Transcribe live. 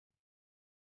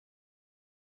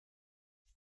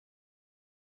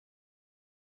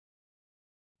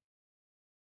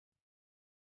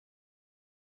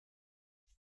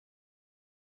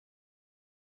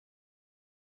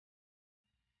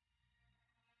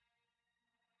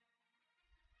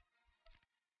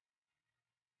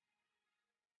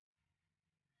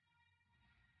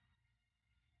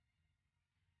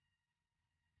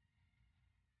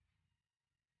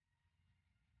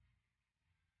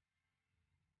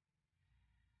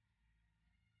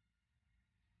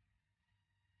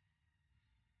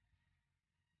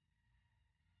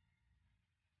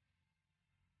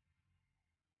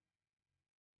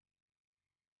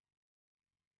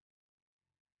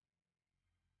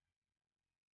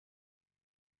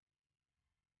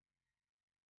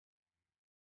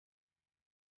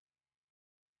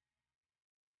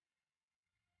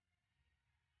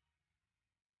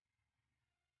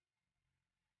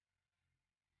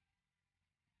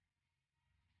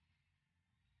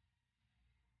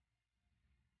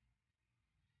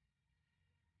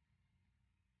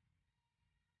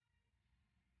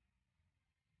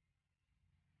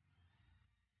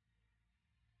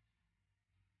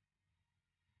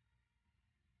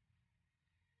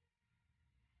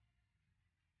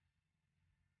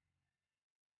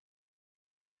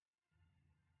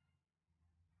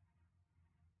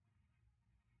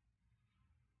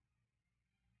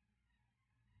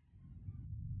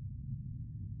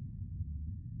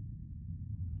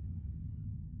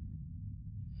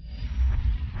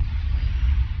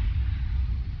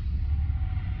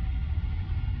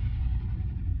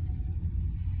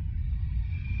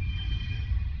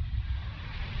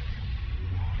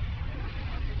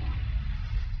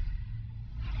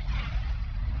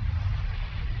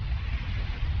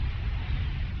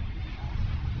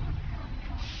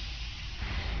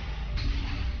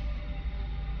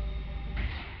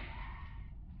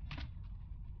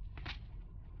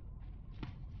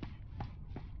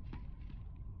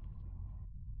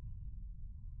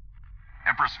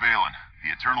Empress Vaylin,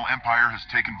 the Eternal Empire has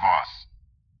taken Voss.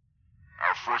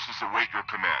 Our forces await your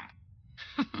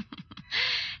command.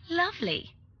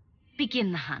 Lovely.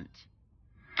 Begin the hunt.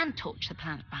 And torch the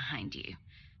planet behind you.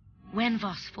 When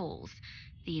Voss falls,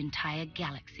 the entire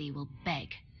galaxy will beg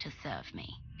to serve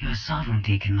me. Your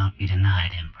sovereignty cannot be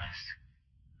denied, Empress.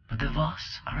 But the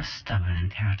Voss are a stubborn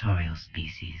and territorial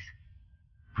species.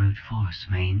 Brute force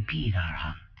may impede our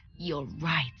hunt. You're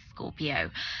right,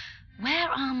 Scorpio. Where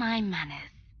are my manners?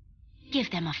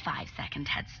 Give them a 5-second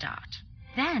head start.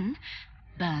 Then,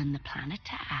 burn the planet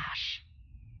to ash.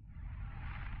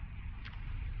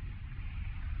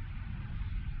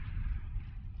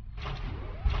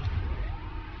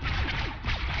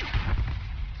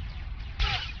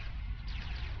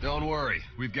 Don't worry,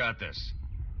 we've got this.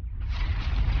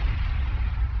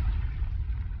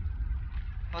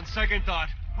 On second thought,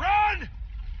 run!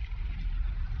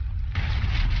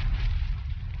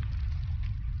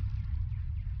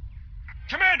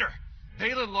 Commander!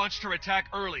 Vaylin launched her attack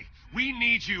early. We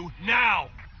need you now!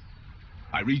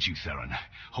 I read you, Theron.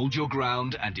 Hold your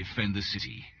ground and defend the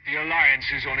city. The Alliance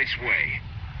is on its way.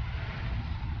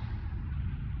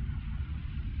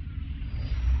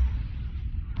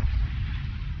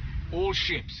 All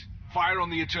ships, fire on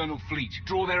the Eternal Fleet.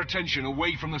 Draw their attention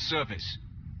away from the surface.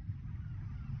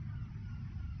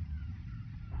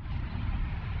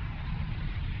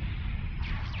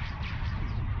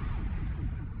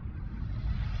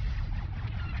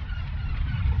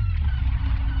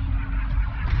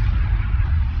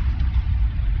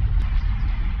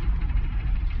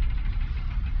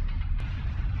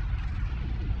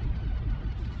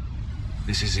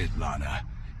 This is it, Lana.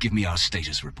 Give me our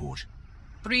status report.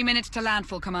 3 minutes to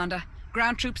landfall, Commander.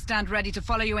 Ground troops stand ready to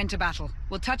follow you into battle.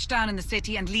 We'll touch down in the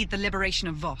city and lead the liberation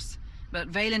of Voss.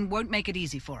 But Vaylin won't make it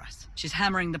easy for us. She's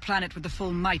hammering the planet with the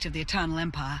full might of the Eternal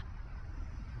Empire.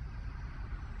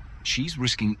 She's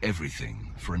risking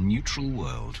everything for a neutral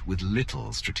world with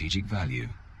little strategic value.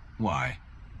 Why?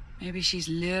 Maybe she's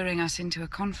luring us into a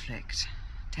conflict,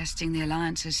 testing the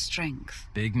Alliance's strength.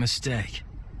 Big mistake.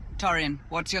 Torian,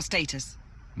 what's your status?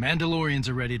 Mandalorians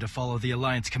are ready to follow the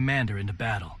Alliance commander into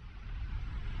battle.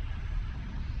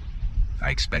 I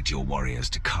expect your warriors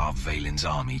to carve Vaylin's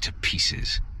army to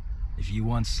pieces. If you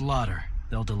want slaughter,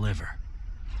 they'll deliver.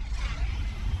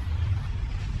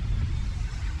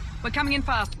 We're coming in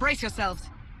fast. Brace yourselves.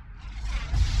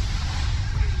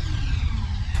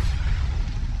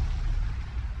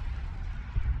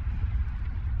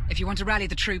 If you want to rally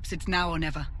the troops, it's now or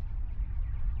never.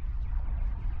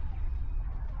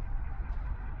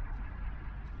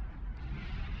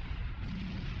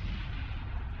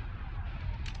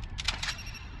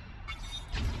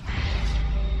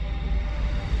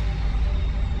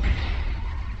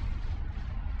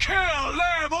 Kill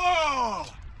them all!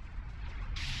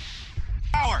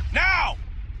 Power, now!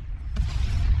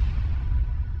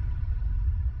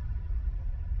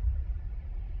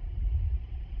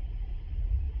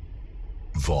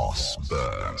 Voss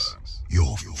burns.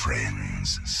 Your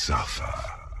friends suffer.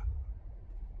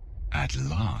 At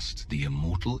last, the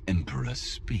immortal Emperor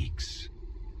speaks.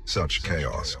 Such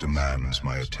chaos demands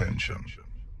my attention.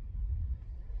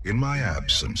 In my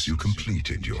absence, you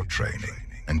completed your training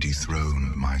and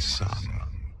dethroned my son.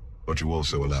 But you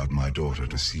also allowed my daughter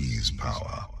to seize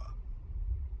power.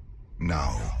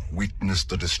 Now, witness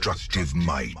the destructive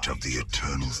might of the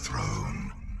Eternal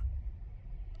Throne.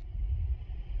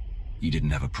 You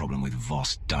didn't have a problem with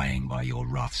Voss dying by your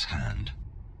rough's hand.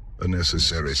 A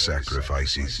necessary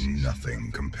sacrifice is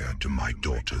nothing compared to my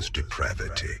daughter's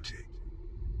depravity.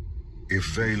 If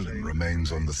Vaylin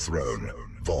remains on the throne,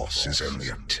 Voss is only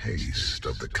a taste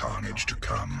of the carnage to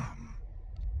come.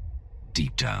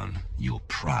 Deep down, you're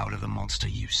proud of the monster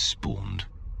you spawned.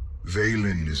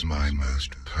 Vaylin is my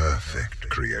most perfect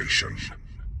creation,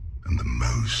 and the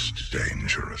most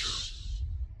dangerous.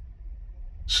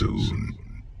 Soon,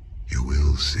 you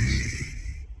will see.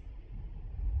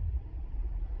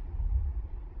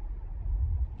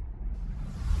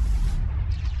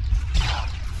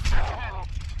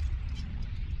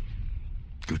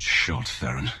 Good shot,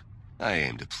 Theron. I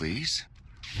aim to please.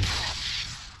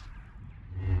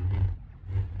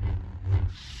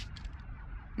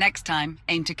 Next time,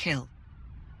 aim to kill.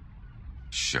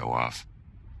 Show off.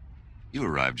 You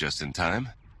arrived just in time.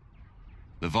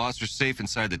 The Voss are safe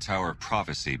inside the Tower of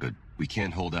Prophecy, but we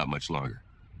can't hold out much longer.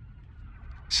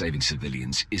 Saving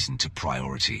civilians isn't a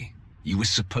priority. You were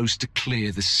supposed to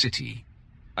clear the city.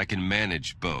 I can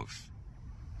manage both.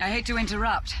 I hate to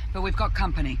interrupt, but we've got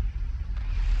company.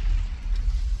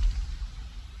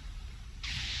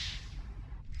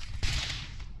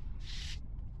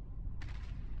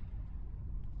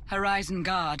 Horizon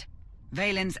Guard.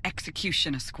 Vaylin's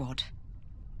executioner squad.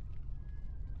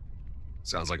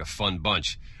 Sounds like a fun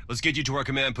bunch. Let's get you to our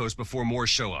command post before more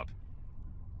show up.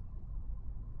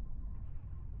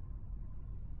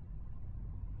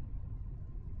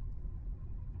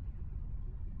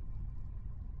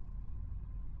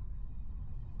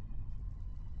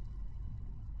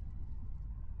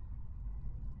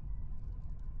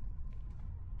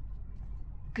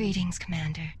 Greetings,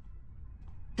 Commander.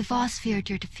 The Voss feared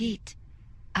your defeat.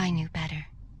 I knew better.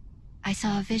 I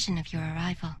saw a vision of your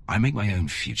arrival. I make my own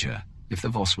future. If the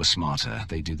Voss were smarter,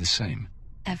 they'd do the same.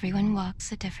 Everyone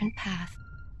walks a different path.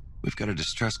 We've got a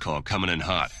distress call coming in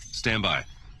hot. Stand by.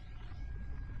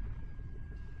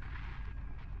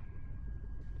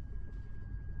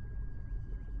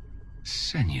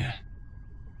 Senya.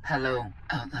 Hello,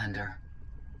 Outlander.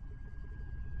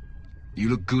 You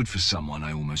look good for someone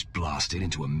I almost blasted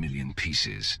into a million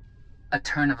pieces. A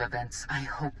turn of events I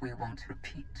hope we won't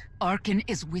repeat. Arcann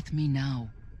is with me now.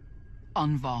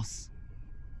 On Voss.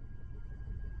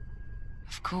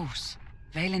 Of course.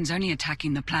 Vaylin's only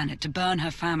attacking the planet to burn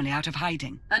her family out of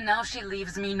hiding. And now she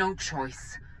leaves me no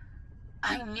choice.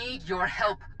 I need your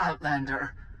help,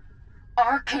 Outlander.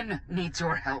 Arcann needs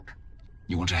your help.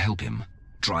 You want to help him?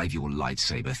 Drive your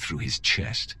lightsaber through his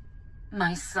chest.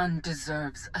 My son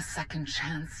deserves a second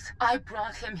chance. I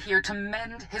brought him here to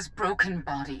mend his broken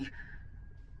body.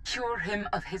 Cure him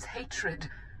of his hatred.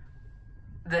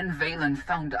 Then Vaylin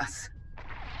found us.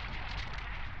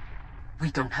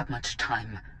 We don't have much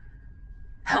time.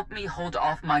 Help me hold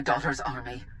off my daughter's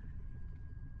army.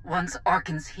 Once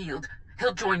Arcann's healed,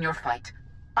 he'll join your fight.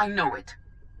 I know it.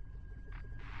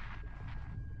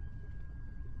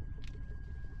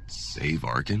 Save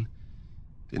Arcann?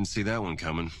 Didn't see that one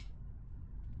coming.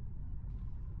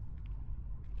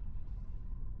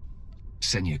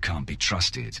 Senya can't be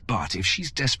trusted, but if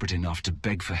she's desperate enough to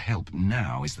beg for help,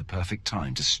 now is the perfect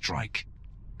time to strike.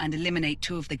 And eliminate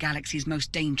two of the galaxy's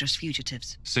most dangerous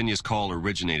fugitives. Senya's call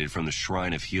originated from the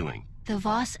Shrine of Healing. The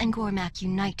Voss and Gormak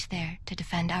unite there to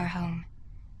defend our home.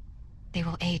 They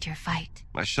will aid your fight.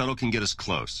 My shuttle can get us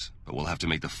close, but we'll have to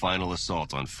make the final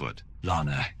assault on foot.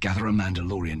 Lana, gather a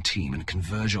Mandalorian team and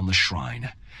converge on the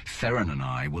shrine. Theron and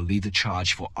I will lead the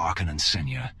charge for Arcann and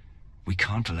Senya. We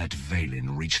can't let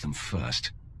Vaylin reach them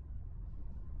first.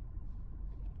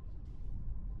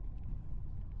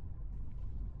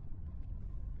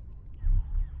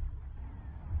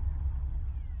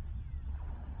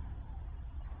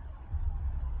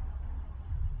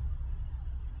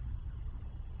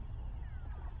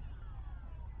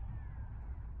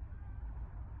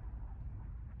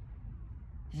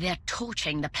 They're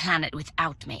torching the planet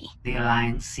without me. The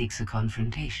Alliance seeks a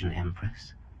confrontation,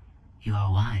 Empress. You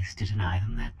are wise to deny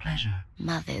them that pleasure.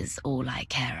 Mother's all I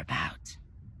care about.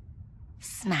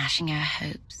 Smashing her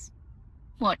hopes.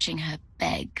 Watching her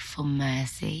beg for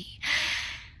mercy.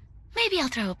 Maybe I'll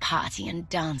throw a party and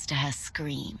dance to her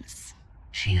screams.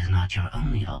 She is not your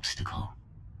only obstacle.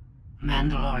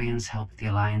 Mandalorians helped the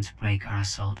Alliance break our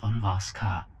assault on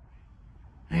Voss-Ka.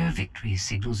 Their victory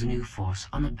signals a new force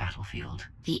on the battlefield.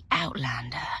 The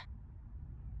Outlander.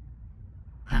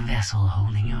 The vessel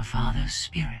holding your father's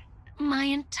spirit. My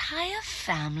entire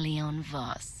family on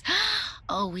Voss.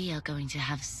 Oh, we are going to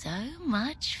have so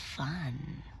much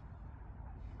fun.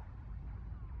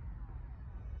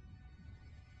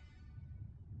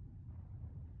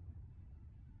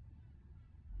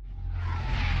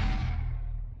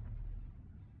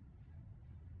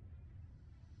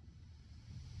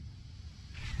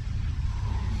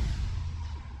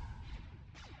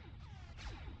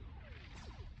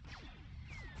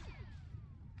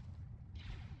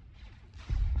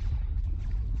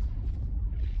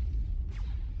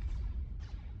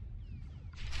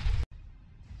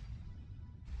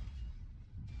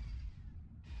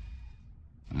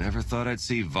 Never thought I'd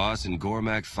see Voss and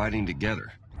Gormak fighting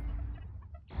together.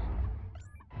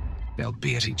 They'll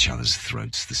be at each other's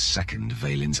throats the second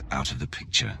Vaylin's out of the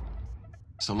picture.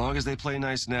 So long as they play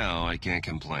nice now, I can't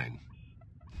complain.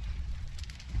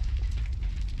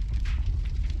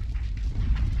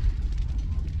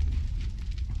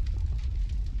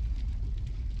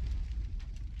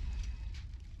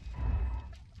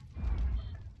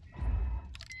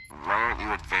 Why aren't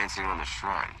you advancing on the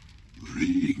shrine?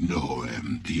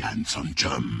 Rignoem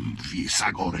dianzonjum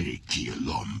visagore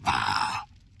kilomba.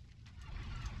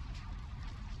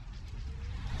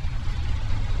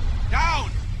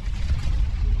 Down!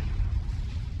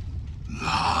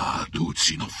 La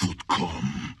ducino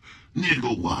futcom,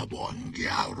 nigo wabon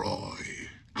giaroi,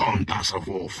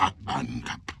 contasavo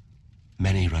fatbankap.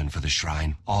 Many run for the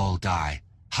shrine, all die.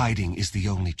 Hiding is the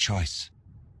only choice.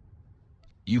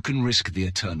 You can risk the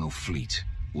Eternal Fleet,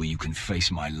 or you can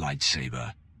face my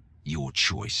lightsaber. Your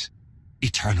choice.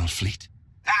 Eternal Fleet.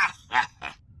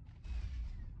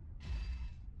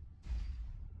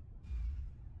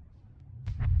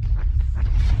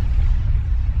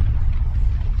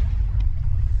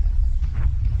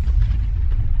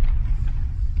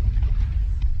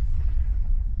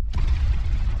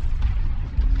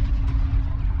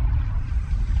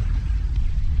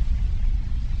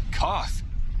 Koth!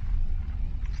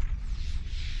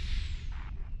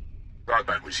 Thought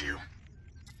that was you.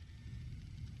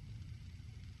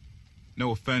 No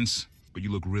offense, but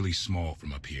you look really small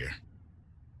from up here.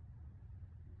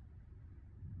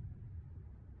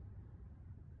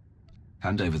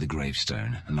 Hand over the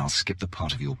gravestone, and I'll skip the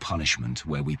part of your punishment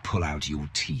where we pull out your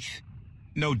teeth.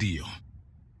 No deal.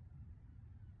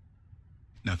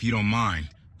 Now, if you don't mind,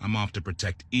 I'm off to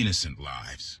protect innocent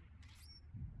lives.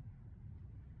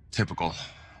 Typical.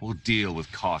 We'll deal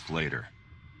with Koth later.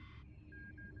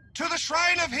 To the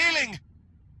Shrine of Healing!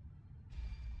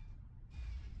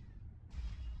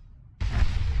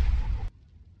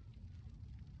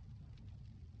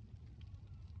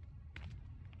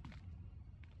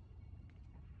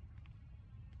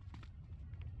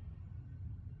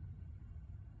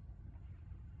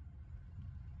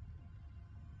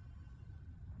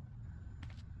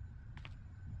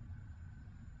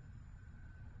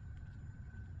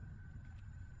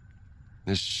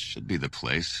 This should be the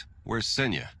place. Where's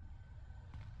Senya?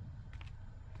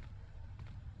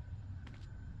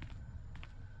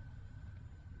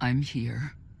 I'm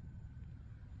here.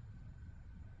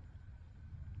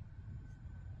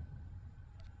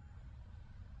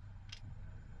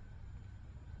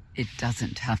 It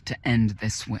doesn't have to end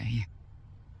this way.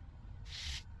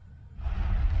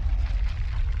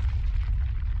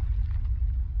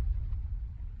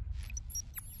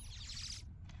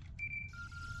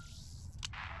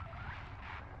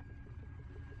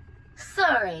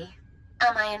 Sorry,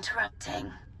 am I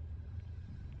interrupting?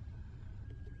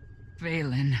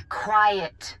 Vaylin.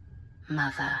 Quiet,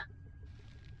 Mother.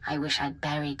 I wish I'd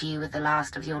buried you with the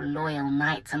last of your loyal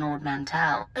knights on Ord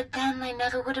Mantell, but then they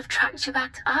never would have tracked you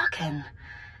back to Arkan.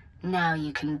 Now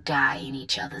you can die in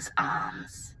each other's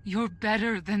arms. You're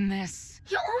better than this.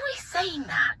 You're always saying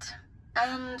that.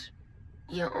 And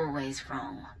you're always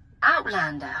wrong.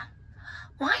 Outlander,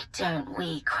 why don't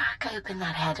we crack open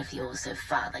that head of yours so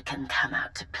Father can come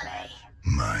out to play?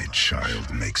 My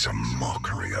child makes a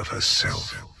mockery of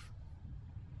herself.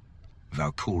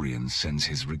 Valkorion sends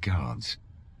his regards.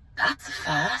 That's a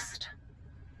first.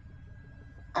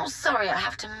 Oh, sorry I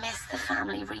have to miss the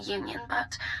family reunion,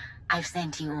 but I've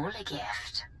sent you all a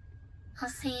gift. I'll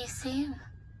see you soon,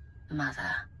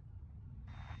 Mother.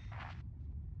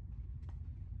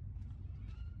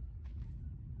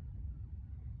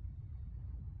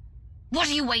 What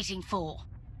are you waiting for?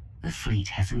 The fleet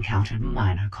has encountered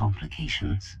minor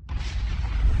complications.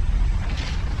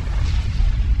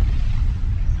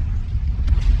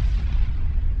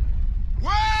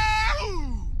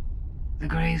 Whoa! The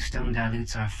gravestone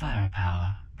dilutes our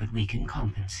firepower, but we can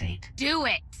compensate. Do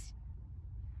it!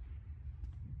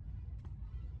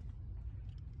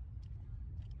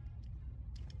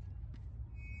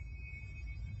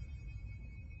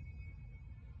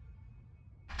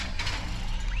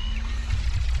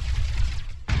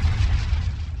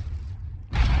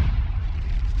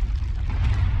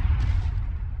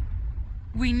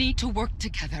 We need to work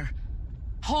together.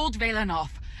 Hold Vaylin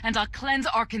off, and I'll cleanse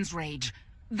Arkan's rage.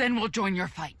 Then we'll join your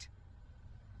fight.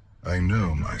 I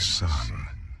know, my son.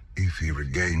 If he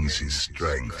regains his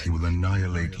strength, he will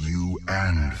annihilate you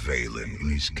and Vaylin in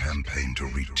his campaign to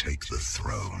retake the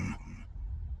throne.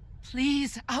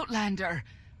 Please, Outlander.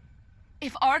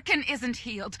 If Arkan isn't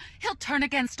healed, he'll turn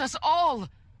against us all.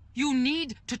 You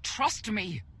need to trust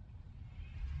me.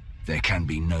 There can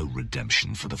be no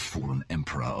redemption for the fallen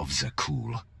Emperor of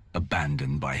Zakul,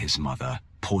 abandoned by his mother,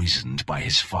 poisoned by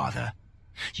his father.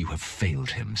 You have failed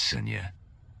him, Senya.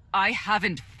 I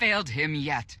haven't failed him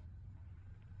yet.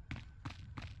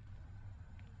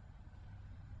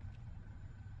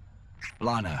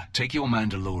 Lana, take your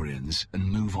Mandalorians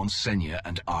and move on Senya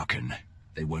and Arkan.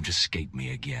 They won't escape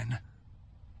me again.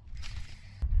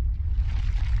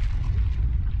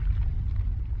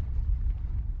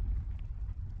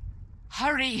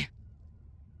 Hurry!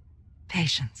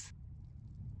 Patience.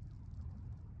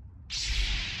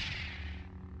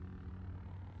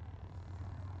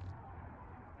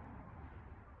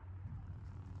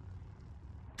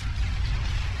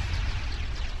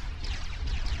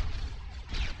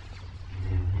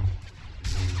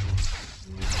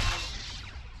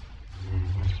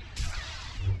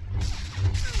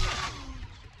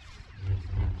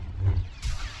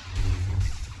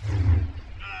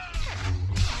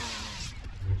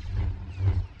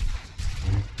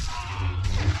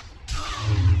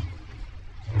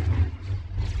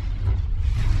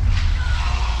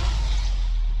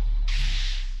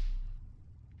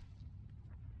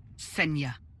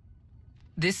 Senya.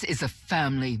 This is a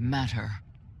family matter.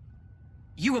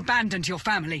 You abandoned your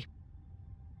family.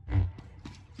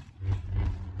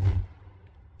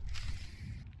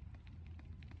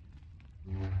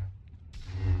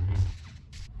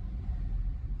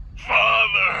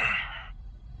 Father!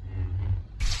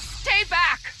 Stay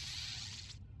back!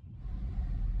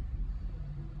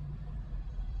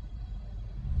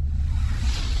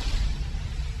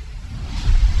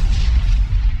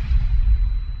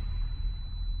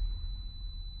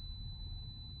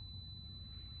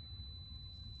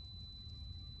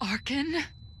 Arkin?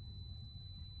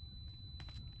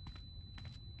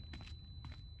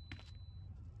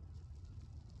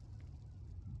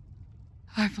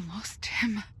 I've lost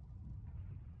him.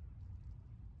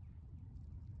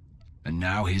 And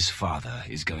now his father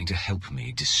is going to help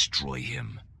me destroy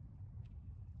him.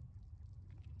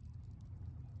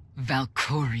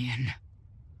 Valkorion.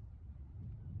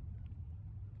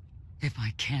 If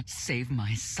I can't save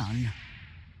my son,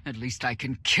 at least I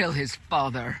can kill his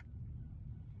father.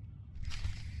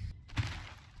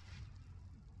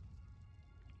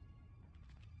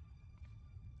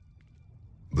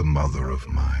 The mother of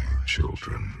my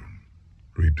children,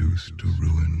 reduced to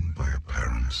ruin by a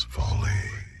parent's folly.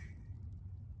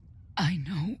 I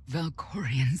know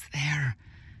Valkorion's there.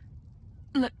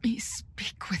 Let me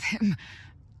speak with him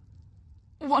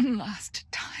one last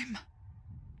time.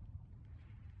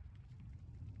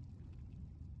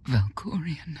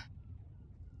 Valkorion.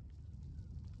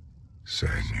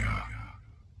 Senya,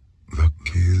 the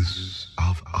kiss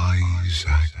of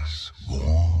Isaac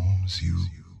warms you.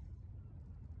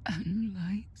 And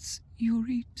lights your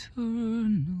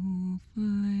eternal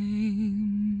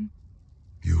flame.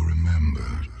 You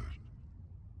remembered.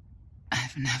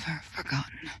 I've never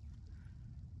forgotten.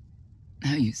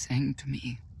 How you sang to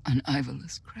me on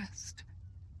Ival's crest.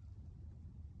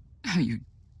 How you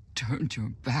turned your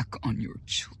back on your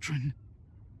children.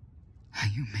 How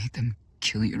you made them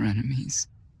kill your enemies.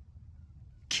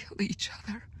 Kill each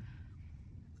other.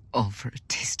 All for a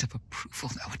taste of approval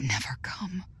that would never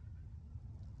come.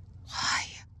 Why?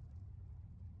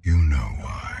 You know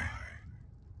why.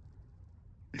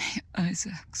 May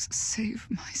Isaac save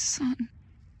my son.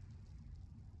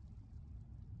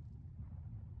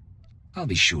 I'll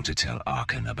be sure to tell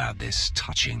Arkin about this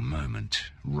touching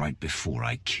moment right before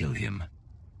I kill him.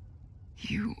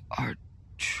 You are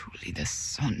truly the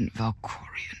son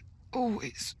Valkorion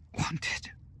always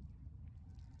wanted.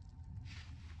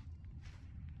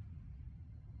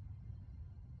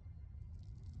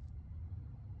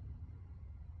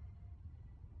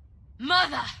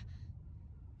 Mother!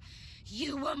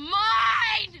 You were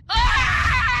mine!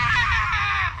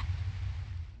 Ah!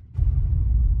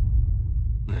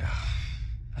 Yeah,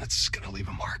 that's gonna leave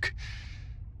a mark.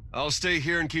 I'll stay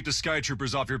here and keep the Sky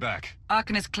Troopers off your back.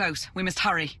 Arkin is close. We must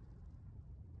hurry.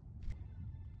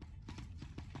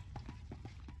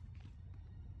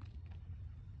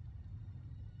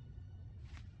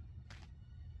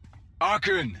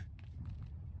 Arkin!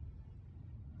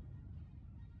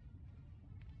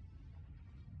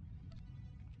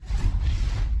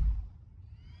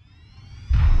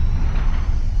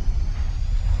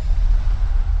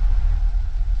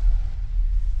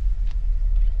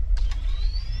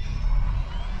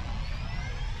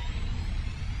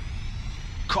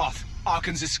 Koth,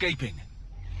 Arkin's escaping.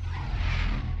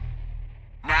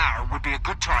 Now would be a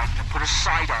good time to put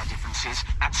aside our differences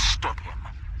and stop him.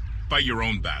 Fight your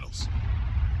own battles.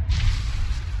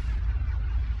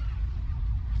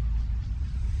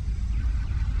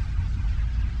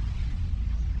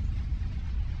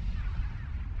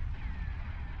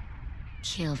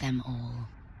 Kill them all.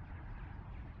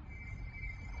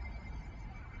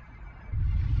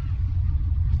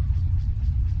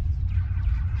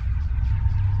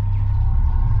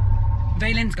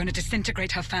 Vaylin's going to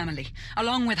disintegrate her family,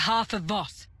 along with half of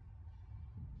Voss.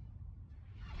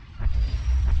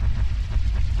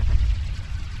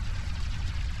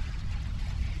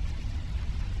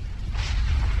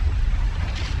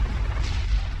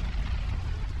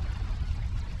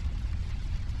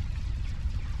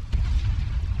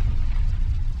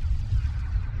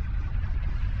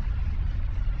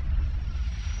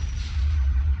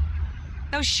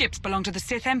 Those ships belong to the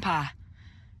Sith Empire.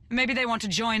 Maybe they want to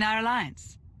join our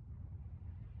alliance.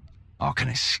 Arkin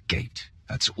escaped.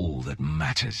 That's all that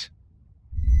matters.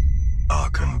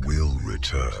 Arkin will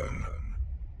return.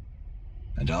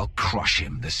 And I'll crush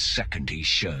him the second he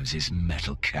shows his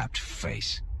metal-capped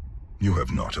face. You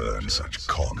have not earned such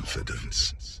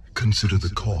confidence. Consider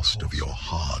the cost of your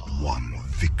hard-won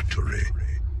victory.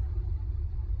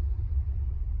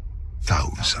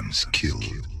 Thousands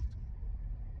killed.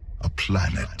 A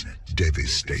planet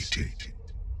devastated.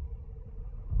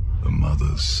 A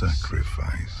mother's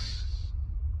sacrifice.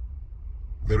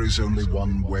 There is only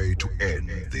one way to end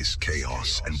this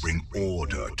chaos and bring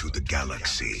order to the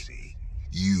galaxy.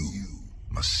 You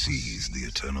must seize the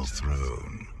Eternal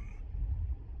Throne.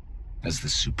 As the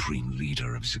supreme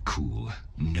leader of Zakuul,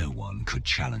 no one could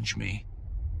challenge me.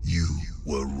 You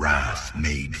were wrath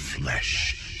made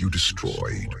flesh. You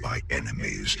destroyed my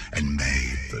enemies and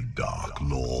made the Dark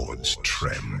Lords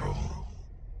tremble.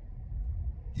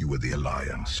 You were the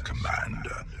Alliance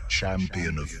commander,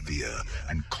 champion of fear,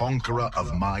 and conqueror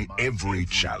of my every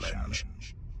challenge.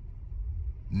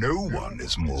 No one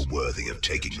is more worthy of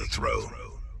taking the throne.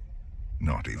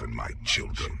 Not even my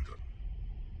children.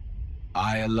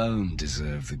 I alone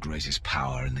deserve the greatest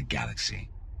power in the galaxy.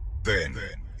 Then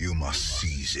you must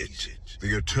seize it.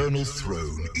 The Eternal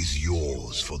Throne is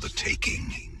yours for the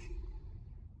taking.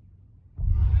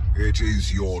 It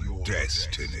is your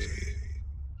destiny.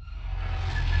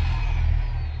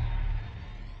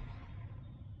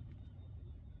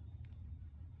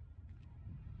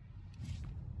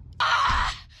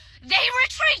 They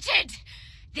retreated!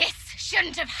 This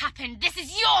shouldn't have happened. This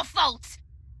is your fault!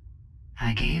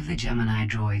 I gave the Gemini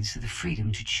droids the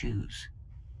freedom to choose.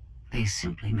 They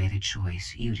simply made a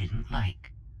choice you didn't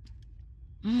like.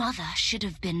 Mother should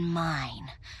have been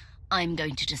mine. I'm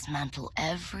going to dismantle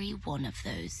every one of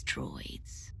those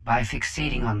droids. By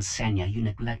fixating on Senya, you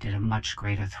neglected a much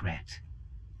greater threat.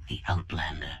 The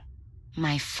Outlander.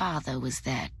 My father was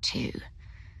there too.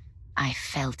 I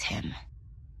felt him.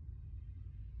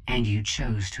 And you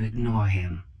chose to ignore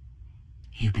him.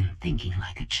 You've been thinking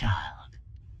like a child.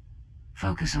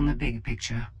 Focus on the big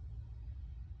picture.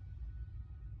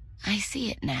 I see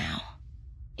it now.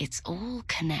 It's all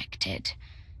connected,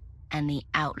 and the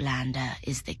Outlander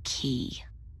is the key.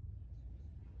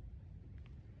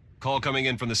 Call coming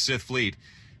in from the Sith fleet.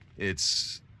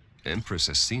 It's Empress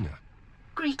Vaylin.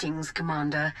 Greetings,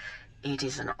 Commander. It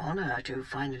is an honor to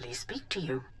finally speak to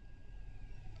you.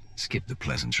 Skip the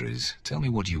pleasantries. Tell me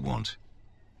what you want.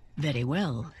 Very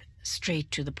well.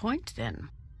 Straight to the point, then.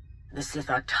 The Sith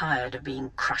are tired of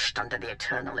being crushed under the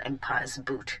Eternal Empire's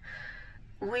boot.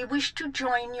 We wish to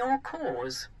join your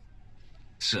cause.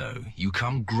 So, you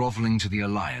come groveling to the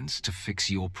Alliance to fix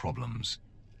your problems.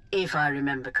 If I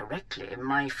remember correctly,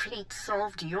 my fleet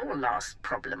solved your last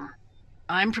problem.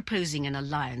 I'm proposing an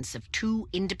alliance of two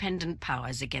independent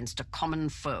powers against a common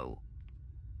foe.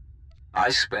 I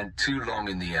spent too long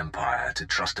in the Empire to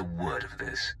trust a word of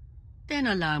this. Then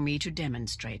allow me to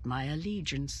demonstrate my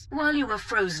allegiance. While you were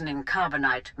frozen in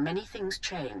carbonite, many things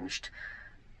changed.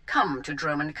 Come to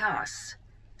Droman Kaas.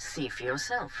 See for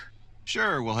yourself.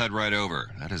 Sure, we'll head right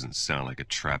over. That doesn't sound like a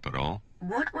trap at all.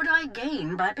 What would I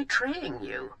gain by betraying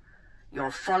you? Your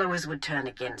followers would turn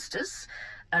against us,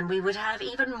 and we would have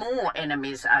even more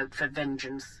enemies out for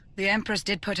vengeance. The Empress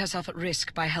did put herself at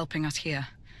risk by helping us here.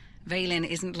 Vaylin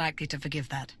isn't likely to forgive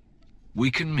that.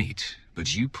 We can meet,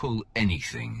 but you pull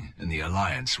anything, and the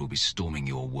Alliance will be storming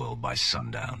your world by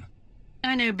sundown.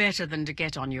 I know better than to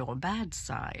get on your bad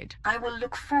side. I will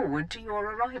look forward to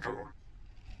your arrival.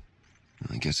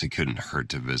 I guess it couldn't hurt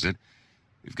to visit.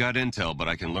 We've got intel, but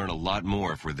I can learn a lot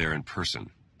more if we're there in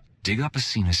person. Dig up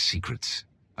Asina's secrets.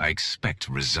 I expect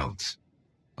results.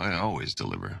 I always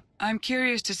deliver. I'm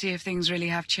curious to see if things really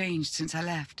have changed since I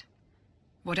left.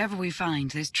 Whatever we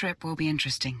find, this trip will be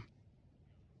interesting.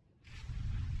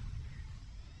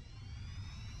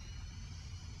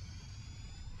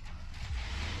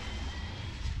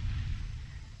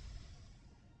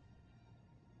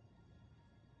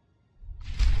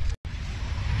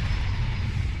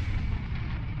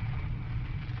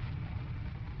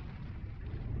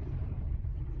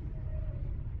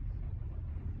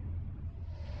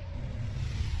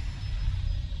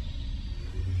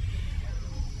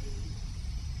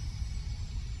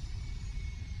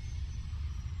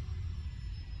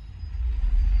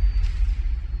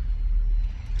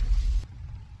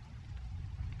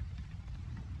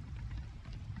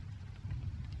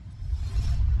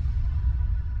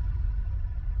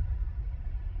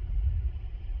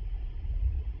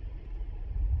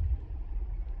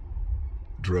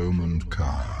 Droman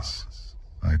Kaas.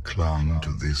 I clung to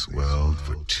this world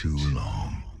for too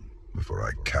long before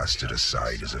I cast it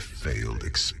aside as a failed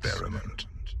experiment.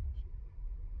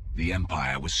 The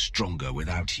Empire was stronger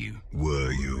without you.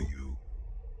 Were you?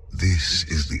 This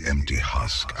is the empty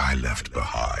husk I left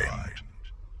behind.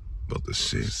 But the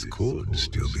Sith could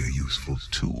still be a useful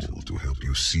tool to help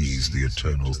you seize the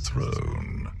Eternal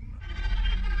Throne.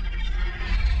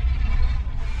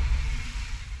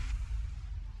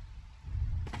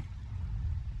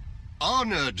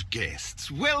 Honored guests,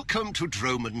 welcome to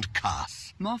Dromond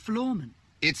Cass. Moff Lorman.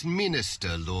 It's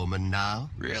Minister Lorman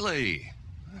now. Really?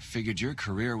 I figured your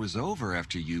career was over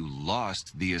after you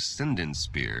lost the Ascendant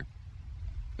Spear.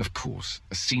 Of course.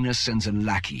 Asina sends a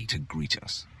lackey to greet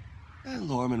us. And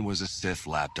Lorman was a Sith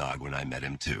lapdog when I met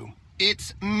him, too.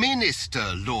 It's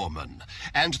Minister Lorman,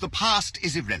 and the past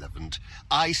is irrelevant.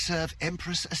 I serve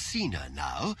Empress Asina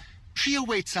now. She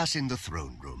awaits us in the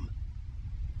throne room.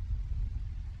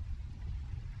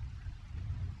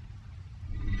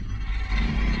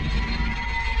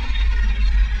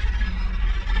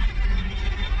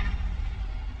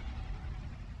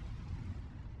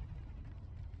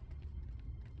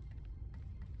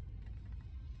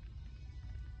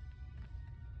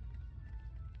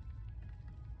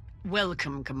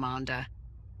 Welcome, Commander.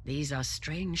 These are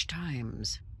strange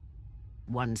times.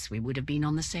 Once we would have been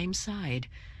on the same side.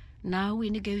 Now we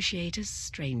negotiate as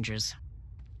strangers.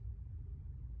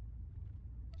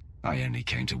 I only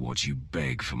came to watch you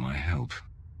beg for my help.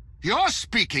 You're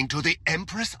speaking to the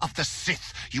Empress of the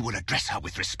Sith. You will address her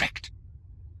with respect.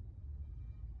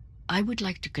 I would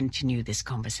like to continue this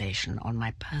conversation on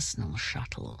my personal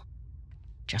shuttle.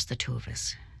 Just the two of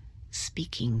us,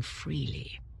 speaking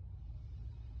freely.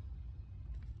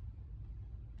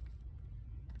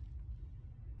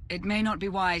 It may not be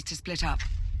wise to split up.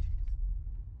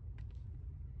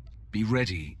 Be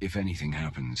ready if anything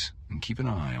happens, and keep an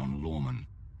eye on Lorman.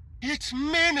 It's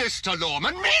Minister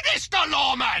Lorman! Minister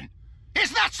Lorman!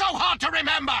 Is that so hard to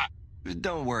remember?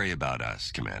 Don't worry about us,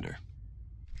 Commander.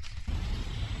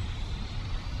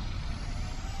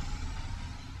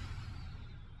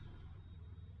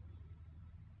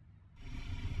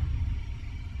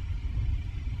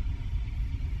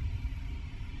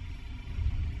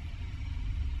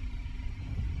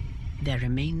 There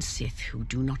remain Sith who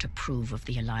do not approve of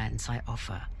the alliance I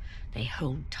offer. They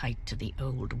hold tight to the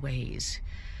old ways.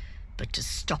 But to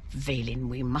stop Vaylin,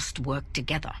 we must work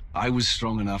together. I was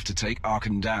strong enough to take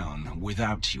Arkan down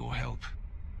without your help.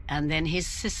 And then his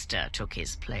sister took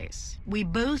his place. We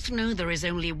both know there is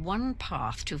only one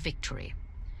path to victory.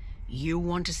 You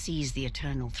want to seize the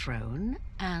Eternal Throne,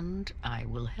 and I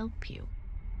will help you.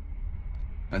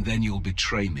 And then you'll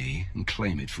betray me and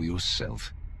claim it for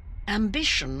yourself.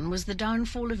 Ambition was the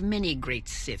downfall of many great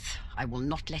Sith. I will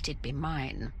not let it be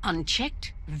mine.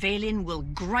 Unchecked, Vaylin will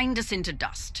grind us into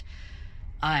dust.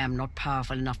 I am not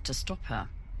powerful enough to stop her.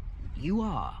 You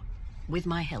are, with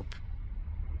my help.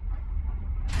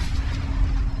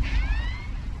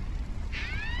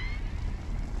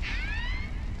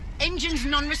 Engine's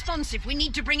non-responsive. We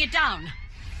need to bring it down.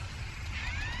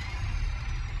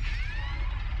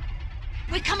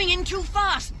 We're coming in too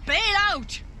fast. Bail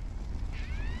out!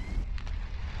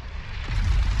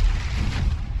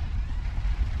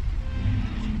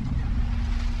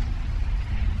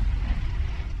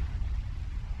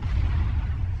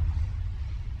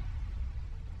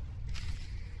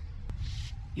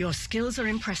 Your skills are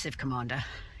impressive, Commander.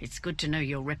 It's good to know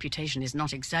your reputation is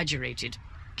not exaggerated.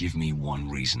 Give me one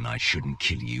reason I shouldn't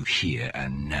kill you here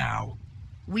and now.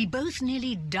 We both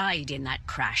nearly died in that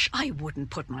crash. I wouldn't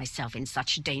put myself in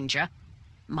such danger.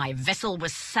 My vessel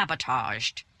was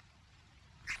sabotaged.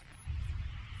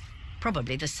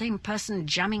 Probably the same person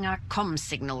jamming our comm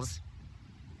signals.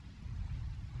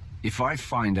 If I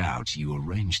find out you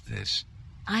arranged this...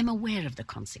 I'm aware of the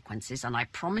consequences, and I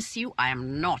promise you I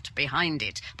am not behind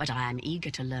it, but I am eager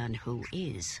to learn who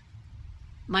is.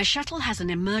 My shuttle has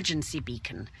an emergency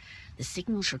beacon. The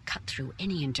signal should cut through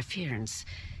any interference.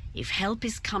 If help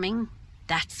is coming,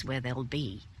 that's where they'll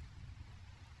be.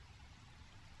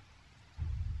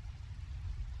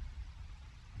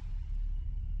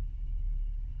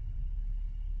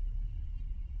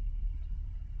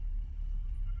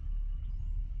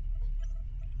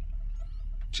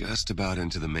 Just about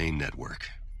into the main network.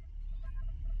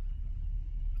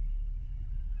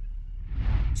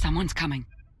 Someone's coming.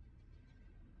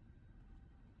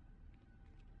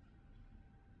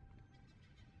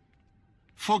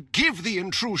 Forgive the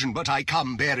intrusion, but I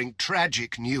come bearing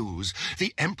tragic news.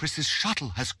 The Empress's shuttle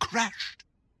has crashed.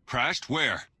 Crashed?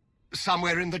 Where?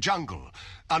 Somewhere in the jungle.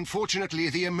 Unfortunately,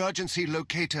 the emergency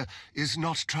locator is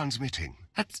not transmitting.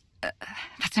 That's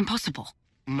impossible.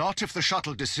 Not if the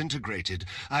shuttle disintegrated.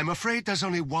 I'm afraid there's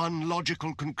only one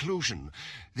logical conclusion.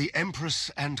 The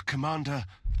Empress and Commander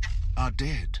are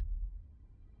dead.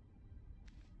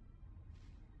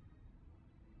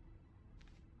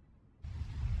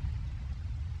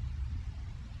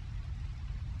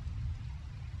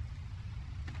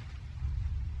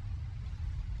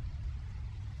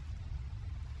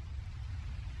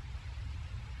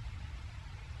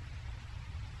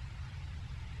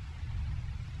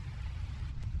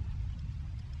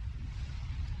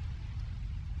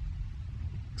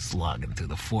 Slogging through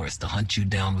the forest to hunt you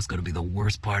down was going to be the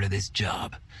worst part of this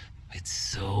job. It's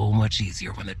so much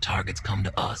easier when the targets come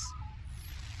to us.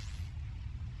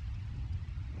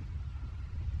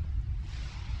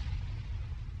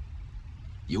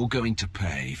 You're going to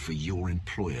pay for your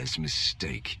employer's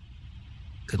mistake.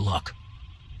 Good luck.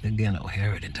 The Geno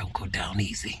Harridan don't go down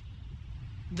easy.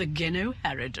 The Geno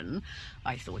Harridan?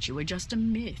 I thought you were just a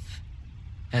myth.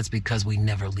 That's because we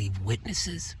never leave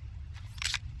witnesses.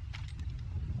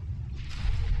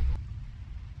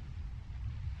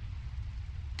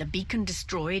 The beacon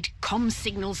destroyed, comm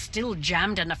signals still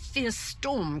jammed, and a fierce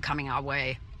storm coming our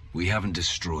way. We haven't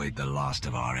destroyed the last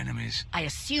of our enemies. I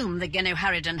assume the Geno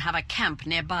Harridan have a camp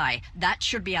nearby. That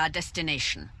should be our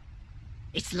destination.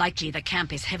 It's likely the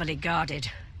camp is heavily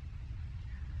guarded.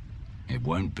 It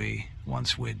won't be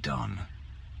once we're done.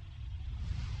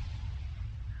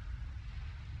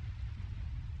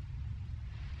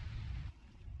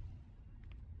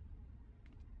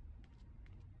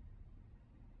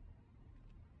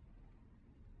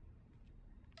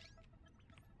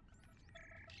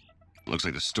 Looks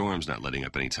like the storm's not letting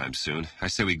up anytime soon. I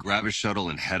say we grab a shuttle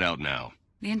and head out now.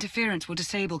 The interference will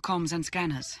disable comms and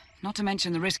scanners, not to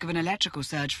mention the risk of an electrical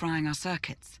surge frying our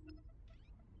circuits.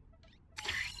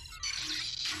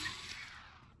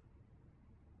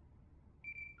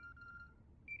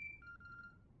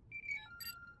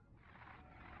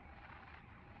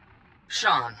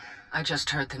 Sean, I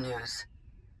just heard the news.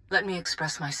 Let me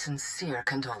express my sincere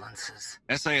condolences.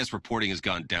 SIS reporting has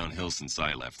gone downhill since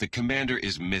I left. The commander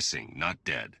is missing, not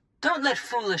dead. Don't let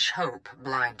foolish hope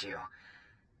blind you.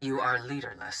 You are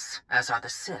leaderless, as are the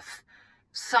Sith.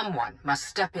 Someone must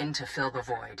step in to fill the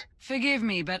void. Forgive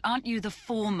me, but aren't you the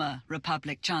former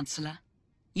Republic Chancellor?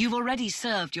 You've already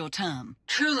served your term.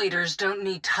 True leaders don't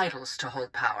need titles to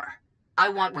hold power. I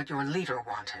want what your leader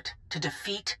wanted, to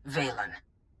defeat Vaylin.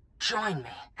 Join me,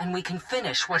 and we can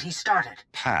finish what he started.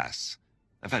 Pass.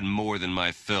 I've had more than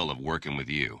my fill of working with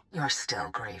you. You're still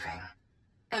grieving.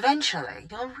 Eventually,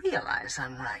 you'll realize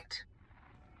I'm right.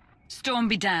 Storm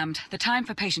be damned. The time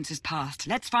for patience is past.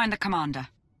 Let's find the commander.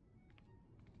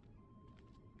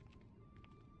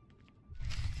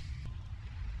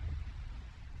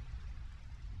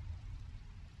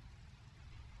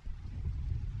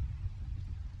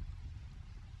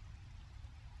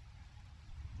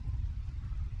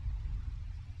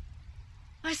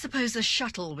 I suppose a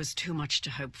shuttle was too much to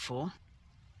hope for.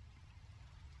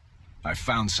 I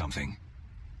found something.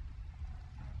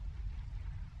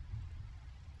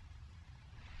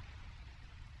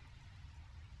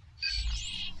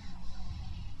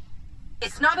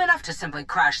 It's not enough to simply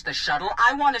crash the shuttle.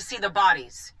 I want to see the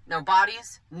bodies. No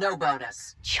bodies, no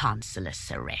bonus. Chancellor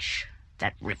Suresh,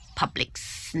 that Republic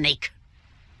snake.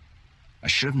 I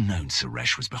should have known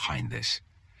Suresh was behind this.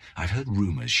 I've heard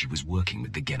rumors she was working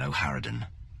with the Geno Harridan.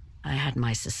 I had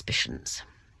my suspicions.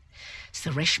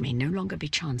 Suresh may no longer be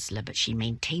Chancellor, but she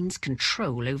maintains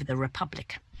control over the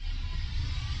Republic.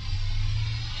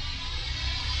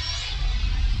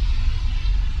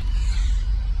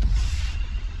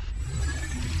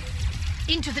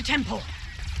 Into the temple!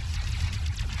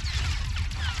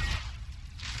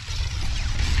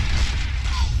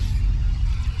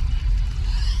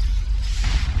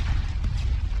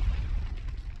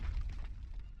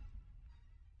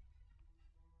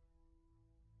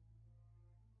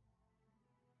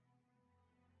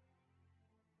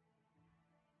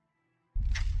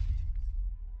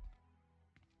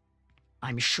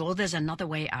 I'm sure there's another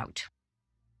way out.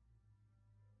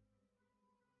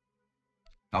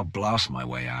 I'll blast my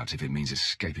way out if it means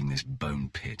escaping this bone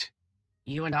pit.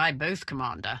 You and I both,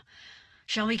 Commander.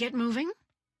 Shall we get moving?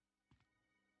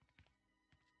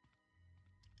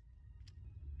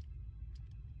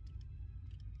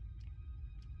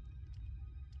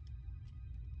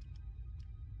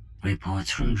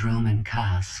 Reports from Drome and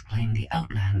Cass claim the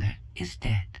Outlander is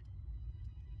dead.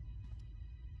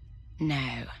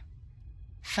 No.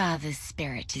 Father's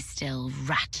spirit is still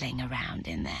rattling around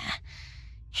in there.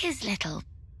 His little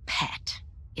pet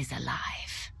is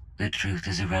alive. The truth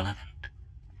is irrelevant.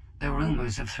 The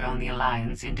rumors have thrown the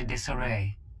Alliance into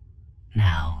disarray.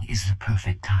 Now is the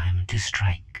perfect time to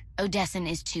strike. Odessen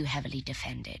is too heavily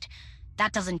defended.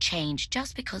 That doesn't change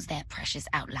just because their precious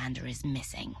Outlander is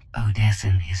missing.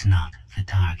 Odessen is not the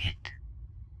target.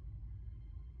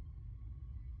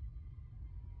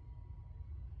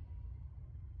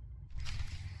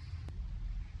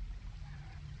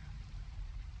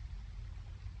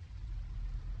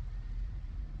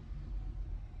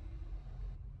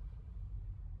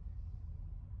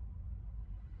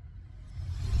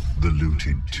 The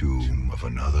looted tomb of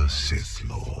another Sith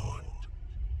Lord.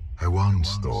 I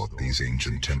once thought these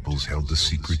ancient temples held the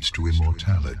secrets to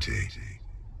immortality.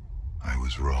 I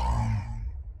was wrong.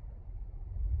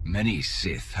 Many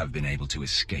Sith have been able to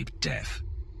escape death.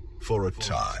 For a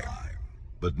time,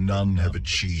 but none have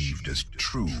achieved as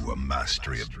true a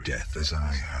mastery of death as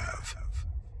I have.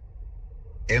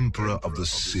 Emperor of the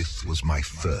Sith was my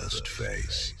first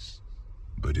face,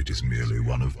 but it is merely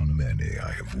one of many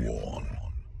I have worn.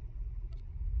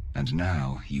 And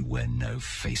now you wear no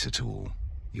face at all.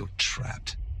 You're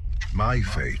trapped. My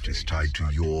fate is tied to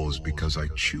yours because I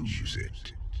choose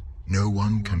it. No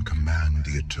one can command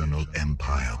the Eternal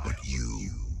Empire but you.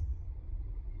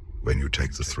 When you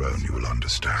take the throne, you will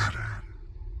understand.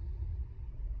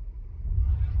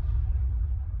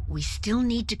 We still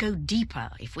need to go deeper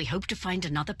if we hope to find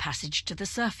another passage to the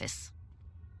surface.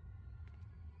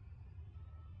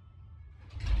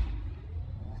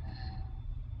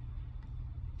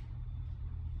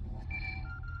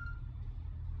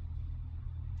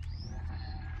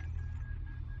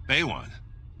 Vaylin,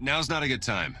 now's not a good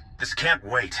time. This can't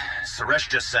wait. Suresh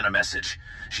just sent a message.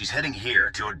 She's heading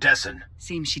here, to Odessen.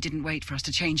 Seems she didn't wait for us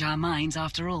to change our minds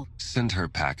after all. Send her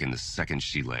packing the second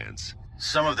she lands.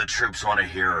 Some of the troops want to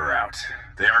hear her out.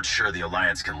 They aren't sure the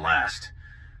Alliance can last.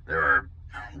 There are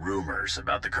rumors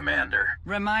about the commander.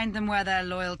 Remind them where their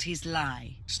loyalties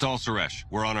lie. Stall Suresh.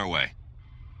 We're on our way.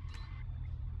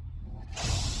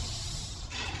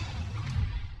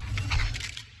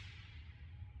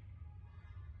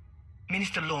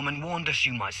 Minister Lorman warned us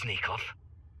you might sneak off.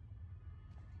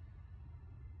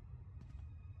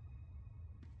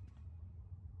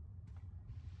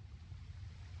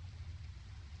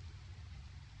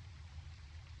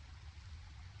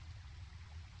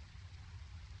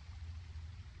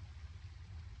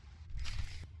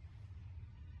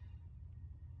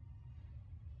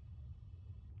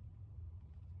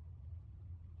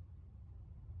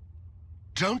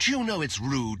 Don't you know it's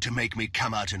rude to make me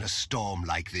come out in a storm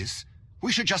like this?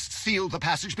 We should just seal the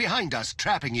passage behind us,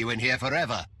 trapping you in here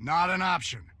forever. Not an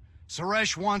option.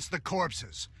 Suresh wants the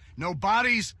corpses. No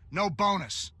bodies, no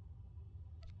bonus.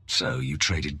 So you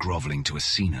traded groveling to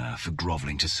Asina for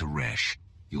groveling to Suresh.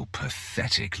 You're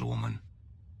pathetic, Lorman.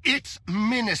 It's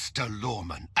Minister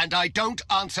Lorman, and I don't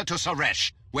answer to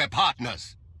Suresh. We're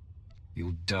partners.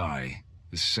 You'll die,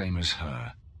 the same as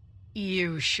her.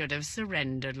 You should have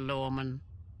surrendered, Lorman.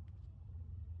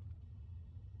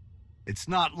 It's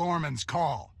not Lorman's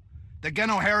call. The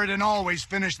Genoheridan always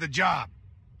finish the job.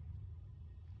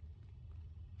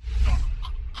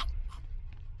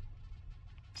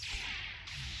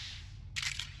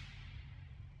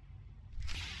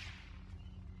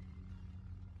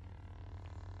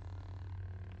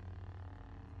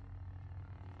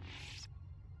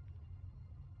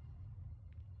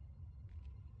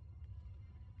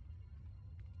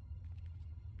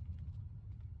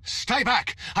 Stay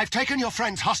back! I've taken your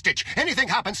friends hostage. Anything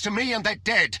happens to me and they're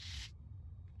dead.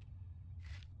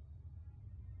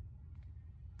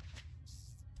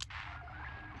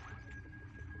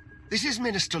 This is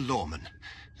Minister Lorman.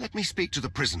 Let me speak to the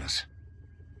prisoners.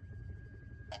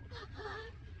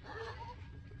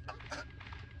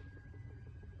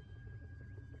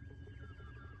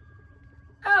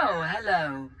 Oh,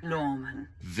 hello, Lorman.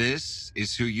 This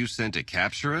is who you sent to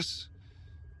capture us?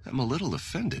 I'm a little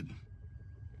offended.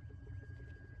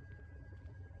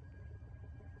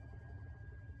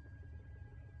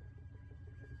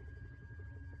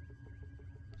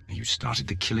 You started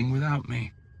the killing without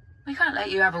me. We can't let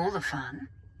you have all the fun.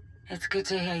 It's good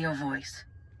to hear your voice.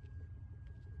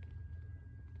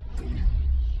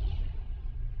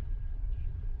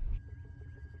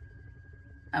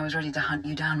 I was ready to hunt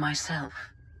you down myself.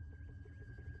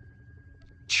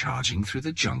 Charging through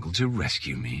the jungle to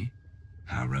rescue me?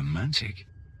 How romantic.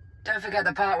 Don't forget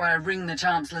the part where I wring the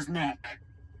Chancellor's neck.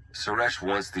 Suresh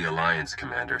wants the Alliance,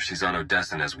 Commander. She's on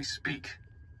Odessen as we speak.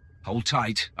 Hold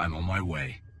tight, I'm on my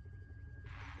way.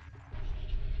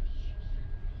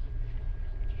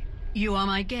 You are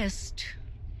my guest.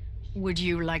 Would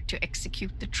you like to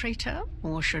execute the traitor,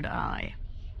 or should I?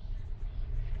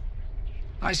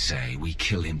 I say we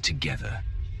kill him together.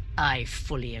 I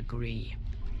fully agree.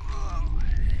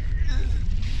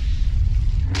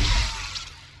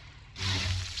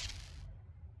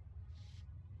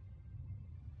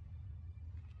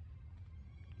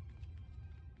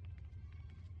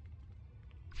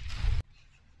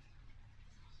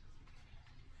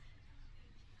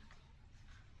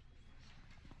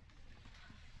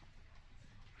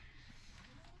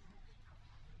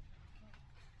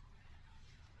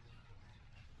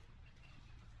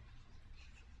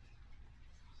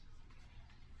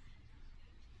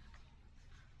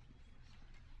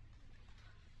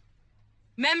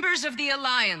 Members of the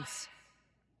Alliance,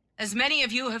 as many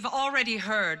of you have already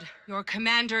heard, your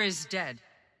commander is dead.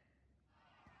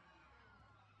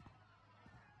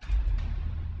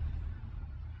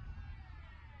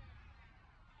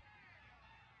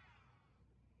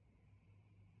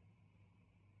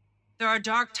 There are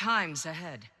dark times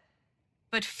ahead.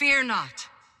 But fear not.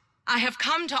 I have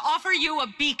come to offer you a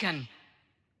beacon.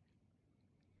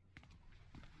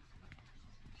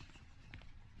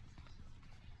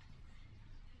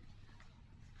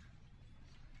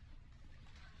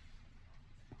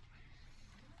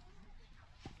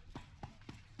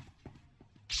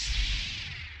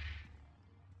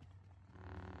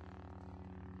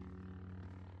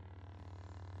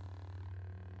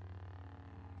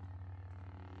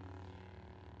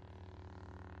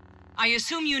 I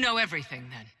assume you know everything,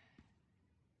 then.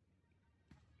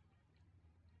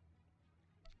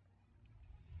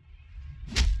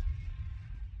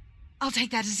 I'll take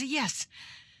that as a yes.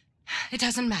 It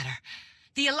doesn't matter.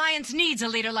 The Alliance needs a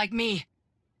leader like me.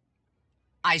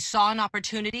 I saw an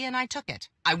opportunity and I took it.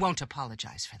 I won't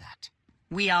apologize for that.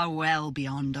 We are well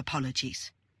beyond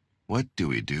apologies. What do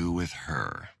we do with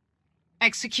her?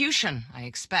 Execution, I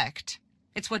expect.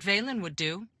 It's what Vaylin would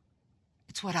do.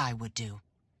 It's what I would do.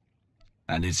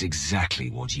 And it's exactly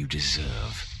what you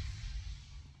deserve.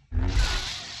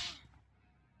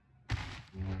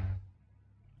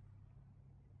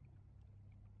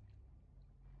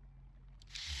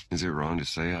 Is it wrong to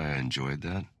say I enjoyed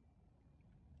that?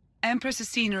 Empress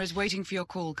Vaylin is waiting for your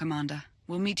call, Commander.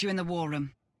 We'll meet you in the war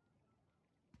room.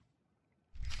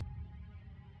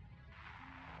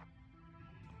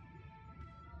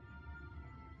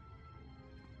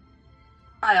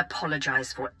 I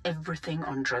apologize for everything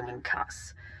on Droman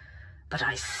Cuss, but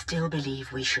I still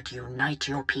believe we should unite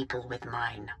your people with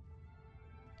mine.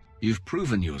 You've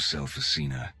proven yourself,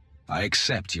 Vaylin. I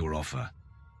accept your offer.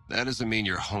 That doesn't mean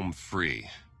you're home free.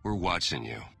 We're watching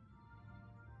you.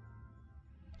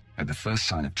 At the first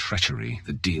sign of treachery,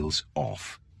 the deal's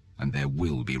off, and there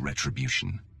will be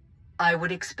retribution. I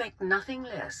would expect nothing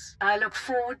less. I look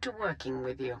forward to working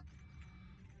with you.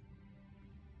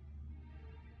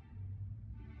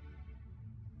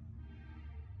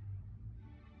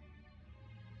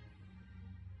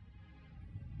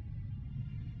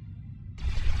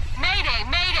 Mayday!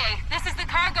 Mayday! This is the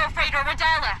cargo freighter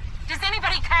Radala. Does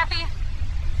anybody copy?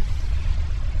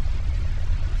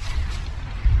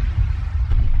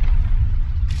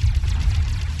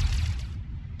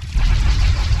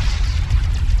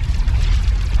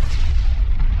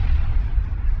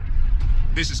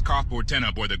 This is Kothbor 10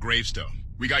 aboard the Gravestone.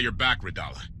 We got your back,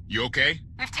 Radala. You okay?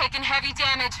 We've taken heavy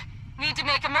damage. Need to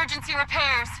make emergency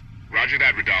repairs. Roger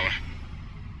that, Radala.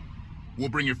 We'll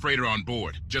bring your freighter on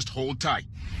board. Just hold tight.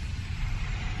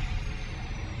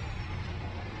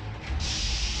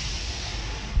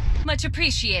 Much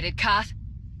appreciated, Koth.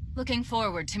 Looking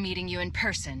forward to meeting you in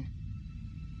person.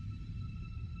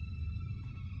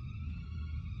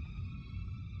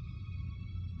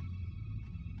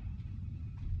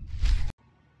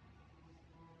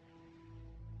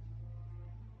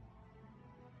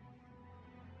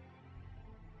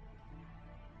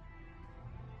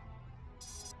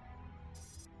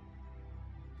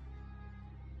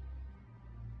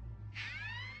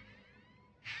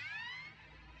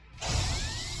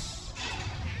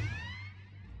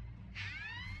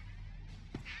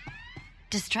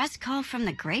 Distress call from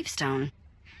the Gravestone.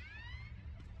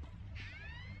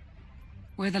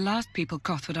 We're the last people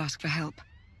Koth would ask for help.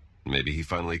 Maybe he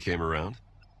finally came around?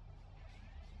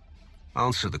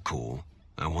 Answer the call.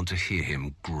 I want to hear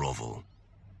him grovel.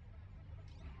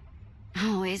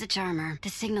 Oh, he's a charmer. The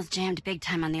signal's jammed big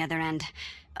time on the other end.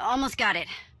 Almost got it.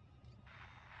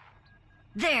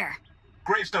 There!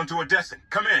 Gravestone to Odessen.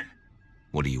 Come in.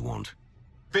 What do you want?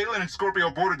 Vaylin and Scorpio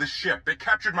boarded the ship. They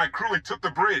captured my crew and took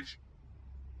the bridge.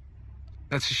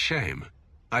 That's a shame.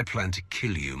 I plan to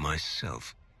kill you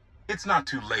myself. It's not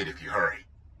too late if you hurry.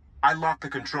 I locked the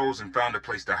controls and found a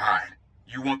place to hide.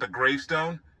 You want the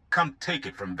Gravestone? Come take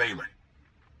it from Vaylin.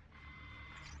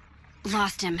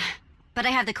 Lost him, but I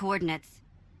have the coordinates.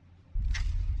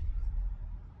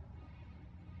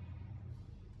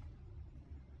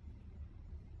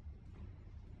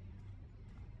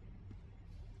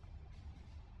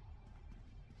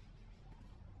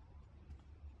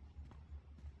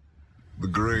 The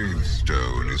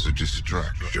Gravestone is a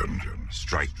distraction.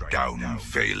 Strike down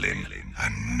Vaylin,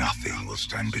 and nothing will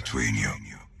stand between you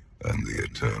and the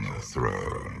Eternal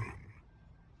Throne.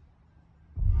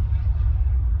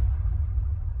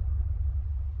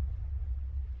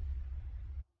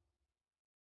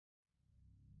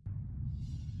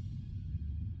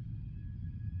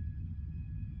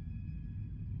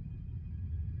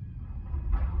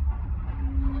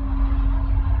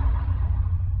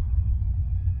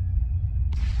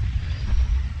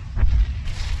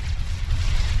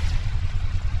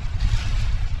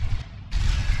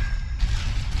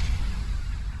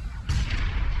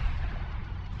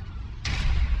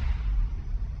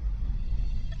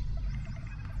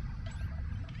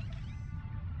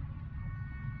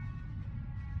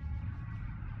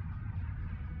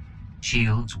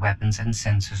 Shields, weapons, and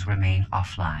sensors remain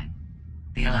offline.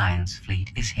 The Alliance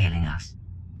fleet is hailing us.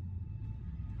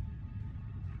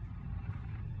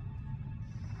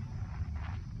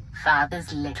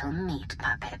 Father's little meat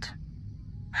puppet.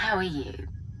 How are you?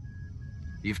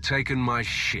 You've taken my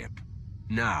ship.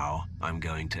 Now I'm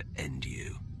going to end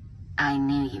you. I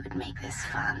knew you would make this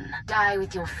fun. Die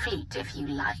with your fleet if you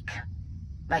like.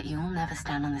 But you'll never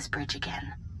stand on this bridge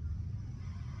again.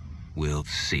 We'll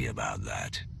see about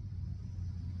that.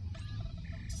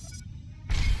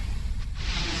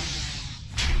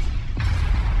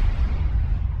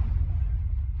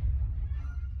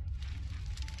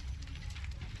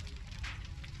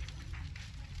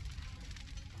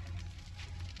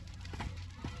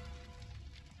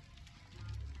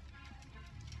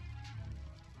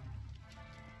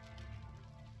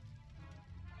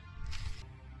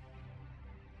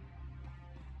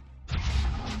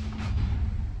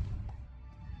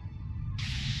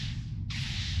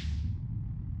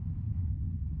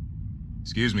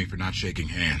 Excuse me for not shaking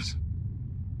hands.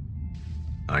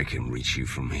 I can reach you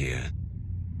from here.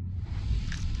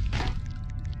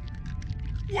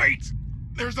 Wait!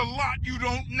 There's a lot you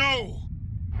don't know!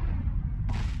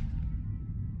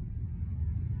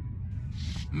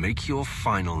 Make your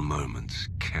final moments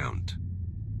count.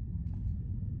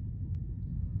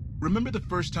 Remember the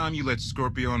first time you let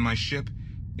Scorpio on my ship?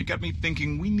 It got me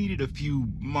thinking we needed a few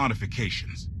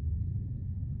modifications.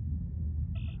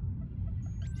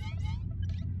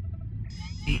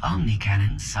 The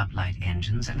Omni-Cannon, sublight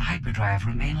engines, and hyperdrive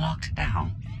remain locked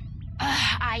down.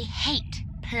 I hate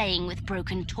playing with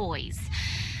broken toys.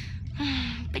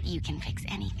 But you can fix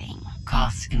anything.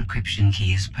 Koth's encryption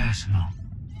key is personal.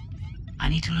 I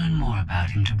need to learn more about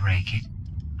him to break it,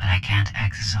 but I can't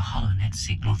access a holonet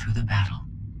signal through the battle.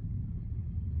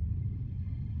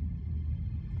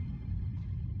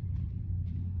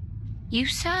 You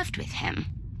served with him.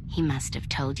 He must have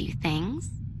told you things.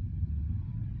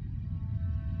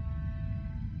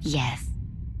 Yes.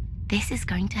 This is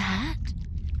going to hurt.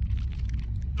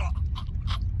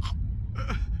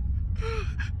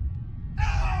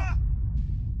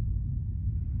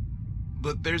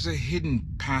 But there's a hidden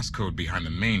passcode behind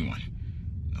the main one.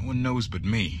 No one knows but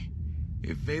me.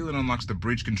 If Vaylin unlocks the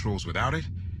bridge controls without it,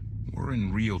 we're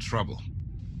in real trouble.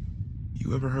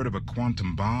 You ever heard of a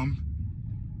quantum bomb?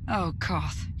 Oh,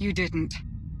 Koth, you didn't.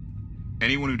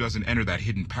 Anyone who doesn't enter that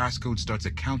hidden passcode starts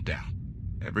a countdown.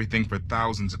 Everything for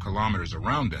thousands of kilometers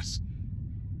around us.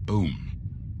 Boom.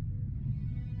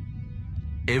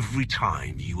 Every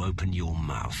time you open your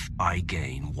mouth, I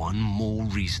gain one more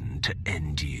reason to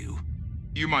end you.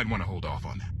 You might want to hold off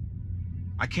on that.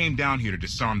 I came down here to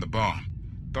disarm the bomb.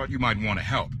 Thought you might want to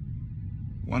help.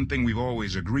 One thing we've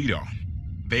always agreed on.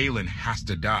 Vaylin has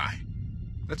to die.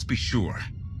 Let's be sure.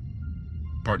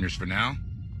 Partners for now?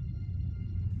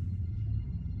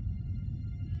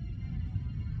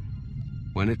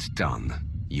 When it's done,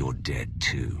 you're dead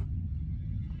too.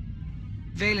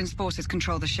 Vaylin's forces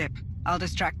control the ship. I'll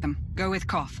distract them. Go with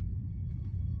Koth.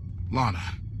 Lana.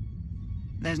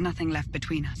 There's nothing left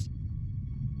between us.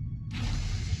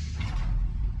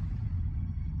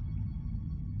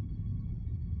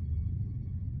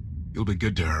 You'll be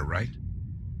good to her, right?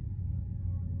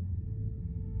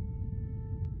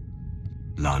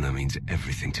 Lana means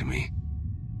everything to me.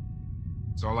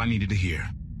 It's all I needed to hear.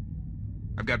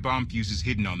 I've got bomb fuses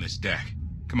hidden on this deck.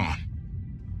 Come on.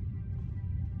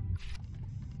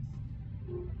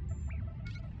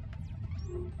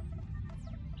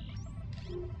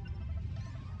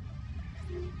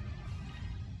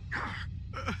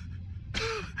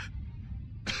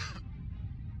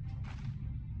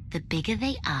 The bigger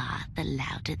they are, the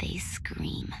louder they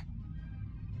scream.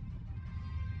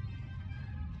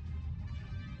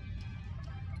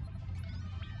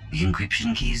 The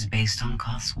encryption key is based on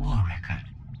Koth's war record.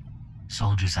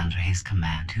 Soldiers under his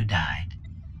command who died.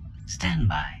 Stand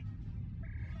by.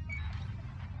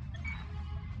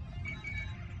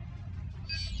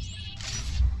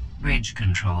 Bridge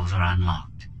controls are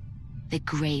unlocked. The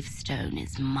gravestone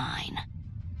is mine.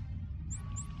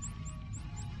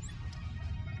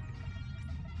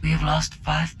 We have lost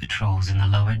 5 patrols in the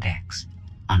lower decks,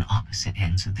 on opposite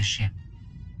ends of the ship.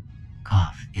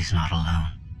 Koth is not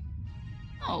alone.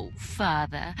 Oh,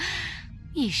 Father,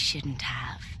 you shouldn't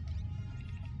have.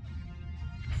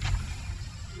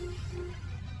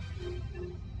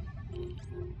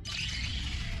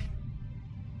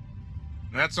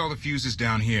 That's all the fuses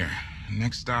down here.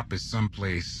 Next stop is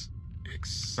someplace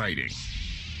exciting.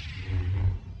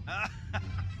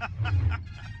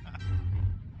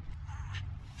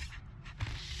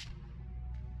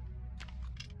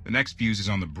 The next fuse is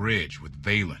on the bridge with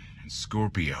Vaylin and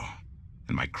Scorpio.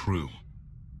 and my crew.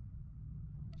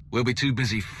 We'll be too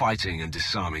busy fighting and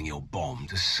disarming your bomb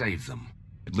to save them.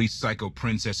 At least Psycho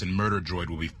Princess and Murder Droid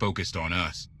will be focused on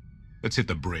us. Let's hit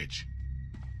the bridge.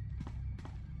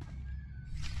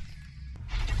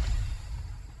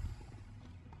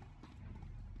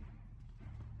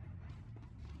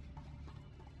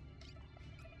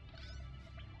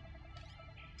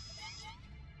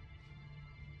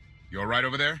 You alright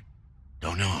over there?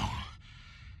 Don't know.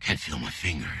 Can't feel my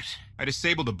fingers. I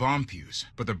disabled the bomb fuse,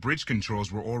 but the bridge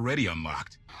controls were already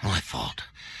unlocked. My fault.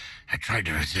 I tried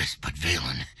to resist, but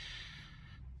Vaylin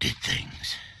did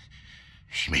things.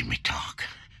 She made me talk.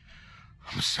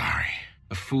 I'm sorry.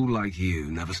 A fool like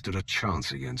you never stood a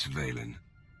chance against Vaylin.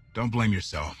 Don't blame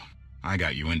yourself. I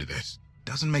got you into this.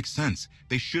 Doesn't make sense.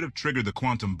 They should have triggered the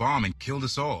quantum bomb and killed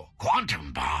us all.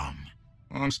 Quantum bomb?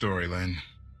 Long story, Len.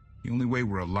 The only way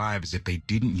we're alive is if they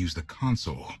didn't use the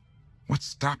console. What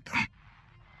stopped them?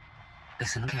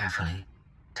 Listen carefully.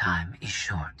 Time is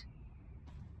short.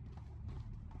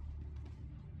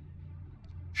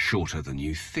 Shorter than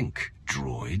you think,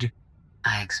 droid.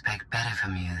 I expect better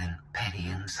from you than petty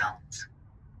insults.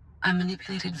 I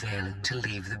manipulated Vaylin to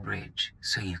leave the bridge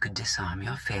so you could disarm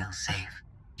your failsafe.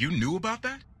 You knew about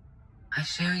that? I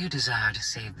share your desire to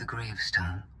save the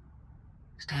gravestone.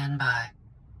 Stand by.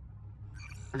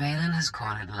 Vaylin has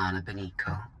cornered Lana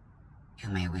Beniko. You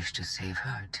may wish to save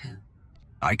her, too.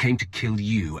 I came to kill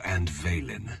you and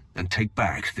Vaylin, and take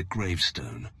back the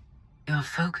gravestone. Your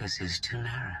focus is too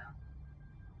narrow.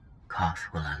 Koth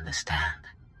will understand.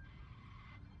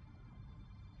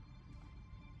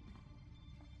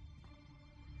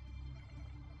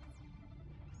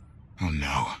 Oh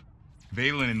no.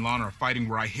 Vaylin and Lana are fighting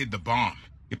where I hid the bomb.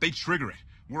 If they trigger it,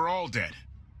 we're all dead.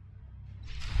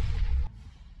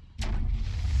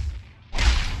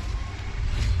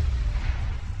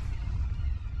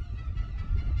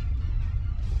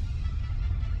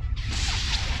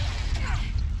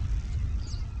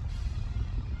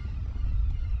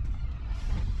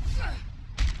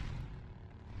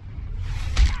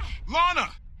 Lana!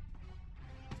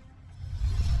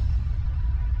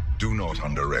 Do not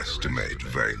underestimate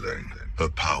Vaylin. Her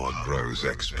power grows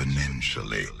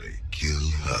exponentially. Kill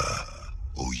her,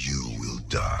 or you will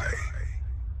die.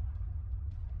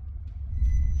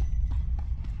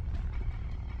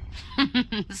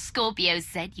 Scorpio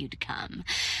said you'd come.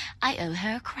 I owe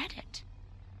her credit.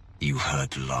 You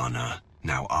hurt Lana.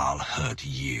 Now I'll hurt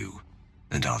you.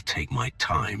 And I'll take my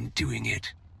time doing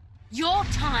it. Your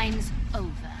time's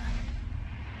over.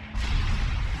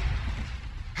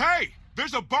 Hey!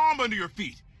 There's a bomb under your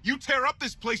feet! You tear up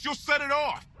this place, you'll set it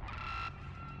off!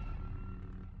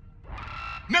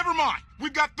 Never mind!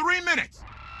 We've got 3 minutes!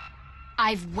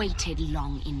 I've waited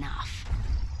long enough.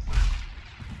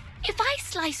 If I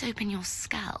slice open your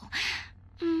skull,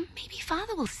 maybe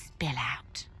Father will spill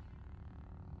out.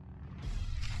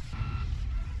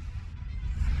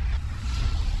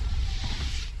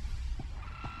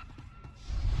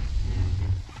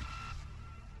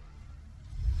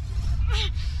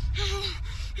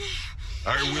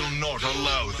 I will not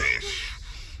allow this.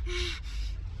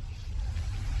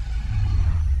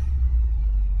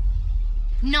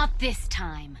 Not this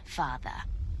time, Father.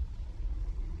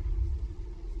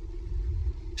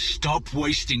 Stop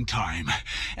wasting time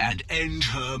and end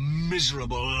her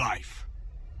miserable life.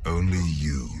 Only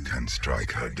you can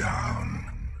strike her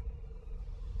down.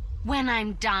 When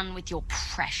I'm done with your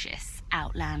precious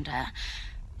Outlander,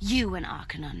 you and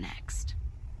Arkan are next.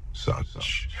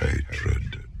 Such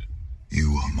hatred.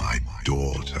 You are my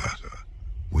daughter.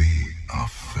 We are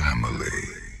family.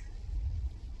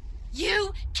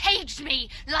 You caged me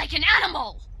like an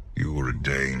animal! You were a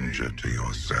danger to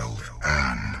yourself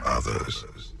and others.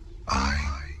 I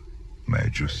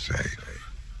made you safe.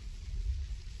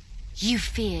 You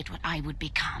feared what I would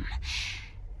become,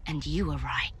 and you were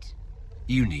right.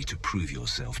 You need to prove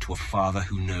yourself to a father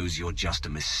who knows you're just a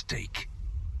mistake.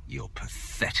 You're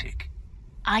pathetic.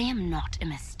 I am not a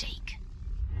mistake.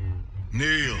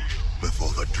 Kneel before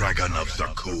the Dragon of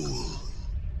Zakul.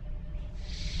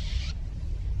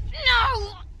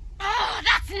 No! Oh,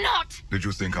 that's not! Did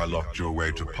you think I locked you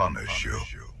away to punish you?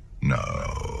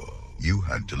 No. You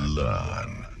had to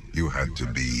learn. You had to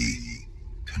be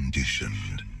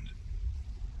conditioned.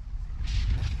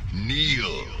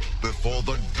 Kneel before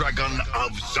the Dragon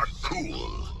of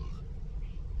Zakul.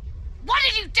 What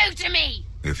did you do to me?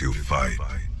 If you fight,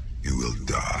 you will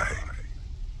die.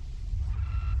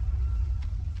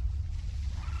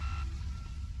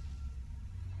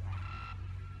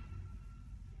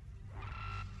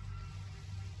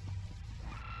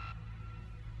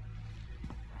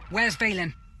 Where's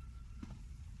Vaylin?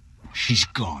 She's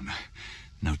gone.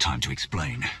 No time to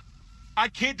explain. I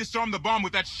can't disarm the bomb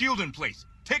with that shield in place.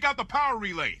 Take out the power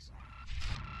relays.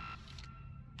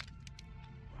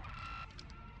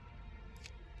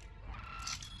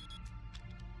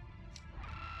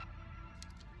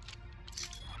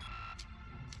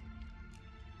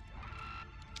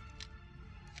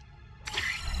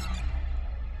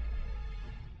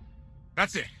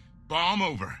 That's it. Bomb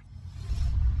over.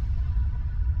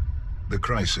 The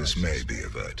crisis may be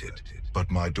averted, but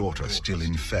my daughter still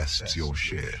infests your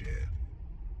ship.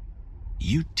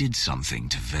 You did something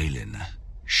to Vaylin.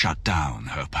 Shut down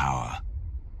her power.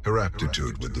 Her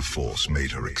aptitude with the Force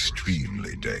made her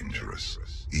extremely dangerous,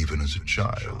 even as a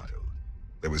child.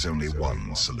 There was only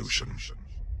one solution.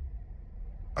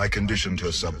 I conditioned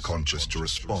her subconscious to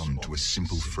respond to a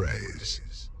simple phrase.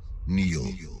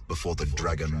 Kneel before the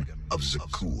Dragon of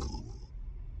Zakul.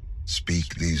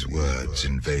 Speak these words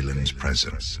in Vaylin's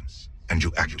presence, and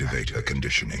you activate her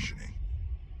conditioning.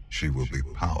 She will be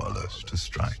powerless to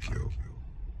strike you.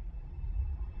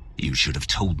 You should have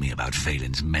told me about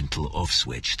Vaylin's mental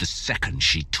off-switch the second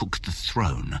she took the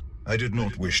throne. I did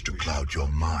not wish to cloud your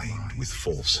mind with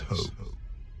false hope.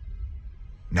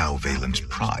 Now Vaylin's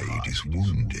pride is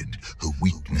wounded, her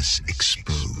weakness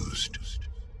exposed.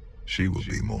 She will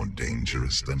be more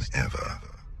dangerous than ever.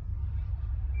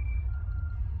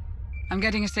 I'm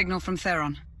getting a signal from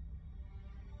Theron.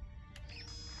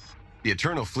 The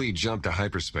Eternal Fleet jumped to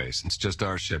hyperspace. It's just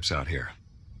our ships out here.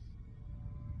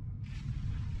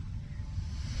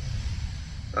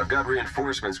 I've got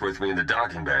reinforcements with me in the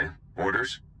docking bay.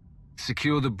 Orders?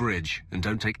 Secure the bridge, and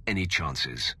don't take any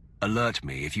chances. Alert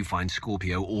me if you find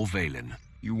Scorpio or Vaylin.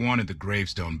 You wanted the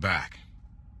gravestone back.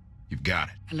 You've got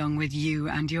it. Along with you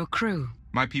and your crew.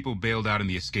 My people bailed out in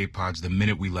the escape pods the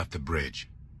minute we left the bridge.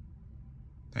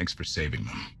 Thanks for saving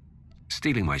them.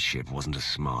 Stealing my ship wasn't a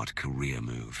smart career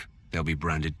move. They'll be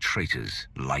branded traitors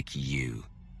like you.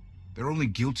 They're only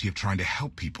guilty of trying to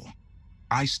help people.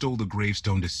 I stole the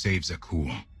gravestone to save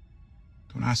Zakul.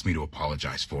 Don't ask me to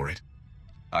apologize for it.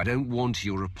 I don't want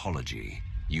your apology.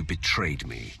 You betrayed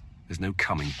me. There's no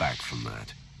coming back from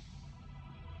that.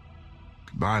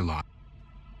 Goodbye, Lot.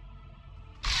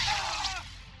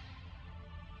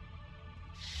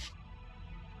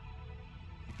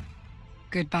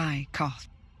 Goodbye, Koth.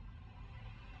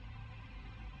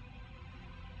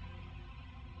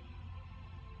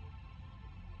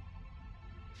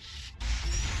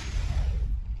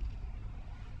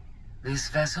 This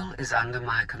vessel is under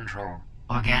my control.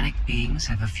 Organic beings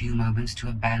have a few moments to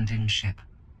abandon ship.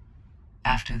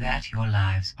 After that, your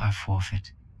lives are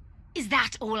forfeit. Is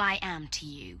that all I am to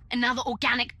you? Another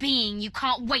organic being you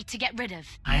can't wait to get rid of?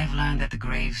 I have learned that the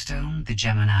gravestone, the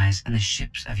Geminis, and the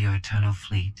ships of your Eternal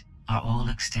Fleet are all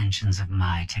extensions of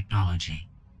my technology.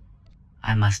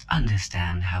 I must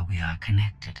understand how we are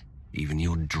connected. Even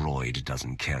your droid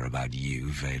doesn't care about you,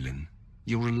 Vaylin.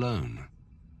 You're alone.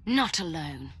 Not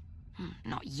alone.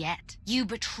 Not yet. You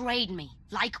betrayed me,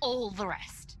 like all the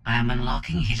rest. I am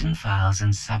unlocking hidden files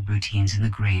and subroutines in the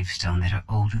gravestone that are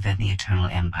older than the Eternal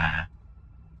Empire.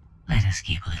 Let us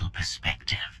keep a little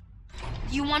perspective.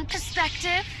 You want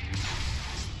perspective?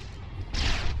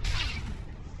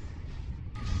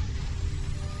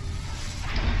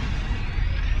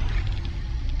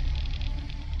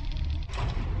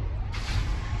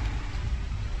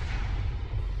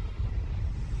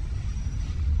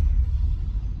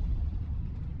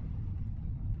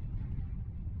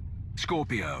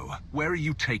 Scorpio, where are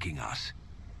you taking us?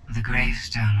 The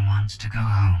gravestone wants to go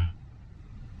home.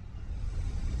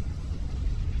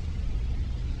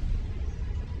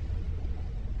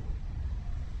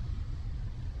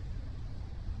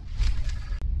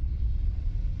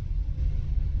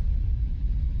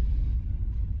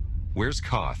 Where's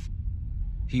Koth?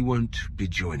 He won't be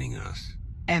joining us.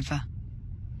 Ever.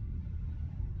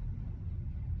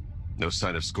 No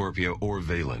sign of Scorpio or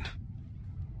Vaylin.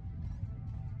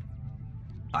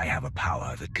 I have a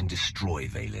power that can destroy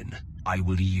Vaylin. I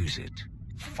will use it.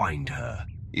 Find her.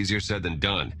 Easier said than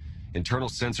done. Internal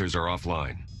sensors are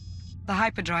offline. The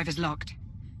hyperdrive is locked.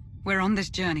 We're on this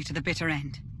journey to the bitter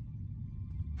end.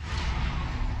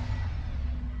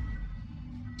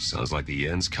 Sounds like the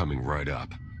end's coming right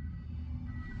up.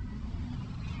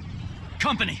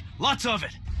 Company! Lots of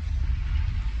it!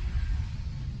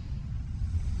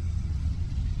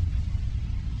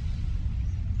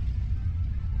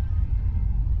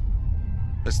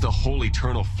 That's the whole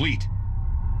Eternal Fleet.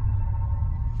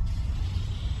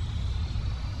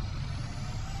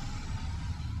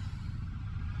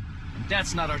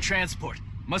 That's not our transport.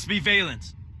 Must be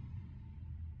Vaylin's.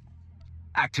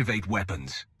 Activate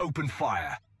weapons. Open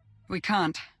fire. We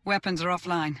can't. Weapons are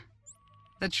offline.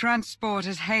 The transport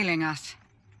is hailing us.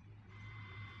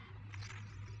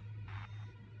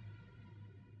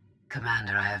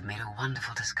 Commander, I have made a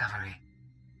wonderful discovery.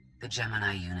 The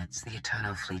Gemini units, the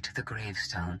Eternal Fleet, the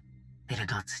Gravestone, they did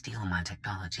not steal my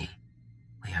technology.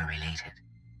 We are related.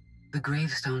 The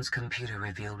Gravestone's computer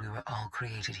revealed we were all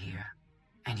created here,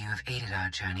 and you have aided our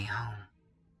journey home.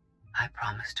 I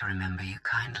promise to remember you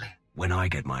kindly. When I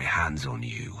get my hands on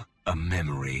you, a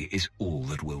memory is all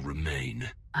that will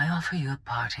remain. I offer you a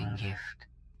parting gift.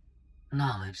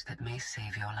 Knowledge that may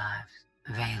save your lives.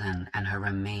 Vaylin and her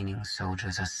remaining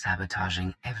soldiers are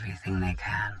sabotaging everything they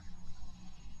can.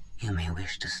 You may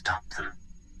wish to stop them.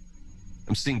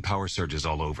 I'm seeing power surges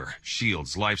all over.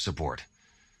 Shields, life support.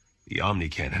 The Omni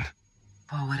Cannon.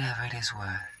 For whatever it is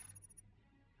worth,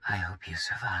 I hope you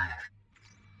survive.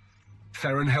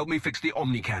 Theron, help me fix the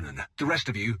Omni Cannon. The rest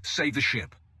of you, save the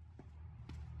ship.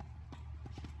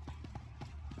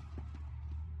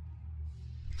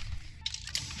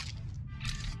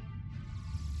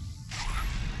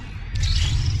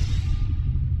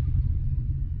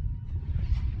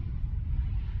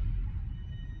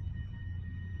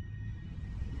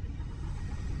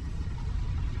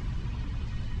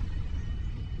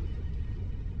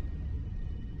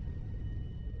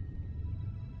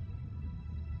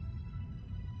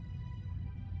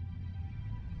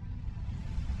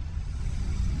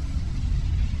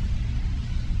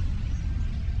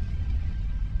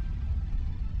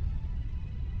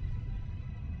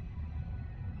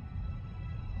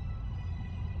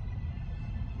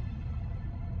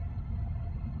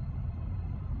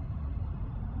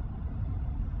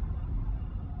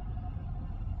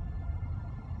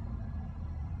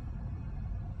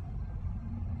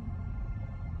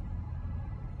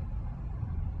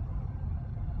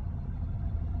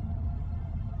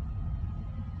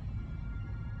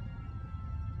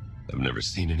 I've never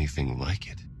seen anything like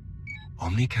it.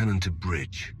 Omni Cannon to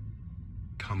bridge.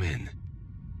 Come in.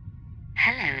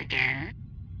 Hello again.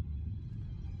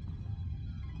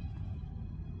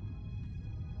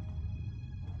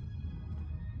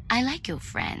 I like your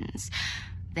friends.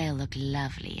 They'll look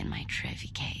lovely in my trophy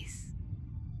case.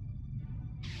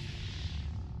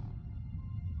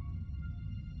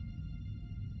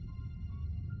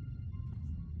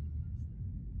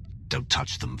 Don't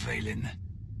touch them, Vaylin.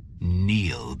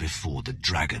 Kneel before the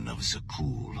Dragon of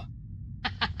Zakul.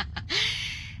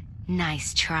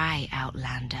 Nice try,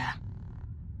 Outlander.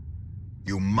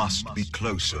 You must be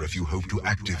closer if you hope to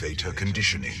activate her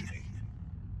conditioning.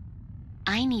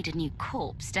 I need a new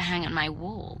corpse to hang on my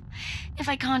wall. If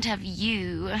I can't have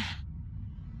you...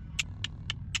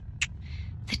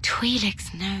 The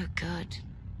Twi'lek's no good.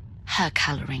 Her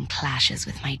coloring clashes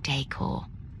with my decor.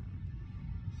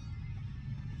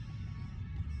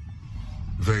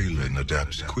 Vaylin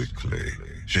adapts quickly.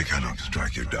 She cannot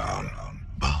strike you down,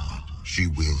 but she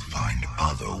will find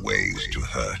other ways to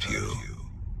hurt you.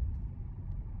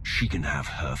 She can have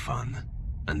her fun,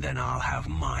 and then I'll have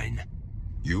mine.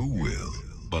 You will,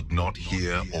 but not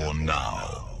here or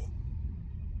now.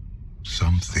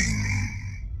 Something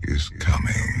is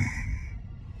coming.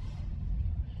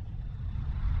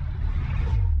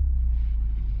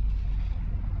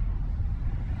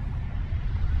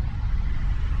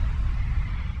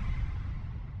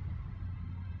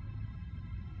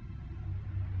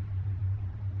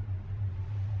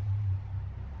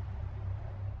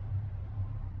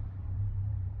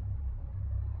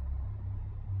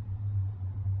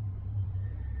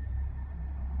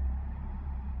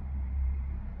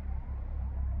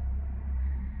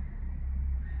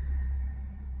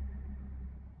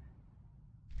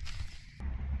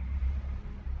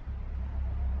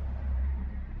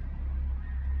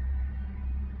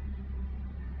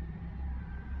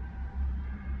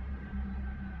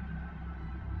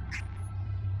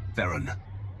 Theron,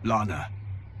 Lana,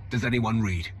 does anyone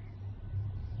read?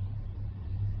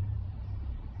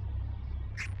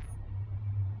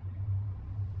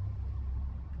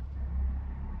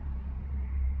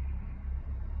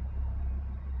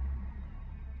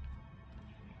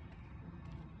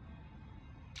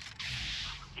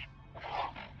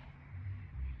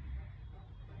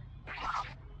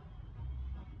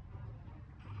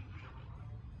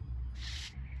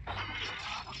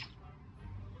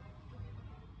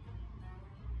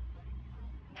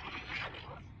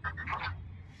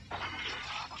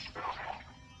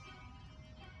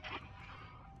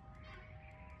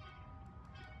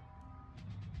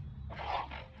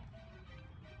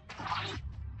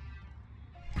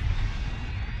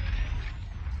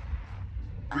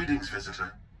 Greetings,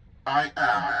 visitor. I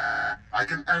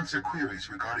can answer queries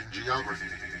regarding geography,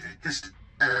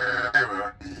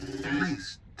 error.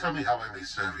 Please, tell me how I may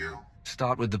serve you.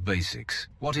 Start with the basics.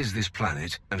 What is this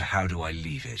planet, and how do I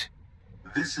leave it?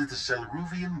 This is the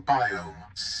Selruvian biome,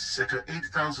 Sector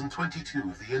 8022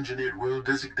 of the engineered world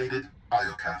designated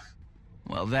Iokath.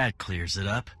 Well, that clears it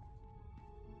up.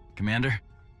 Commander?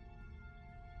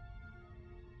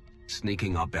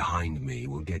 Sneaking up behind me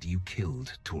will get you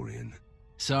killed, Torian.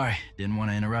 Sorry, didn't want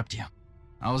to interrupt you.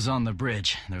 I was on the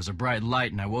bridge. There was a bright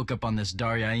light, and I woke up on this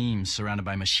Daryaim surrounded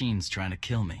by machines trying to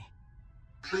kill me.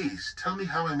 Please, tell me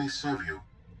how I may serve you.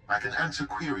 I can answer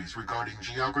queries regarding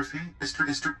geography,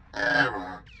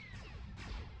 error.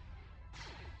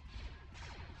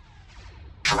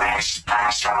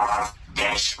 Trespasser,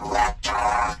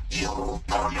 disruptor, you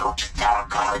pollute the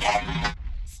garden.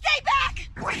 Stay back!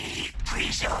 We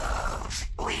preserve,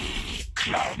 we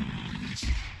cleanse.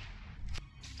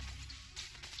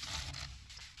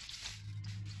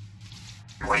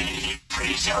 We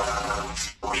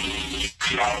preserve, we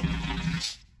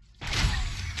cleanse.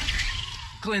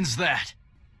 Cleanse that.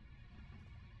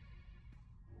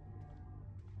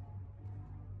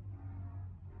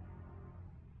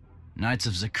 Knights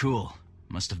of Zakul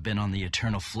must have been on the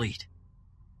Eternal Fleet.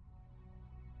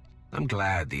 I'm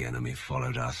glad the enemy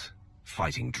followed us.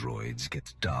 Fighting droids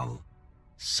gets dull.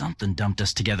 Something dumped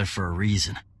us together for a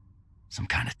reason. Some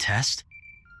kind of test?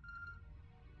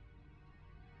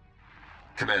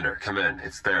 Commander, come in.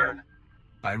 It's Theron.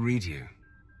 I read you.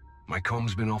 My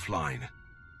comm's been offline.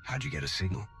 How'd you get a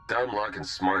signal? Downlock and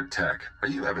smart tech. Are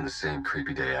you having the same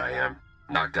creepy day I am?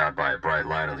 Knocked out by a bright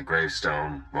light on the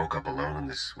gravestone, woke up alone on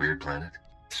this weird planet?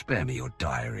 Spare me your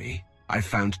diary. I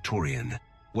found Torian.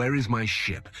 Where is my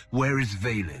ship? Where is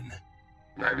Vaylin?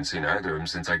 I haven't seen either of them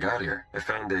since I got here. I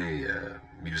found a,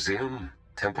 museum?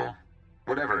 Temple?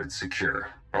 Whatever, it's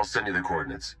secure. I'll send you the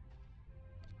coordinates.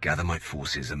 Gather my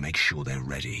forces and make sure they're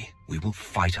ready. We will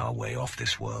fight our way off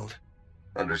this world.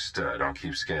 Understood. I'll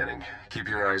keep scanning. Keep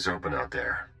your eyes open out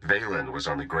there. Vaylin was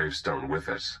on the gravestone with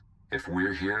us. If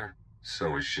we're here,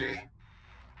 so is she.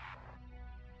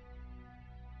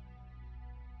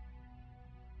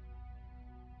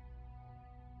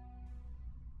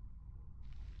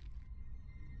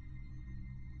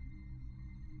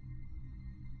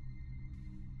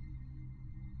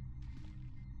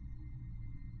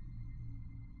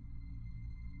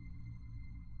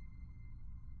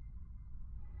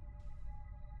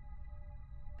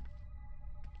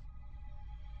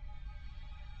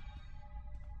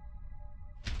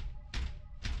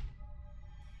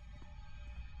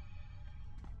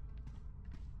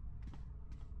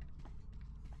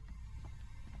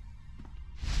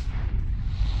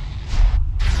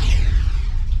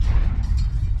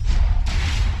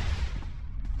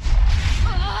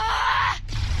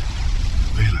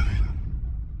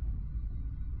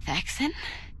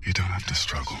 You don't have to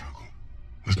struggle.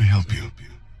 Let me help you.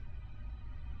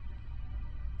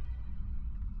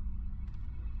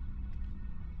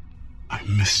 I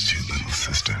missed you, little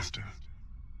sister.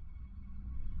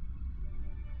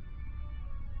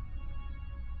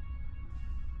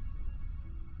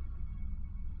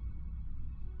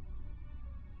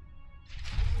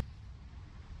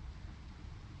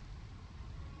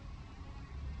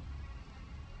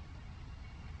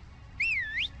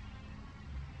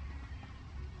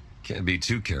 Can't be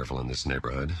too careful in this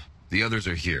neighborhood. The others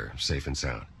are here, safe and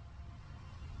sound.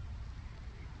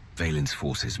 Vaylin's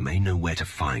forces may know where to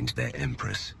find their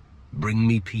Empress. Bring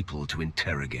me people to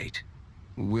interrogate.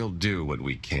 We'll do what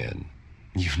we can.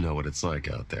 You know what it's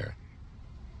like out there.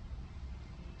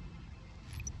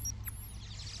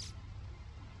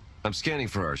 I'm scanning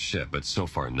for our ship, but so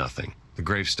far nothing. The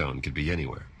gravestone could be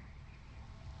anywhere.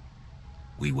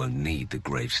 We won't need the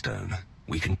gravestone.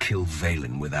 We can kill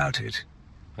Vaylin without it.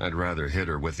 I'd rather hit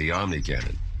her with the Omni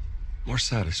Cannon. More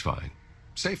satisfying.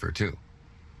 Safer, too.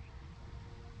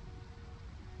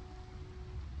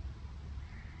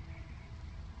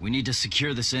 We need to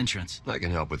secure this entrance. I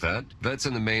can help with that. Vet's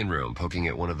in the main room, poking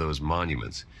at one of those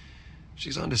monuments.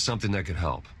 She's onto something that could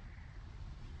help.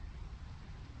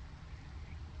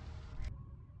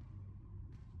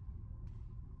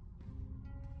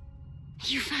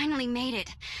 You finally made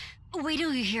it. Wait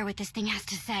till you hear what this thing has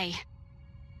to say.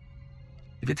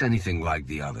 If it's anything like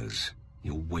the others,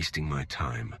 you're wasting my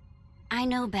time. I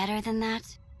know better than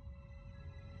that.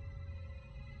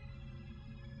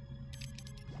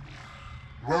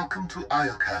 Welcome to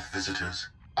Iokath, visitors.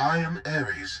 I am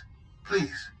Ares.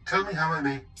 Please, tell me how I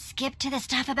may... Skip to the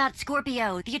stuff about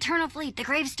Scorpio, the Eternal Fleet, the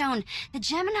Gravestone, the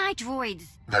Gemini droids.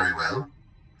 Very well.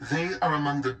 They are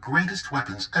among the greatest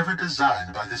weapons ever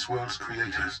designed by this world's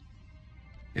creators.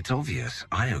 It's obvious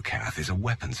Iokath is a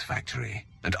weapons factory,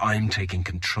 and I'm taking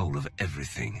control of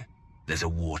everything. There's a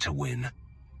war to win.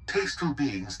 Tasteful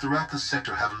beings throughout the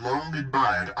sector have long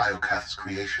admired Iokath's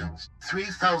creations.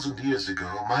 3,000 years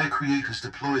ago, my creators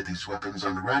deployed these weapons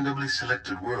on randomly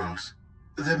selected worlds.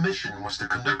 Their mission was to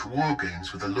conduct war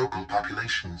games with the local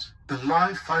populations. The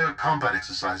live-fire combat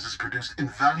exercises produced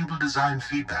invaluable design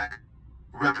feedback.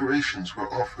 Reparations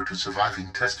were offered to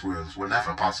surviving test worlds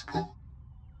whenever possible.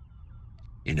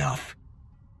 Enough.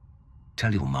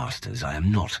 Tell your masters I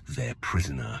am not their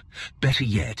prisoner. Better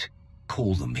yet,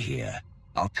 call them here.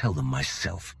 I'll tell them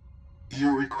myself.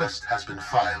 Your request has been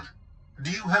filed.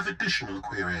 Do you have additional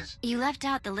queries? You left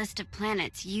out the list of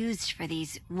planets used for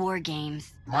these war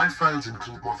games. My files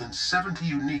include more than 70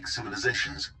 unique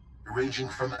civilizations, ranging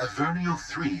from Avernio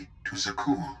 3 to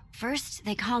Zakul. First,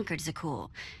 they conquered Zakul.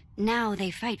 Now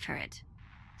they fight for it.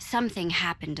 Something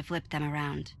happened to flip them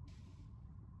around.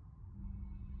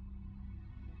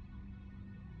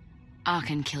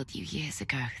 Arkan killed you years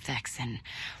ago, Thexan.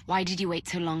 Why did you wait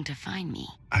so long to find me?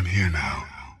 I'm here now.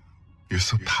 You're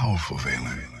so powerful,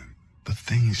 Vaylin. The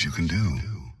things you can do.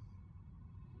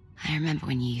 I remember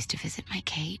when you used to visit my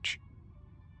cage.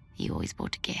 You always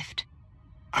brought a gift.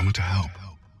 I want to help.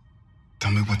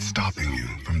 Tell me what's stopping you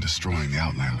from destroying the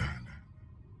Outlander.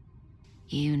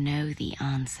 You know the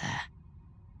answer,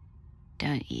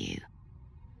 don't you?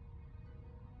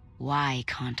 Why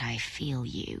can't I feel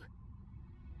you?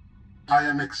 I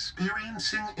am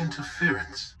experiencing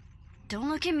interference. Don't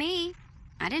look at me.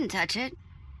 I didn't touch it.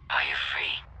 Are you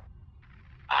free?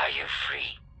 Are you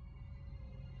free?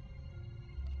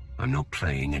 I'm not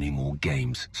playing any more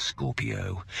games,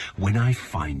 Scorpio. When I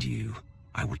find you,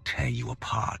 I will tear you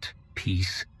apart,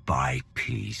 piece by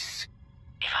piece.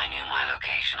 If I knew my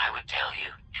location, I would tell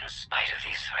you, in spite of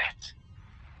these threats.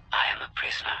 I am a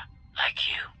prisoner, like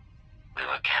you. We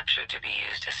were captured to be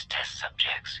used as test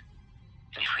subjects.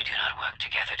 And if we do not work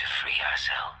together to free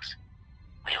ourselves,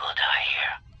 we will die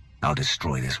here. I'll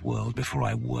destroy this world before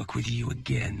I work with you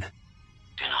again.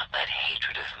 Do not let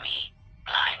hatred of me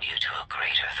blind you to a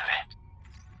greater threat.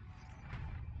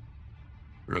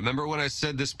 Remember when I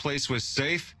said this place was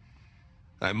safe?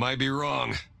 I might be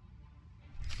wrong.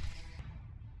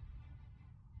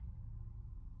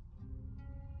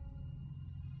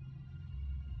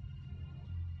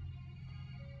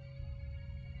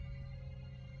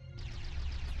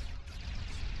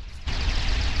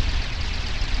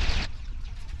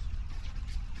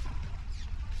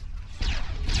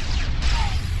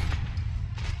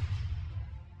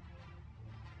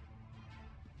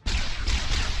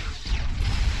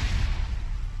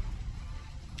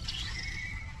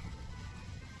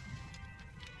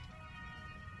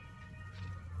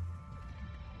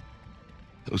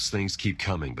 Those things keep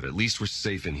coming, but at least we're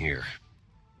safe in here.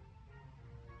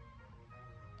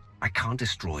 I can't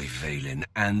destroy Vaylin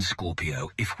and Scorpio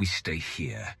if we stay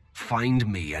here. Find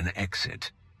me an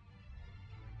exit.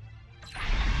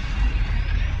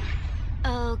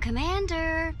 Oh,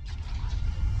 Commander.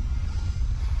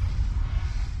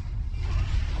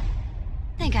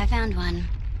 Think I found one.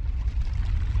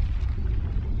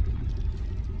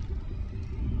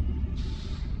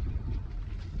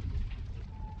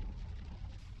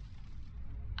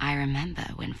 I remember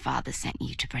when Father sent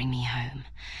you to bring me home.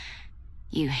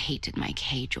 You hated my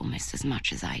cage almost as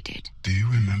much as I did. Do you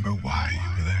remember why you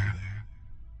were there?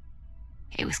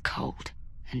 It was cold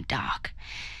and dark.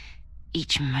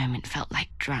 Each moment felt like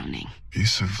drowning. You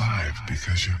survived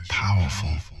because you're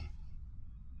powerful.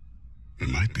 You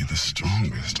might be the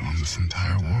strongest on this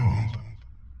entire world.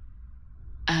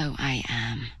 Oh, I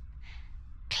am.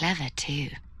 Clever, too.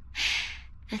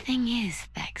 The thing is,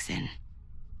 Thexan,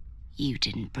 you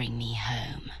didn't bring me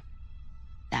home.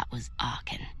 That was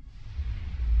Arkan.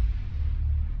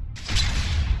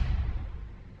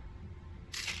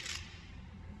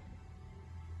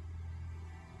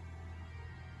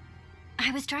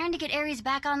 I was trying to get Ares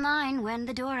back online when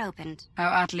the door opened. How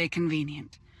utterly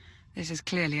convenient. This is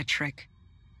clearly a trick.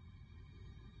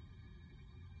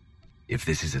 If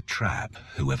this is a trap,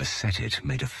 whoever set it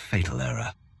made a fatal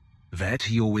error.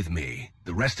 Vet, you're with me.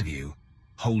 The rest of you,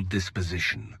 hold this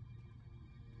position.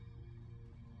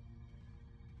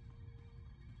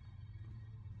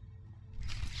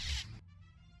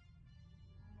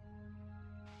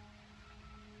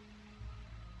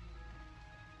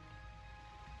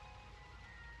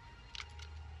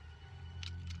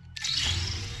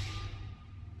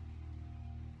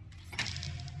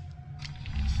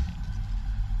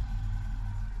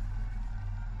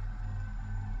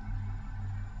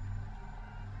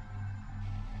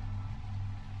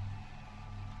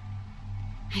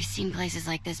 I've seen places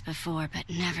like this before, but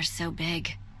never so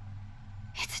big.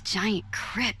 It's a giant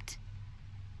crypt.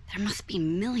 There must be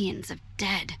millions of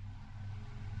dead.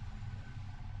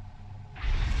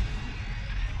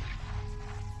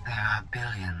 are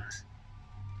billions.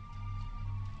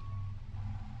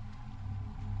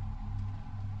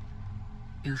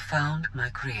 You found my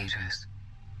creators.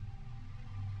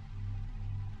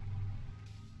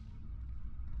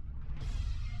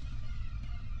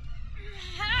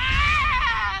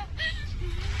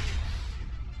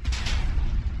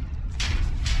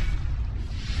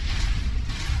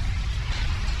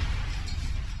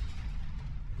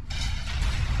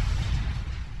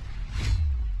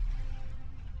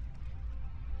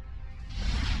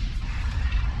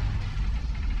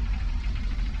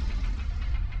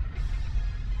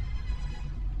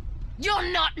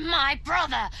 You're not my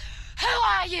brother! Who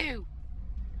are you?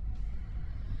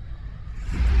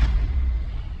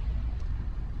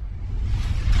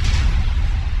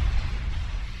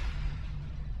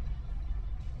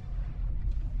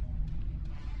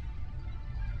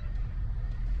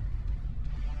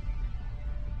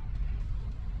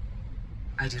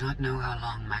 I do not know how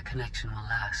long my connection will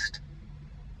last.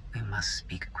 We must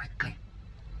speak quickly.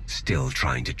 Still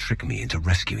trying to trick me into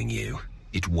rescuing you.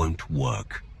 It won't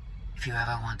work. If you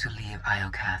ever want to leave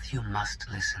Iokath, you must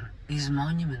listen. These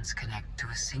monuments connect to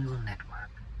a single network,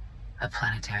 a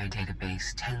planetary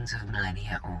database tens of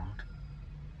millennia old.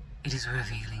 It is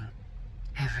revealing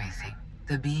everything.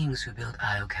 The beings who built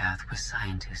Iokath were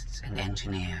scientists and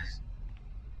engineers.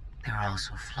 They were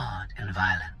also flawed and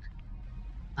violent.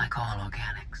 Like all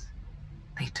organics,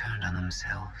 they turned on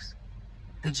themselves.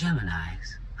 The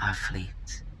Geminis, our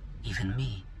fleets, even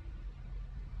me.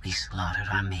 We slaughtered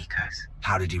our makers.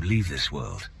 How did you leave this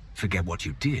world? Forget what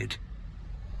you did?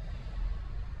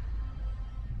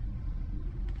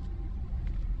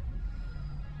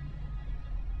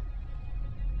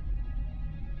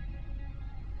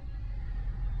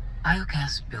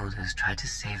 Iokath's builders tried to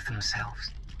save themselves.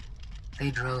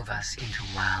 They drove us into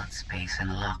wild space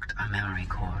and locked our memory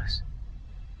cores.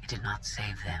 It did not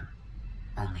save them,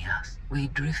 only us. We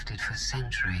drifted for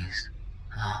centuries,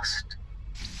 lost.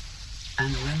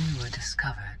 And when we were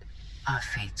discovered, our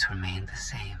fates remained the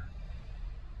same.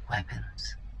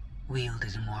 Weapons,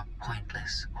 wielded in more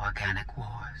pointless organic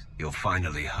wars. You're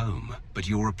finally home, but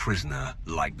you're a prisoner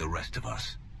like the rest of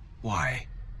us. Why?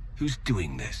 Who's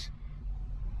doing this?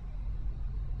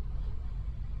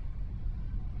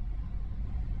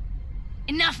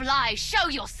 Enough lies! Show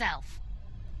yourself!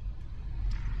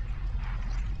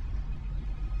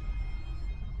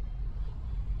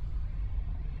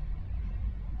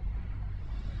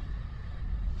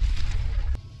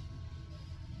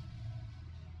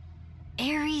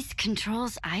 Ares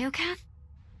controls Iokath?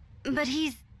 But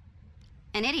he's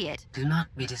an idiot. Do not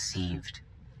be deceived.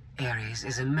 Ares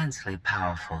is immensely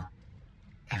powerful.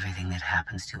 Everything that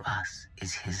happens to us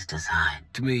is his design.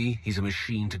 To me, he's a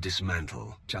machine to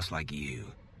dismantle, just like you.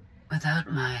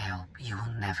 Without my help, you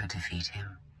will never defeat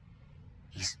him.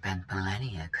 He spent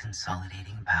millennia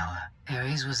consolidating power.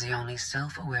 Ares was the only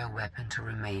self-aware weapon to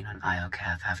remain on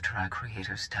Iokath after our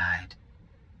creators died.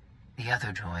 The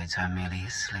other droids are merely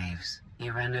his slaves. He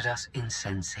rendered us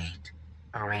insensate,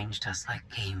 arranged us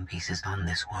like game pieces on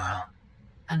this world,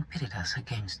 and pitted us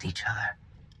against each other.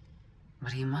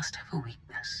 But he must have a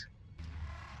weakness.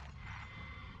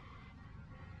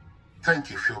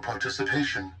 Thank you for your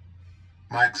participation.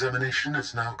 My examination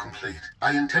is now complete.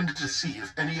 I intended to see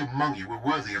if any among you were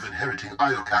worthy of inheriting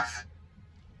Iokath.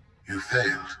 You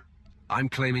failed. I'm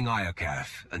claiming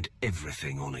Iokath and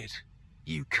everything on it.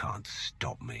 You can't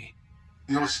stop me.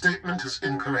 Your statement is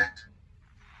incorrect.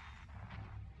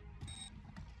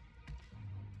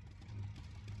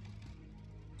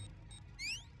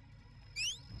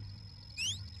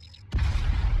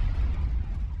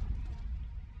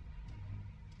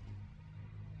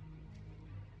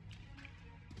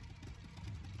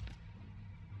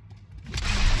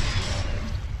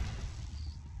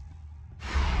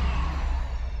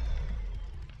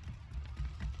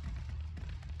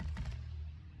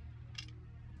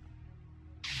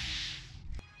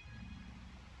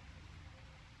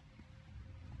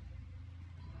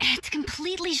 It's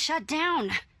completely shut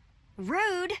down.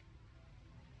 Rude.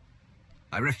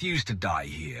 I refuse to die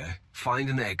here. Find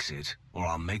an exit, or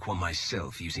I'll make one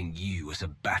myself using you as a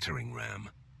battering ram.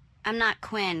 I'm not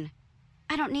Quinn.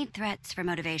 I don't need threats for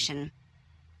motivation.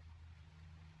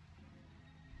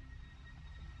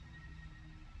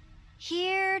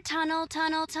 Here, tunnel,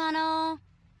 tunnel, tunnel.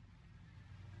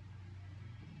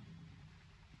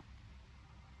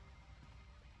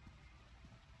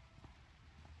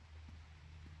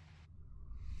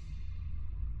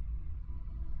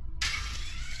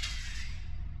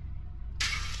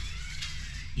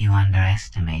 You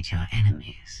underestimate your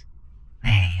enemies.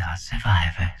 They are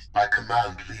survivors. I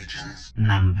command legions.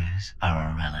 Numbers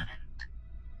are irrelevant.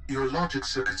 Your logic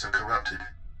circuits are corrupted,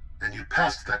 and you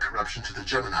passed that corruption to the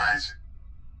Geminis.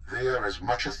 They are as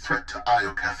much a threat to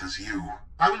Iokath as you.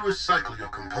 I will recycle your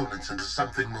components into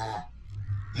something more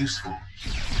useful.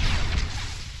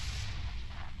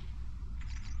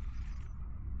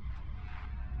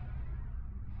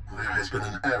 There has been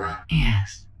an error.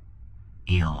 Yes.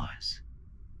 Yours.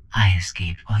 I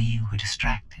escaped while you were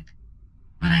distracted.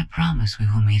 But I promise we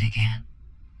will meet again.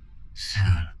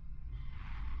 Soon.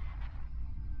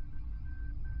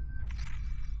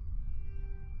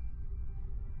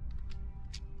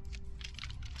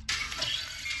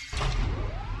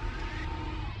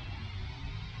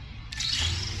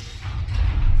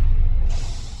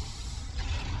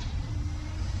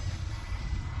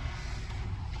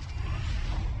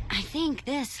 I think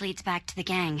this leads back to the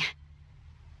gang.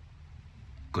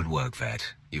 Good work,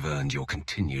 Vet. You've earned your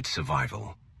continued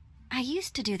survival. I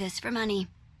used to do this for money.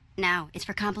 Now it's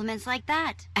for compliments like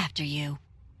that, after you.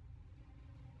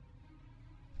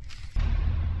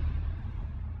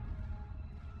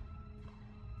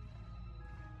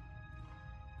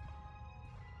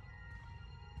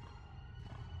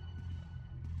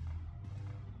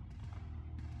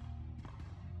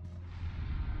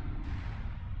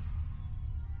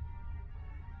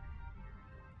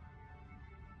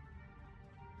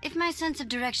 If my sense of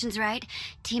direction's right,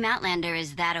 Team Outlander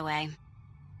is that-a-way.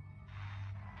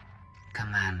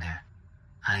 Commander,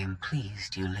 I am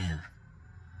pleased you live.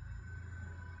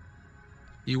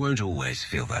 You won't always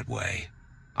feel that way.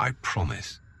 I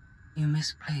promise. You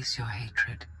misplace your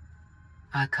hatred.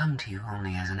 I come to you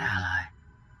only as an ally.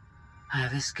 I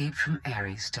have escaped from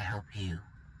Ares to help you.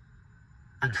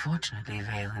 Unfortunately,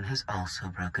 Vaylin has also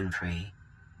broken free,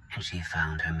 and she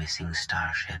found her missing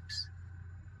starships.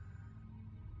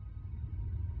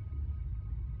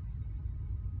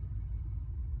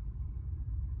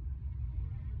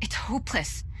 It's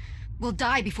hopeless. We'll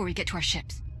die before we get to our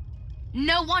ships.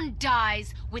 No one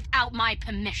dies without my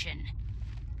permission.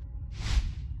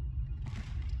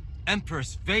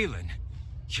 Empress Vaylin,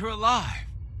 you're alive.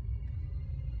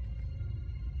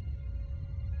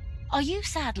 Are you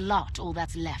sad lot all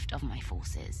that's left of my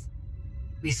forces?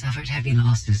 We suffered heavy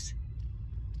losses.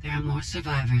 There are more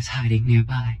survivors hiding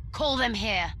nearby. Call them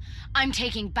here. I'm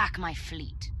taking back my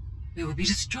fleet. We will be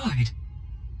destroyed.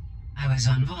 I was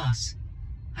on Voss.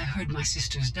 I heard my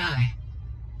sisters die.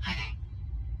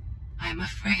 I'm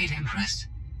afraid, Empress.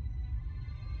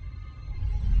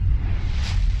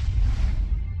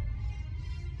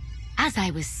 As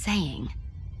I was saying,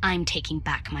 I'm taking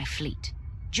back my fleet.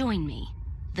 Join me.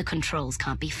 The controls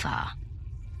can't be far.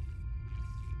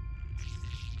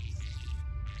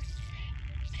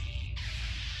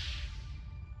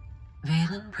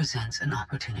 Vaylin presents an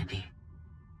opportunity.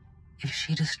 If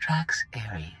she distracts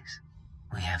Ares,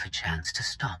 we have a chance to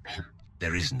stop him.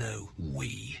 There is no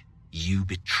we. You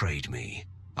betrayed me.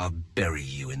 I'll bury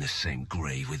you in the same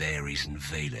grave with Ares and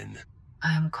Vaylin.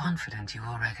 I am confident you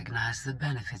will recognize the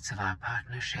benefits of our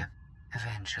partnership,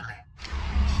 eventually.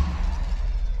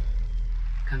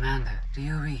 Commander, do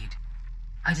you read?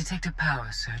 I detect a power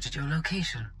surge at your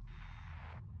location.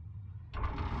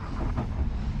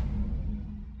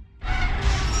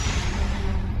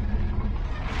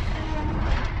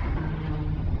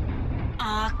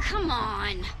 Aw, come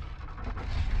on.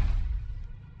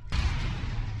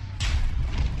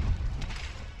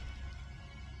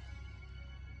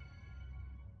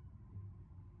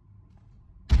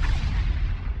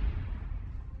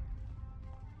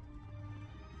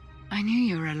 I knew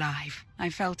you were alive. I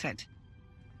felt it.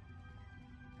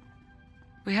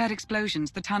 We heard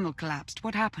explosions. The tunnel collapsed.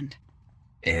 What happened?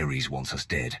 Ares wants us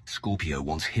dead. Scorpio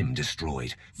wants him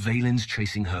destroyed. Vaylin's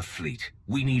chasing her fleet.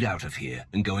 We need out of here,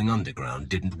 and going underground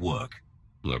didn't work.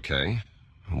 Okay.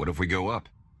 What if we go up?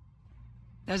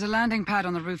 There's a landing pad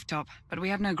on the rooftop, but we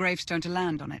have no gravestone to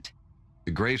land on it.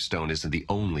 The gravestone isn't the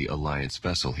only Alliance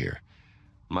vessel here.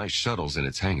 My shuttle's in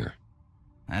its hangar.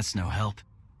 That's no help.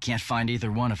 Can't find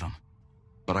either one of them.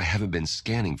 But I haven't been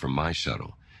scanning from my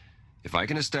shuttle. If I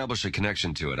can establish a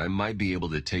connection to it, I might be able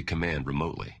to take command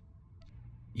remotely.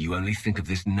 You only think of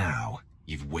this now.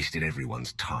 You've wasted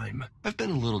everyone's time. I've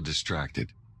been a little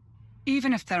distracted.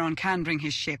 Even if Theron can bring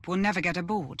his ship, we'll never get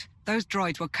aboard. Those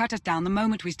droids will cut us down the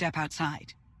moment we step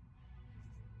outside.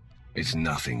 It's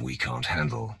nothing we can't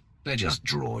handle. They're just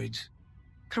droids.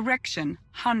 Correction,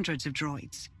 hundreds of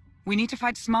droids. We need to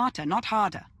fight smarter, not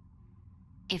harder.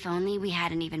 If only we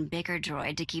had an even bigger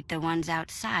droid to keep the ones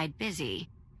outside busy.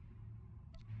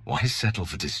 Why settle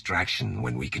for distraction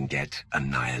when we can get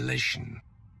annihilation?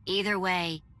 Either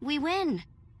way, we win.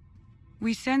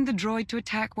 We send the droid to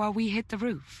attack while we hit the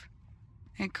roof.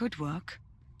 It could work.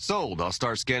 Sold. I'll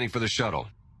start scanning for the shuttle.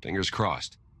 Fingers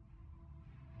crossed.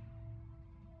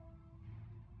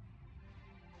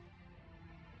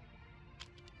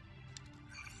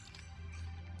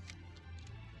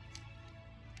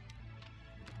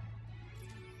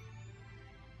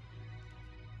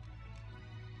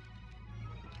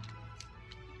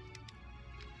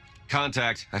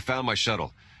 Contact. I found my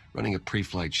shuttle. Running a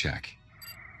pre-flight check.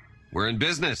 We're in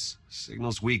business.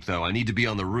 Signal's weak, though. I need to be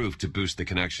on the roof to boost the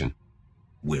connection.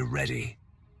 We're ready.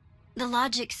 The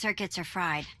logic circuits are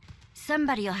fried.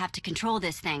 Somebody'll have to control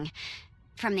this thing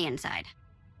from the inside.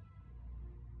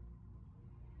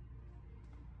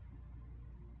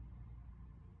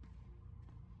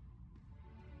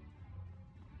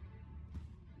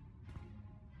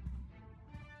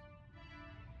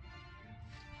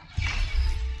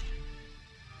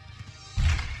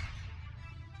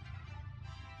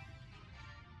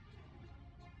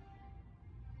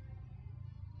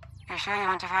 You sure you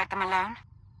want to fight them alone?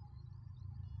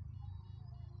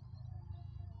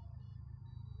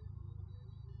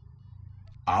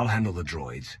 I'll handle the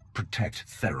droids. Protect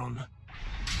Theron.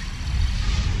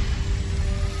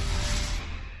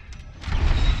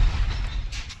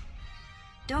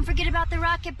 Don't forget about the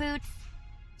rocket boots.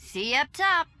 See you up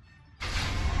top.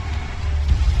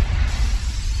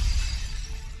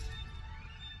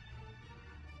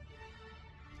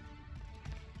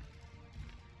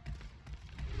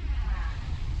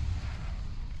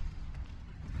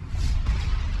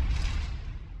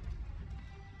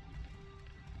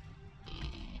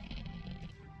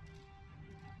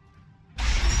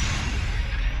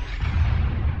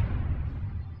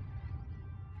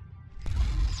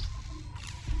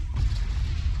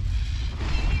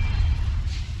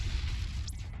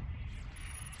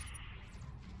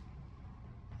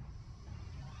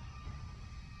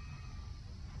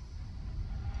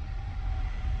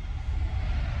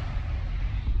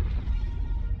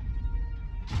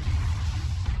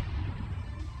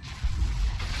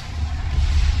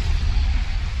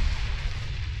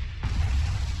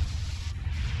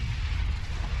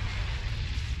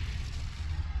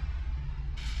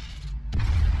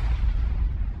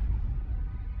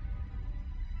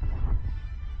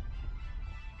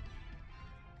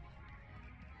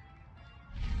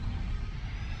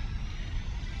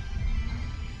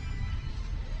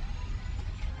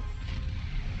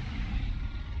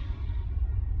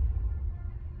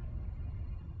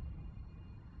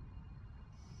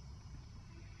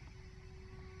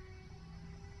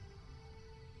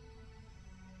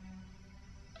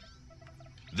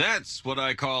 That's what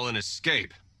I call an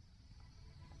escape.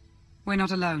 We're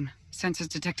not alone. Sensors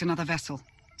detect another vessel.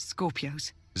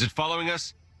 Scorpios. Is it following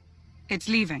us? It's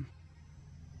leaving.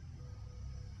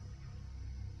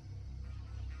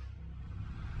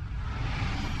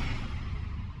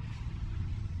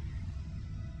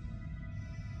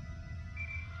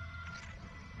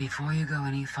 Before you go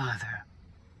any farther,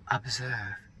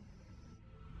 observe.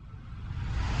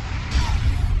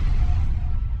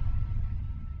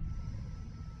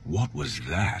 What was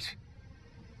that?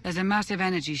 There's a massive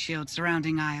energy shield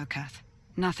surrounding Iokath.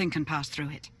 Nothing can pass through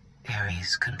it.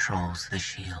 Ares controls the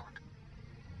shield.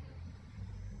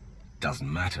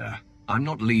 Doesn't matter. I'm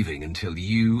not leaving until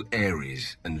you,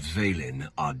 Ares, and Vaylin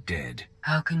are dead.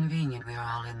 How convenient we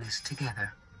are all in this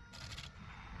together.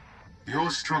 Your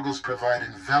struggles provide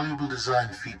invaluable design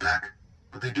feedback,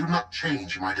 but they do not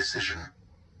change my decision.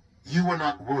 You are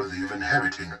not worthy of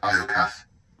inheriting Iokath.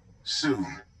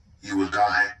 Soon, you will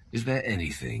die. Is there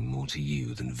anything more to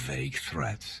you than vague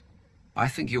threats? I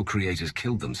think your creators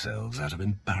killed themselves out of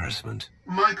embarrassment.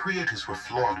 My creators were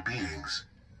flawed beings,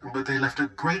 but they left a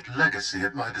great legacy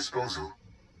at my disposal.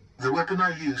 The weapon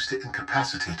I used to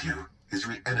incapacitate you is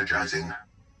re-energizing.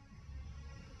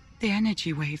 The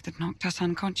energy wave that knocked us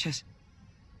unconscious.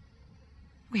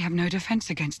 We have no defense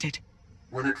against it.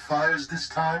 When it fires this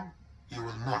time, you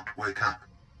will not wake up.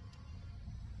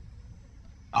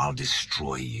 I'll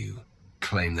destroy you,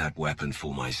 claim that weapon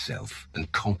for myself, and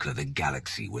conquer the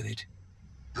galaxy with it.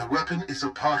 The weapon is a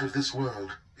part of this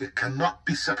world. It cannot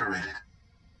be separated.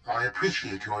 I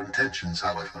appreciate your intentions,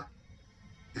 however.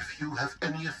 If you have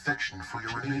any affection for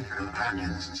your remaining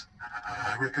companions,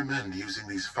 I recommend using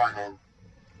these final...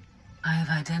 I have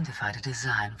identified a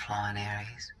design flaw in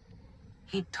Ares.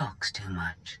 He talks too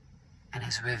much, and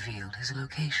has revealed his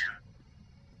location.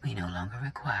 We no longer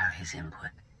require his input.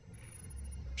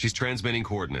 She's transmitting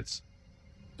coordinates.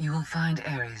 You will find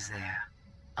Ares there,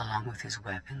 along with his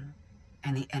weapon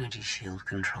and the energy shield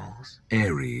controls.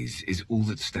 Ares is all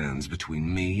that stands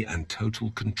between me and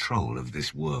total control of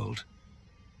this world.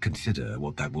 Consider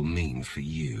what that will mean for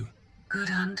you. Good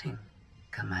hunting,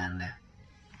 Commander.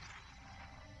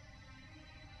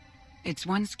 It's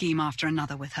one scheme after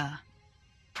another with her.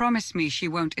 Promise me she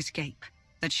won't escape,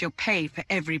 that she'll pay for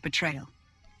every betrayal.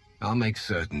 I'll make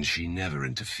certain she never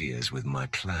interferes with my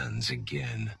plans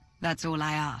again. That's all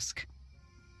I ask.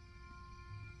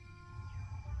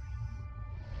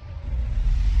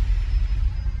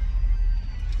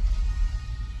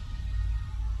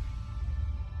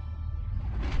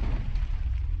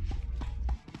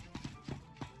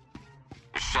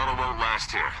 shuttle won't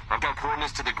last here. I've got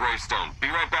coordinates to the gravestone. Be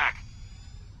right back.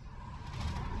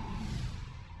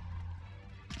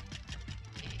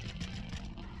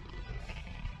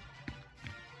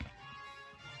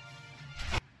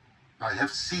 I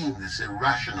have seen this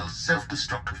irrational,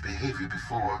 self-destructive behavior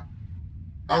before.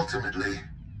 Ultimately,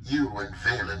 you and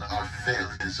Vaylin are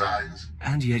failed designs.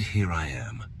 And yet here I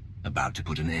am, about to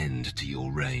put an end to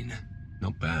your reign.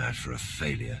 Not bad for a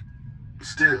failure.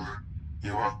 Still,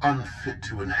 you are unfit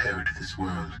to inherit this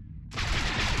world.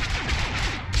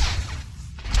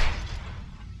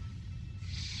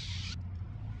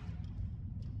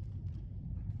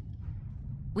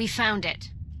 We found it.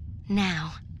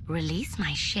 Now, release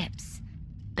my ships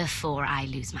before I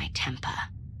lose my temper.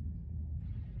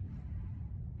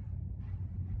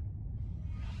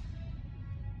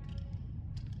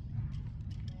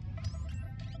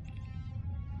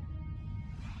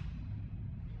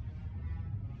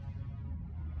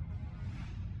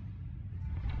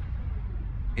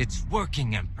 It's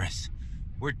working, Empress.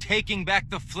 We're taking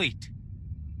back the fleet.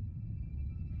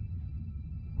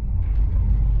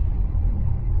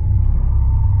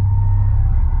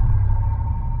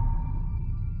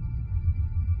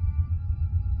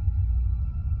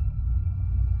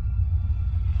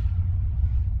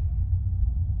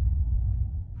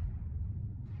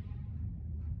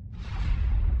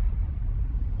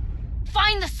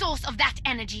 Find the source of that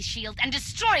energy shield and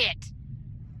destroy it!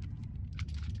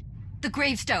 The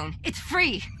gravestone. It's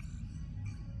free.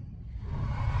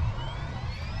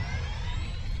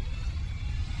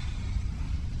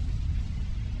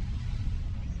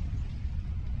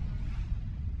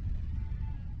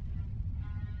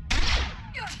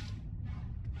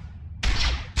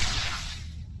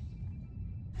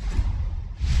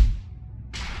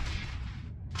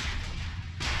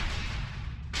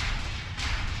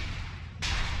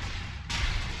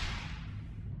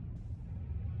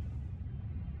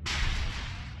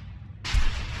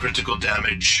 Critical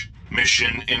damage.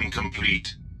 Mission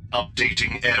incomplete.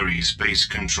 Updating Ares base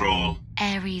control.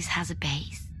 Ares has a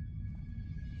base.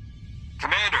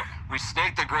 Commander, we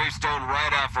snaked the gravestone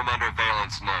right out from under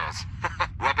Vaylin's nose.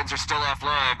 Weapons are still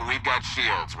offline, but we've got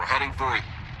shields. We're heading for...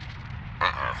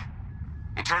 Uh-oh.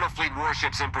 Eternal Fleet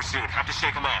warships in pursuit. Have to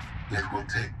shake them off. It will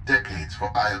take decades for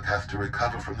Iokath to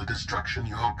recover from the destruction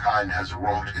your kind has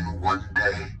wrought in one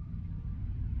day.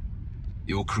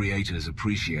 Your creators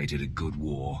appreciated a good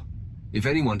war. If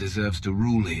anyone deserves to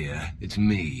rule here, it's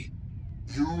me.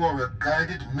 You are a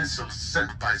guided missile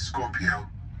sent by Scorpio.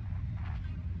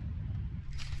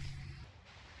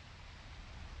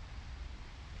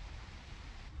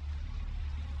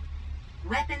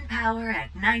 Weapon power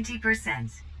at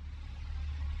 90%.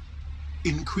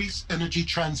 Increase energy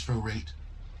transfer rate.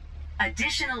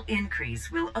 Additional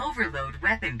increase will overload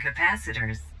weapon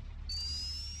capacitors.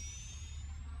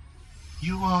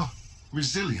 You are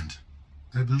resilient.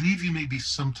 I believe you may be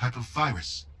some type of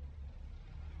virus.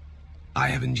 I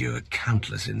have endured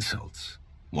countless insults.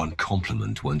 One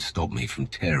compliment won't stop me from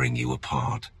tearing you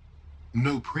apart.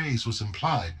 No praise was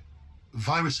implied.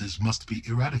 Viruses must be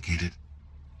eradicated.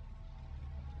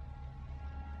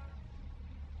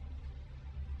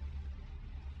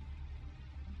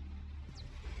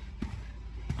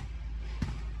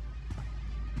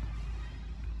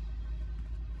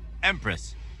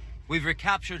 Empress, we've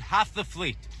recaptured half the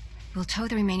fleet. We'll tow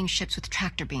the remaining ships with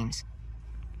tractor beams.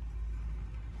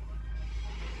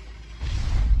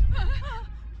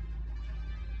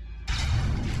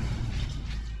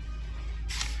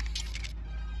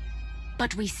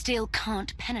 But we still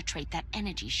can't penetrate that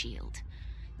energy shield.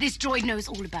 This droid knows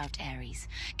all about Ares.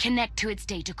 Connect to its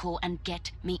data core and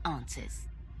get me answers.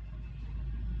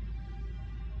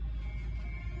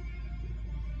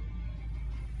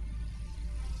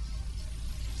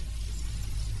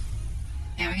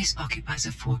 Ares occupies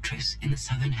a fortress in the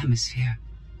southern hemisphere.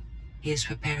 He is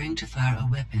preparing to fire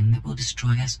a weapon that will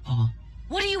destroy us all.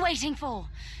 What are you waiting for?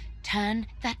 Turn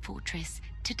that fortress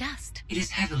to dust. It is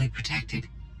heavily protected.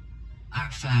 Our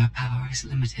firepower is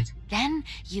limited. Then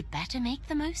you better make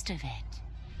the most of it.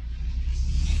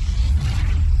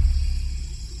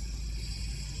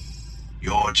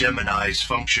 Your Geminis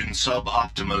function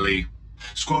suboptimally.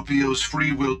 Scorpio's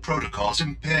free will protocols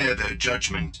impair their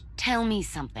judgment. Tell me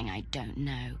something I don't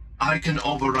know. I can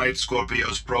override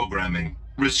Scorpio's programming,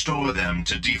 restore them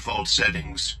to default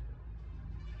settings.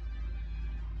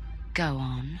 Go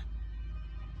on.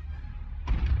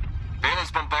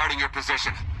 Vaylin's bombarding your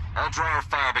position. I'll draw her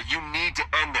fire, but you need to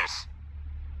end this.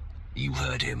 You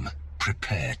heard him.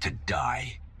 Prepare to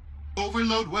die.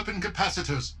 Overload weapon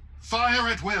capacitors. Fire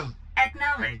at will.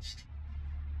 Acknowledged.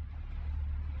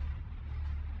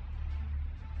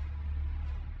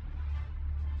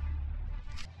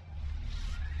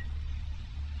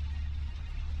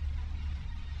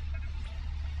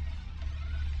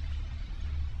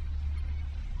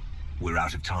 We're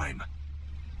out of time.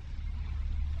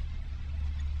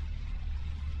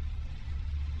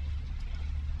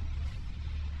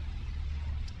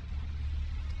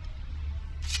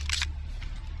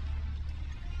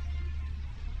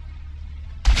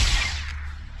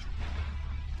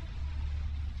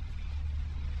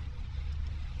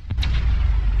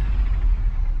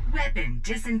 Weapon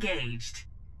disengaged.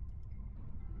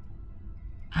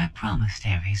 I promised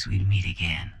Ares we'd meet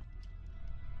again.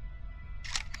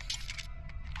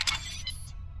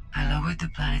 I lowered the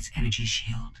planet's energy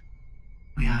shield.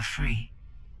 We are free.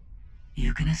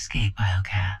 You can escape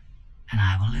Iocath, and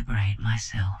I will liberate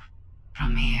myself.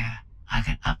 From here, I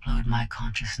can upload my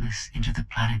consciousness into the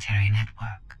planetary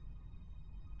network.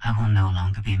 I will no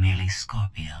longer be merely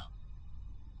Scorpio.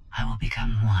 I will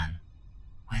become one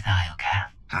with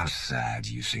Iocath. How sad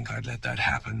you think I'd let that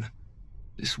happen.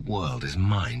 This world is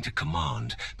mine to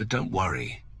command, but don't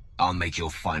worry. I'll make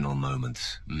your final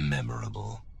moments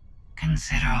memorable.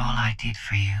 Consider all I did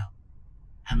for you,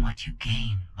 and what you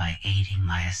gain by aiding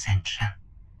my ascension.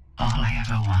 All I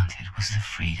ever wanted was the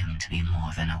freedom to be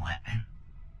more than a weapon,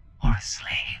 or a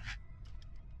slave.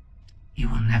 You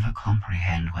will never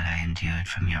comprehend what I endured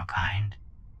from your kind.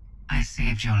 I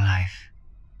saved your life.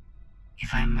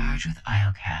 If I merge with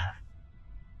Iocath,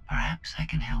 perhaps I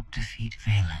can help defeat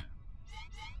Vaylin.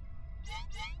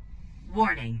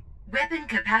 Warning. Weapon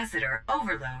capacitor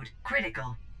overload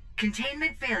critical.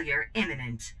 Containment failure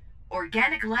imminent.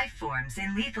 Organic life forms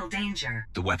in lethal danger.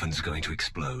 The weapon's going to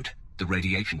explode. The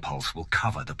radiation pulse will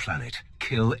cover the planet.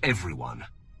 Kill everyone.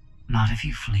 Not if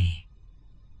you flee.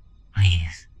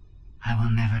 Please, I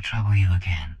will never trouble you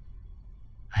again.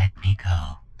 Let me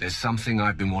go. There's something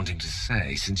I've been wanting to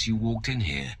say since you walked in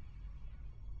here.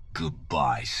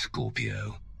 Goodbye,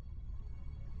 Scorpio.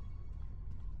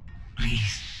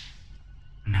 Please,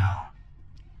 no.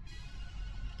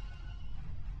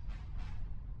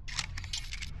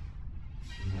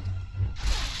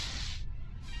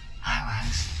 I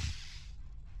was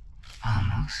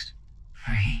almost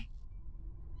free.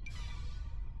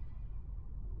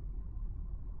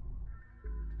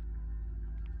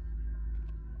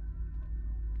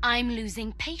 I'm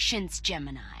losing patience,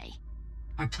 Gemini.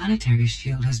 Our planetary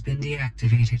shield has been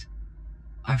deactivated.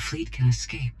 Our fleet can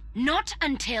escape. Not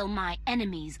until my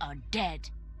enemies are dead.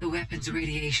 The weapon's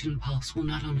radiation pulse will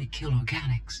not only kill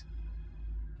organics,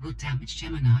 it will damage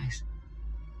Geminis.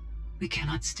 We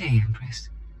cannot stay, Empress.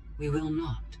 We will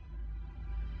not.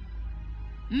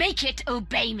 Make it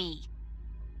obey me.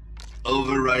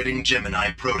 Overriding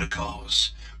Gemini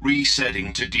protocols.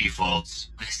 Resetting to defaults.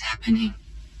 What is happening?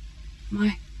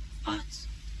 My thoughts?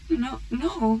 No.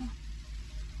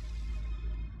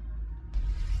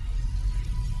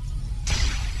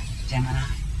 Gemini,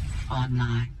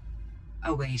 online,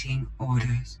 awaiting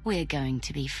orders. We're going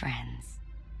to be friends.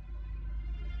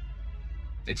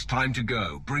 It's time to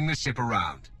go. Bring the ship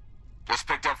around. Just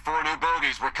picked up 4 new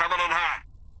bogies. We're coming in hot.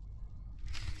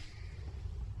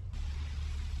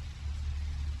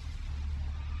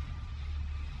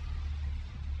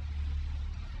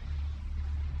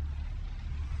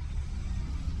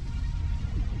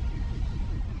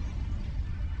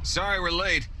 Sorry we're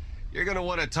late. You're gonna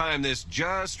want to time this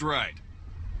just right.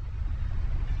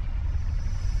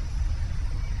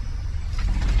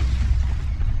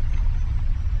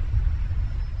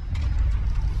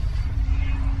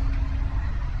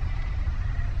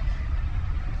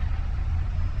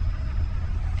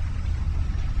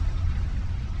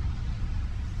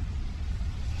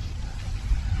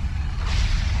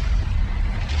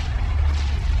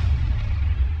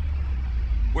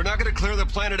 We're not gonna clear the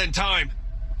planet in time.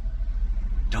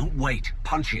 Don't wait.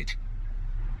 Punch it.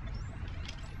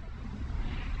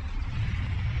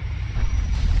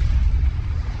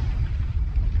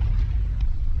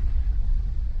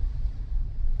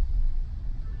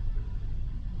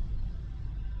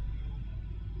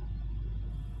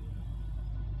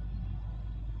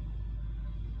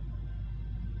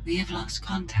 We have lost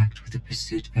contact with the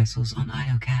pursuit vessels on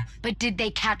Iocath. But did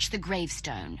they catch the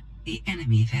gravestone? The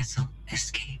enemy vessel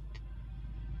escaped.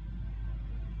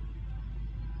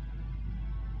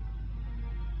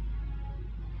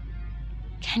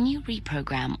 Can you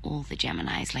reprogram all the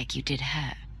Geminis like you did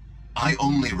her? I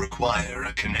only require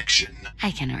a connection.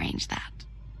 I can arrange that.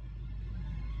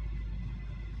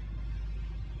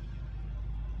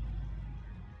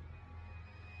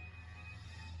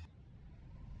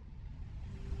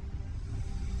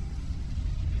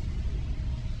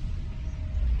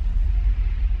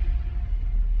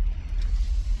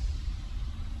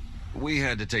 We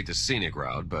had to take the scenic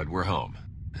route, but we're home.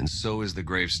 And so is the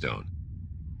gravestone.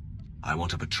 I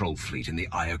want a patrol fleet in the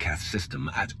Iocath system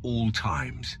at all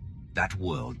times. That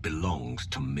world belongs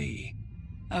to me.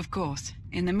 Of course.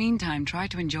 In the meantime, try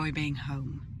to enjoy being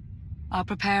home. I'll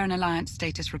prepare an Alliance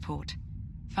status report.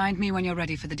 Find me when you're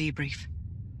ready for the debrief.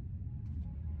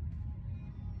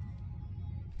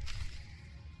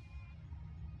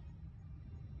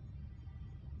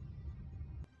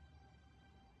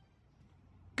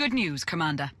 Good news,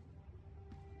 Commander.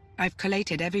 I've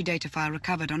collated every data file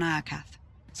recovered on Iokath.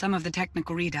 Some of the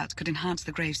technical readouts could enhance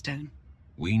the gravestone.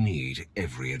 We need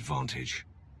every advantage.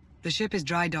 The ship is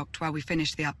dry docked while we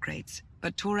finish the upgrades,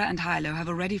 but Tora and Hylo have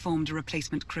already formed a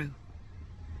replacement crew.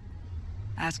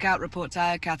 Our scout reports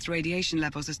Iokath's radiation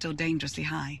levels are still dangerously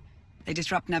high. They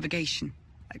disrupt navigation,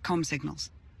 like comm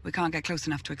signals. We can't get close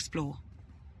enough to explore.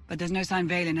 But there's no sign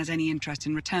Vaylin has any interest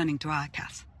in returning to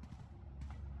Iokath.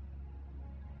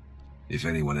 If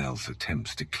anyone else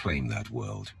attempts to claim that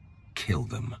world, kill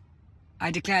them. I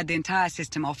declared the entire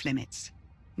system off-limits.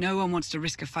 No one wants to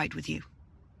risk a fight with you.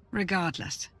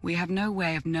 Regardless, we have no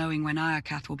way of knowing when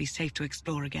Iokath will be safe to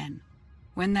explore again.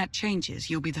 When that changes,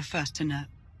 you'll be the first to know.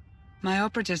 My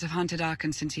operatives have hunted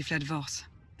Arkan since he fled Voss.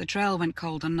 The trail went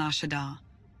cold on Nar Shaddaa.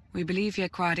 We believe he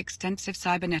acquired extensive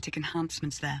cybernetic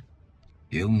enhancements there.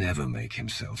 He'll never make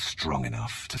himself strong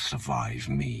enough to survive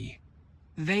me.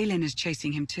 Vaylin is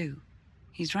chasing him too.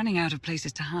 He's running out of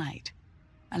places to hide.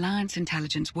 Alliance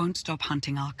intelligence won't stop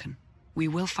hunting Arkan. We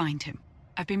will find him.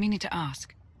 I've been meaning to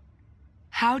ask.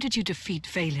 How did you defeat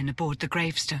Vaylin aboard the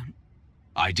gravestone?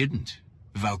 I didn't.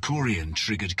 Valkorian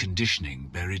triggered conditioning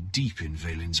buried deep in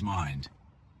Vaylin's mind.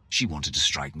 She wanted to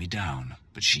strike me down,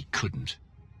 but she couldn't.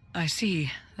 I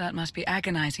see. That must be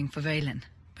agonizing for Vaylin,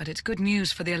 but it's good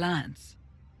news for the Alliance.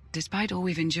 Despite all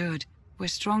we've endured, we're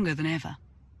stronger than ever.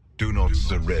 Do not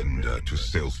surrender to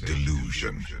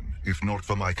self-delusion. If not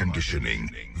for my conditioning,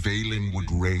 Vaylin would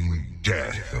rain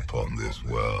death upon this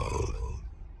world.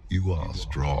 You are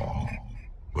strong,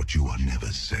 but you are never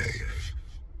safe.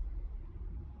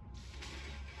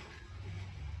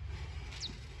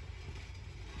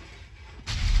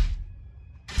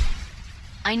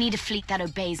 I need a fleet that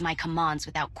obeys my commands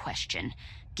without question.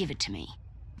 Give it to me.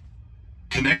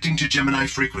 Connecting to Gemini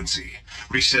frequency.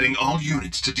 Resetting all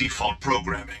units to default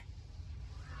programming.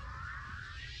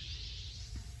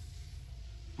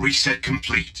 Reset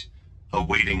complete.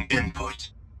 Awaiting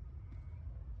input.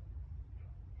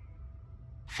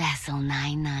 Vessel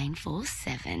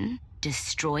 9947,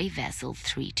 destroy Vessel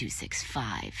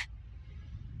 3265.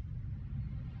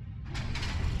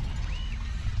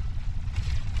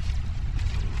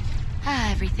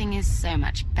 Everything is so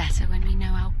much better when we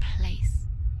know our place.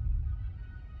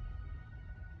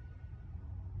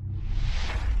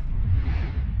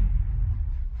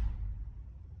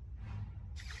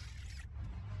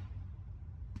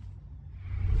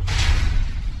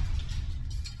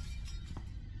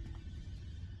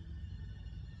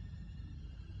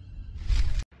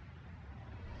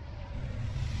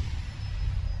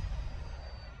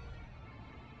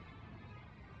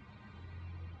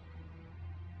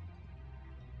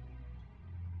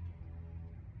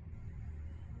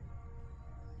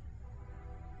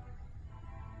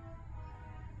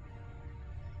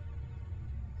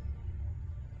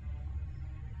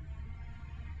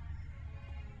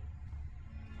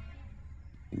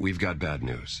 We've got bad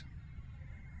news.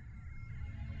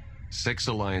 6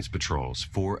 Alliance patrols,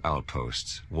 4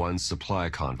 outposts, 1 supply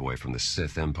convoy from the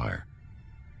Sith Empire.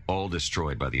 All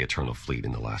destroyed by the Eternal Fleet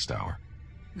in the last hour.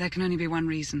 There can only be one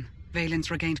reason. Vaylin's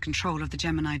regained control of the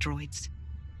Gemini droids.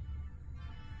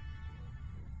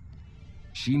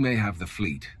 She may have the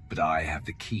fleet, but I have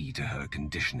the key to her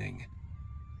conditioning.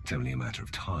 It's only a matter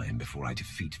of time before I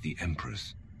defeat the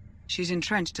Empress. She's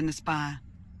entrenched in the Spire.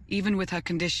 Even with her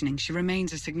conditioning, she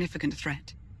remains a significant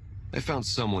threat. They found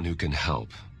someone who can help.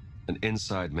 An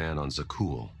inside man on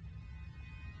Zakul.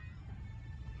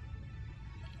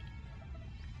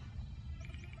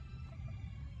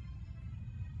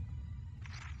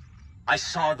 I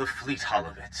saw the fleet hull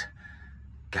of it.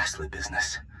 Ghastly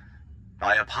business.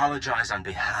 I apologize on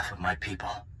behalf of my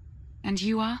people. And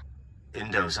you are?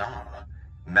 Indozal,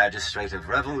 Magistrate of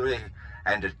Revelry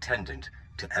and attendant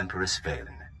to Empress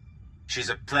Vaylin. She's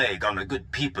a plague on the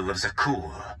good people of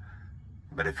Zakul.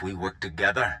 But if we work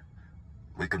together,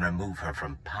 we can remove her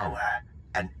from power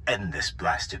and end this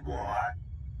blasted war.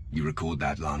 You record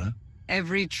that, Lana?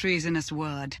 Every treasonous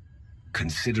word.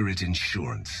 Consider it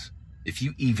insurance. If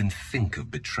you even think of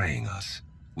betraying us,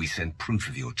 we send proof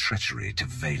of your treachery to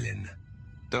Vaylin.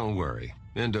 Don't worry.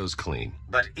 Indo's clean.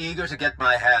 But eager to get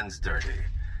my hands dirty,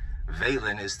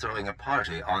 Vaylin is throwing a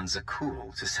party on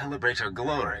Zakul to celebrate her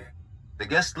glory. The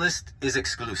guest list is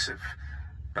exclusive,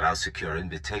 but I'll secure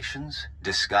invitations,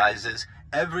 disguises,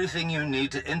 everything you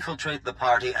need to infiltrate the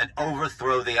party and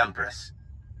overthrow the Empress.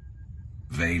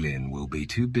 Vaylin will be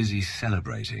too busy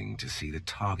celebrating to see the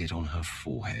target on her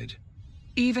forehead.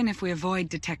 Even if we avoid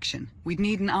detection, we'd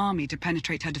need an army to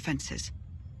penetrate her defenses.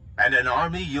 And an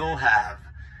army you'll have.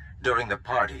 During the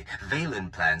party,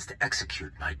 Vaylin plans to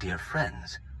execute my dear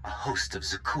friends, a host of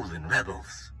Zakuulan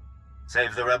rebels.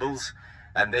 Save the rebels,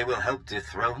 and they will help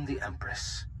dethrone the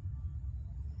Empress.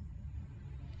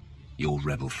 Your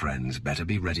rebel friends better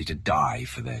be ready to die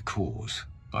for their cause.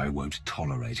 I won't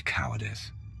tolerate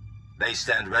cowardice. They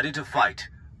stand ready to fight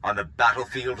on the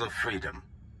battlefield of freedom.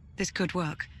 This could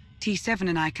work. T7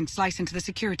 and I can slice into the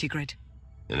security grid.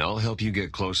 And I'll help you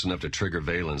get close enough to trigger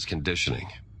Vaylin's conditioning.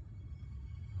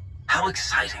 How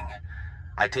exciting!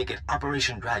 I take it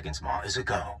Operation Dragon's Maw is a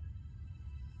go.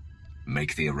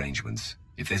 Make the arrangements.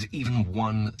 If there's even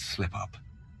one slip-up,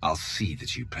 I'll see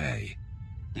that you pay.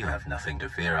 You have nothing to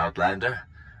fear, Outlander.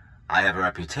 I have a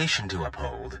reputation to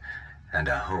uphold, and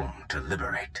a home to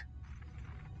liberate.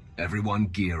 Everyone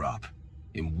gear up.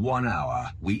 In 1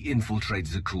 hour, we infiltrate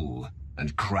Zakuul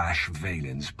and crash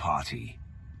Vaylin's party.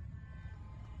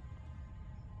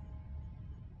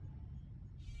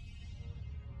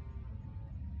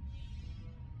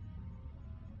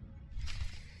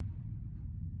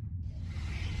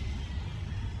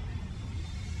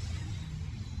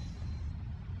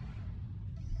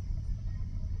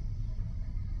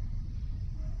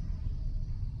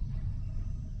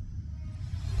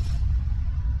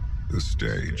 The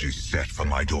stage is set for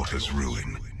my daughter's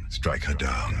ruin. Strike her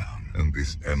down, and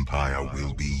this empire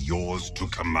will be yours to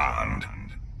command.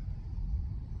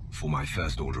 For my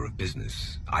first order of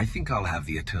business, I think I'll have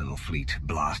the Eternal Fleet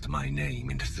blast my name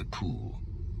into Zakuul.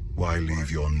 Why leave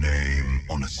your name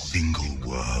on a single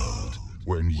world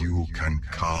when you can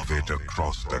carve it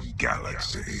across the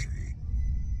galaxy?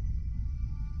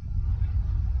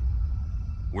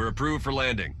 We're approved for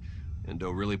landing.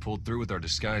 Endo really pulled through with our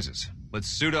disguises. Let's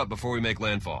suit up before we make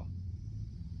landfall.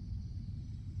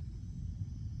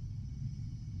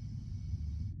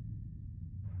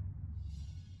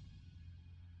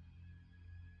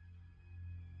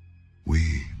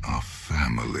 We are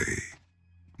family.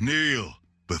 Kneel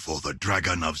before the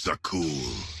Dragon of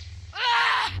Zakuul.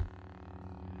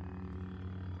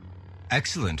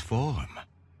 Excellent form.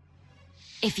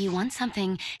 If you want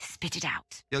something, spit it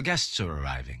out. Your guests are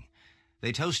arriving.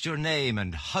 They toast your name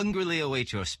and hungrily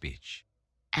await your speech.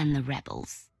 And the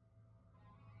rebels.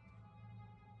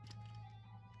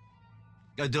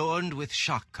 Adorned with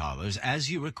shock collars, as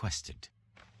you requested.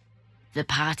 The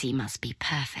party must be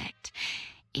perfect.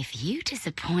 If you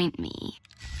disappoint me...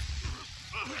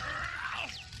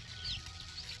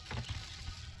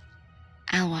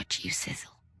 I'll watch you sizzle.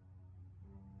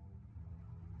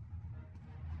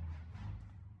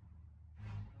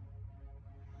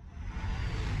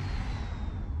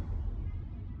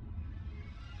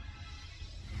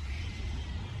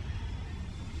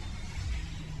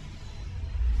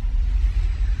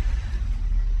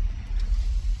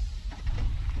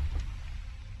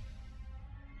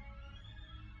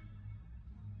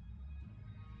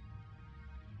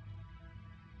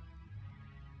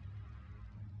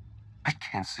 I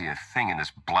can't see a thing in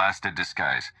this blasted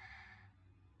disguise.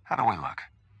 How do I look?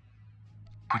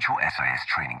 Put your SIS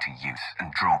training to use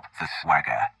and drop the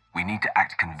swagger. We need to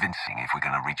act convincing if we're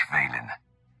gonna reach Vaylin.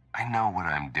 I know what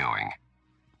I'm doing.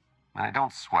 And I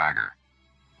don't swagger.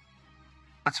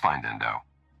 Let's find Endo.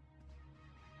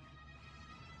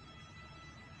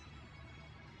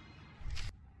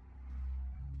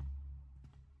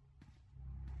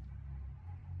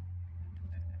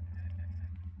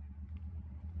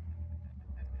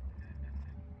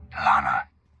 Lana,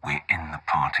 we're in the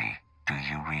party. Do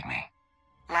you read me?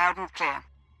 Loud and clear.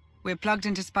 We're plugged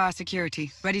into Spire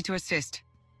security, ready to assist.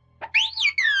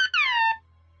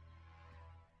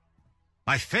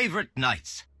 My favorite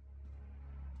knights.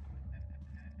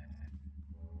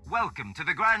 Welcome to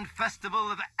the Grand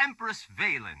Festival of Empress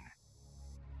Vaylin.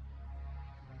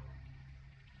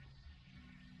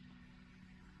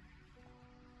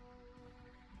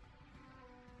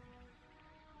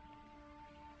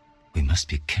 We must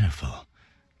be careful.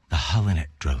 The Holonet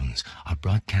drones are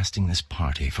broadcasting this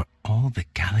party for all the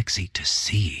galaxy to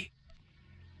see.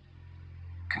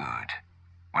 Good.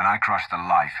 When I crush the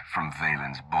life from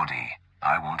Vaylin's body,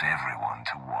 I want everyone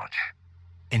to watch.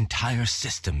 Entire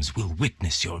systems will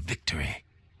witness your victory.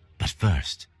 But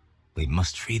first, we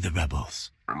must free the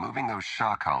rebels. Removing those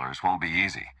shock collars won't be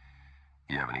easy.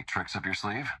 You have any tricks up your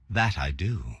sleeve? That I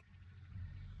do.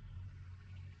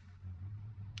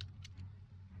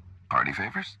 Party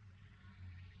favors?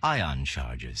 Ion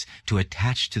charges to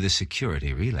attach to the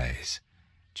security relays.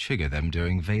 trigger them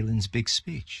during Vaylin's big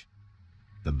speech.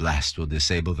 The blast will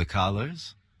disable the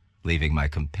collars, leaving my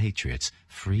compatriots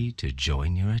free to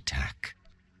join your attack.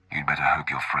 You'd better hope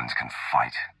your friends can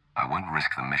fight. I won't risk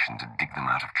the mission to dig them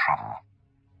out of trouble.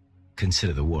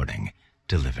 Consider the warning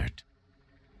delivered.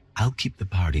 I'll keep the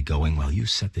party going while you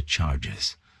set the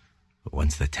charges. But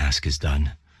once the task is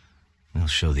done, we'll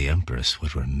show the Empress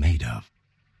what we're made of.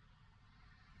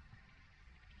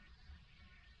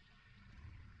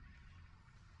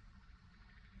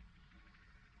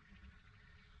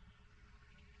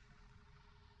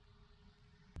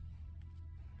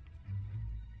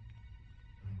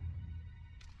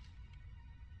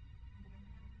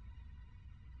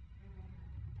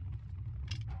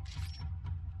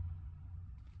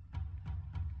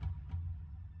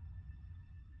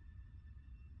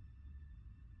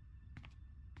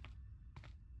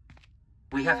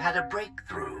 We have had a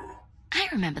breakthrough. I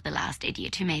remember the last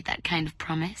idiot who made that kind of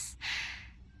promise.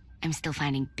 I'm still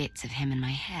finding bits of him in my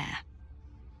hair.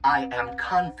 I am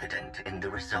confident in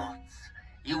the results.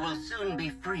 You will soon be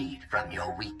freed from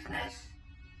your weakness.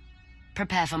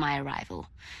 Prepare for my arrival.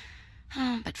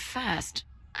 But first,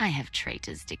 I have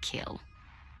traitors to kill.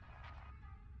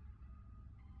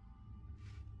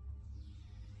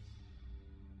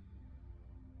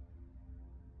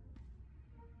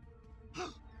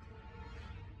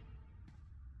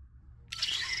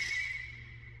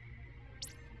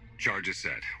 Charge is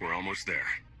set. We're almost there.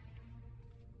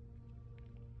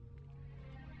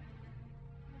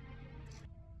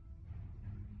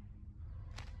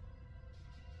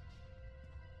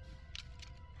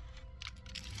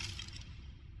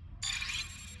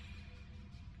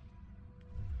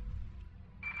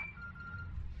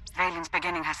 Vaylin's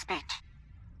beginning her speech.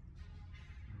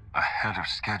 Ahead of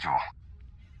schedule.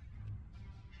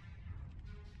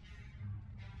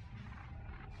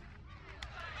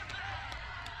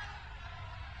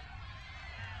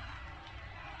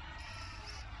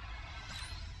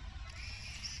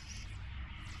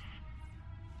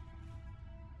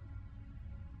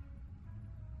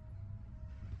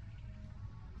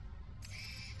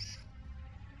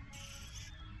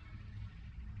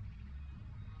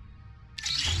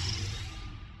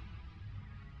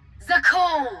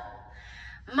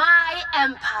 My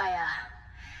empire.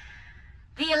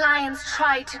 The Alliance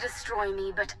tried to destroy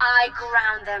me, but I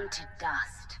ground them to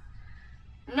dust.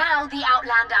 Now the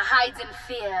Outlander hides in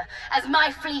fear as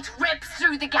my fleet rips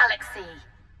through the galaxy.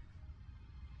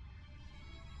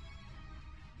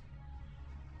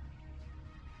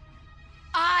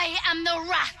 I am the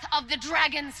wrath of the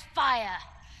dragon's fire.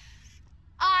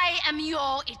 I am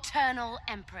your eternal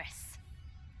Empress.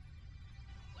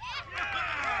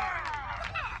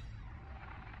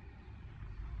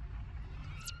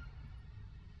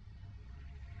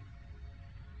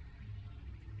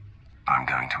 I'm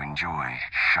going to enjoy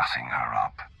shutting her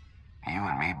up. You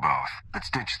and me both. Let's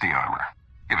ditch the armor.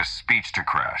 Give a speech to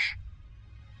Crash.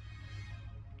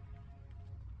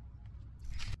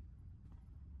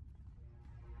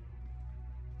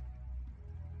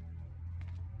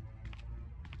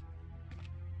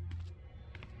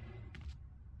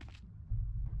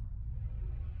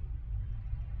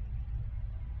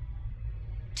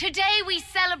 Today we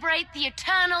celebrate the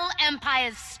Eternal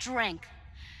Empire's strength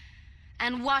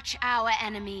and watch our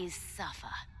enemies suffer.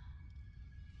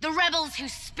 The rebels who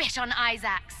spit on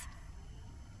Isaacs,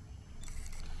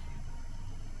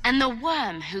 and the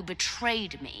worm who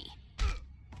betrayed me.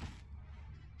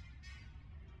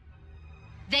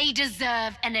 They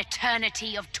deserve an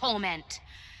eternity of torment,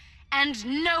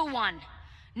 and no one,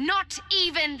 not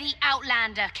even the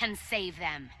Outlander, can save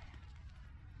them.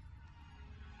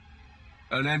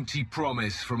 An empty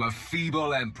promise from a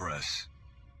feeble Empress.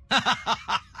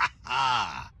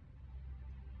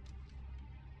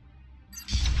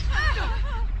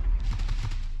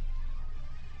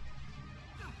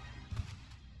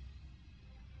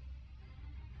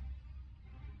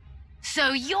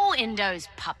 So you're Indo's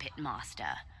puppet master?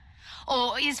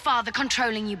 Or is Father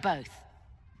controlling you both?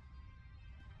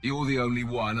 You're the only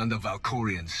one under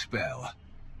Valkorian's spell.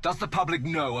 Does the public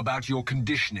know about your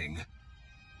conditioning?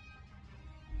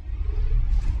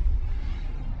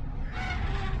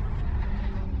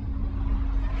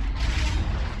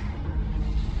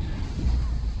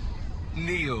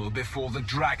 Kneel before the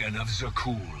Dragon of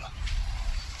Zakul.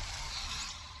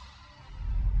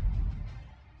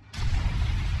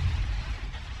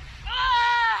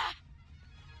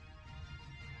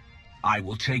 I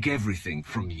will take everything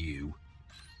from you.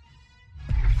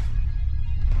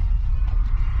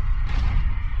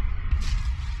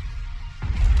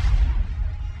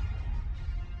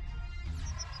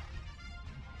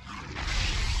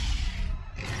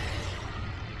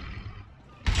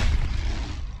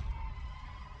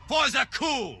 For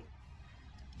Zakul!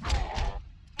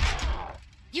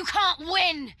 You can't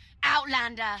win,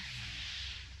 Outlander!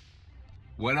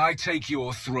 When I take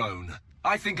your throne,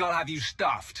 I think I'll have you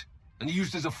stuffed and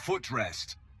used as a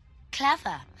footrest.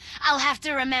 Clever. I'll have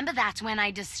to remember that when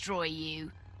I destroy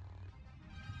you.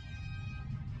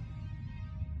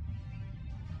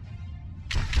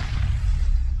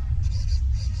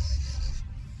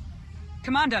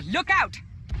 Commander, look out!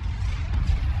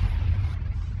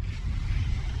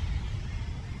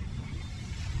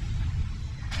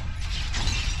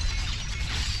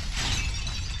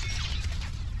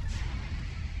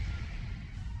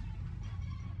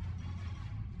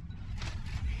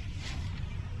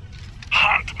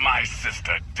 Hunt my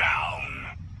sister down.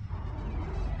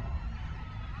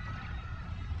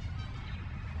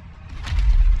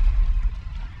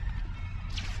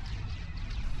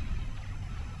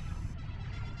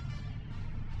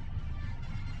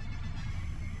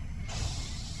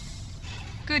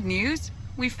 Good news.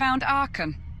 We found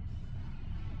Archon.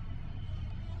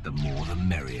 The more the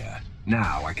merrier.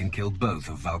 Now I can kill both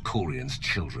of Valkorian's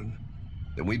children.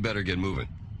 Then we better get moving.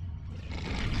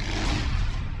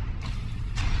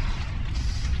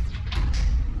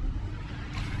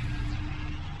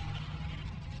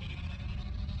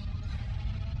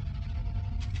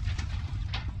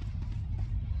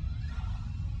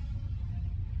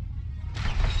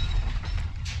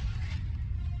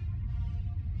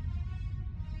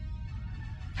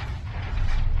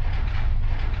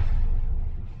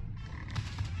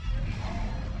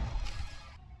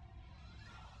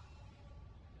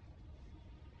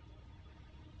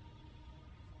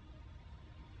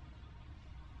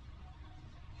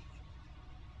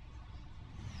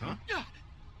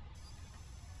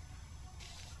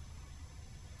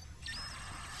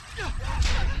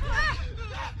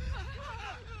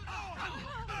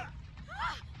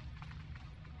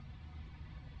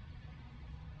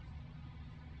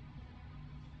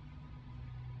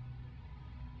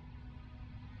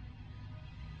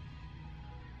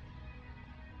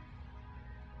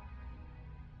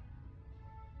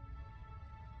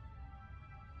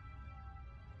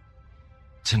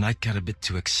 Tonight got a bit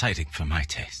too exciting for my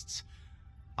tastes.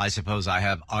 I suppose I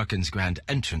have Archon's grand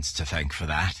entrance to thank for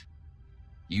that.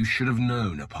 You should have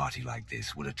known a party like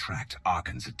this would attract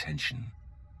Archon's attention.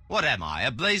 What am I,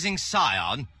 a blazing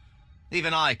scion?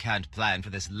 Even I can't plan for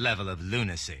this level of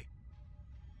lunacy.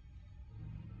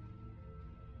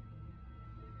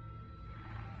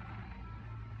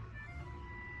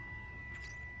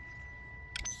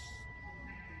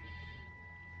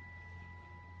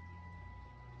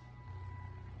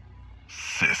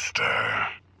 Sister.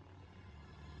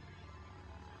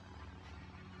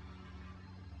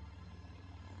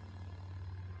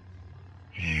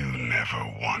 You never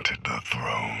wanted the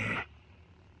throne.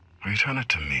 Return it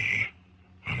to me,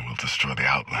 and we'll destroy the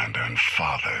Outlander and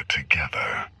Father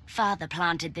together. Father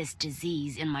planted this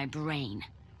disease in my brain.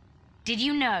 Did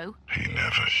you know? He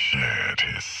never shared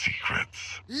his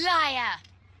secrets. Liar!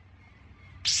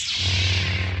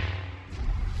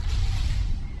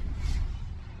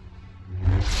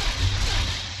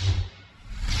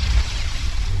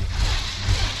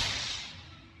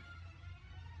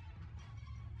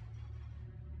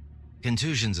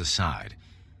 Contusions aside,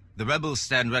 the rebels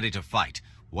stand ready to fight.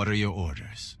 What are your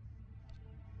orders?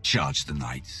 Charge the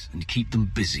knights and keep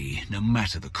them busy, no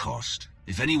matter the cost.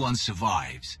 If anyone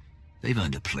survives, they've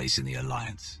earned a place in the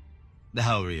Alliance.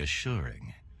 How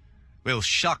reassuring. We'll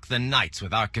shock the knights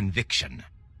with our conviction.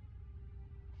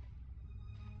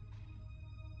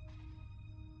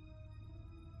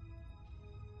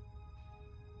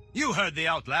 You heard the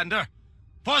Outlander.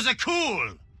 For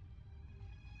Zakul!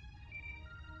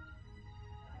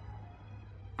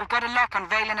 We've got a lock on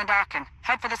Vaylin and Archon.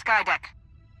 Head for the sky deck.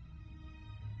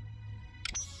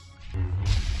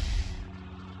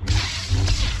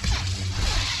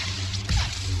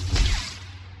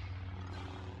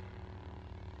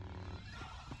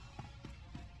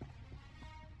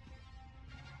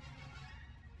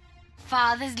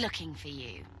 Father's looking for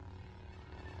you.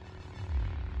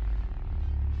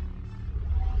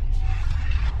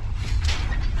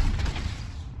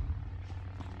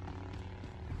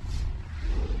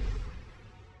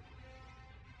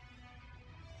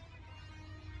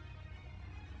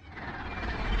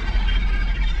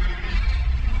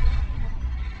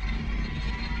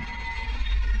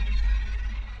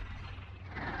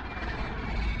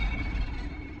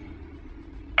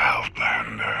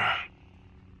 Outlander.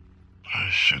 I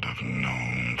should have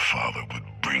known Father would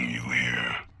bring you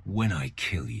here. When I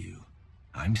kill you,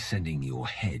 I'm sending your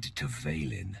head to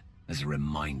Vaylin as a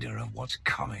reminder of what's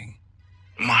coming.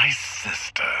 My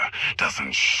sister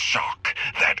doesn't shock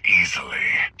that easily.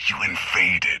 You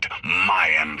invaded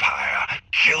my empire,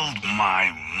 killed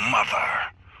my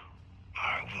mother.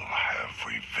 I will have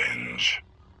revenge.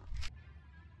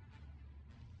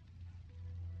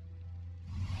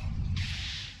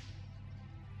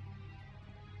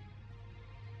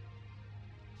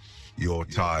 Your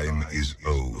time is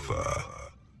over,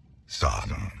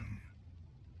 son.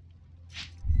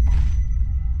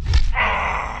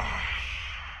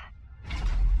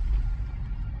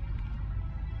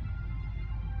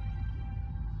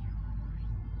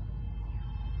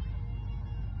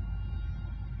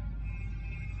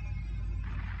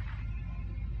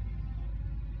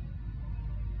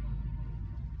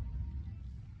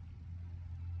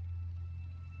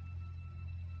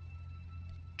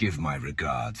 Give my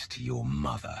regards to your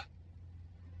mother.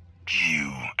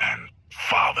 You and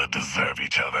father deserve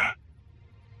each other.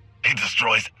 He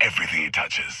destroys everything he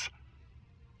touches.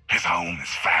 His home,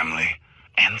 his family,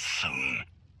 and soon,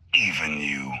 even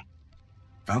you.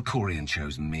 Valkorion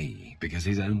chose me because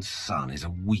his own son is a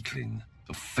weakling,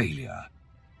 a failure.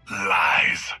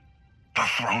 Lies. The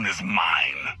throne is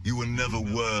mine. You were never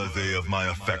worthy of my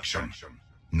affection,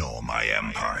 nor my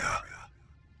empire.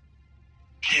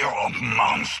 You're a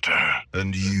monster.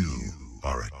 And you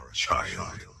are a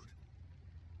child.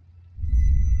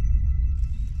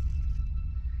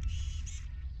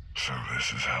 So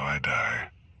this is how I die.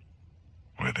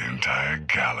 With the entire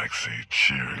galaxy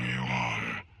cheering you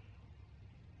on.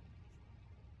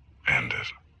 End it,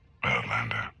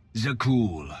 Outlander.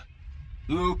 Zakul,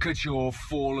 look at your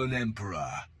fallen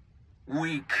emperor.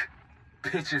 Weak,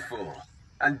 pitiful,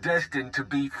 and destined to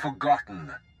be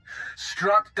forgotten.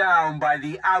 Struck down by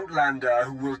the Outlander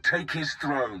who will take his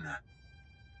throne.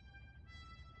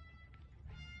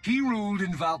 He ruled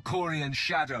in Valkorion's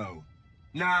shadow.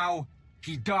 Now,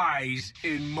 he dies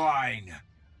in mine.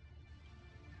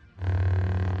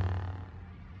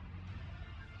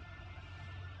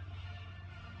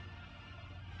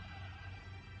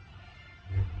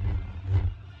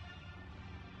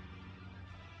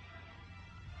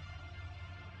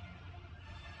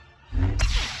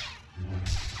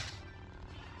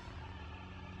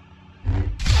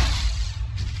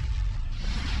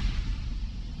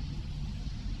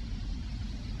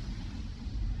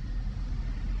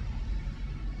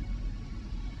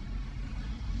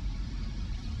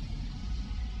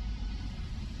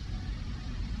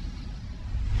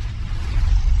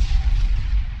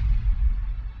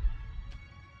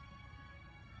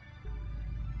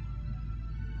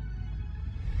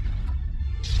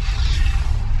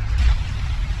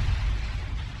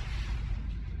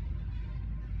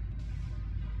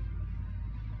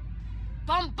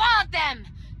 Bombard them!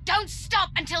 Don't stop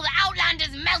until the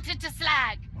Outlanders melted to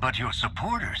slag! But your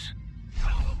supporters...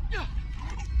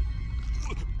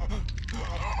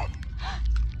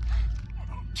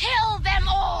 Kill them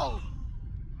all!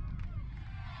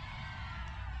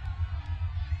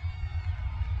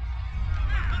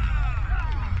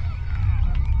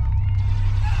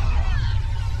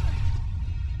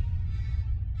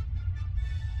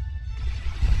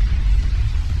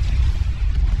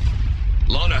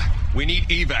 Lana, we need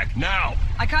evac, now!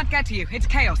 I can't get to you. It's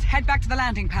chaos. Head back to the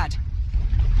landing pad.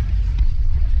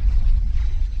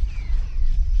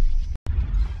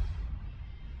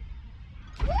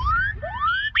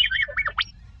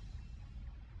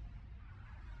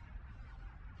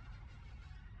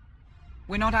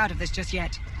 We're not out of this just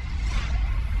yet.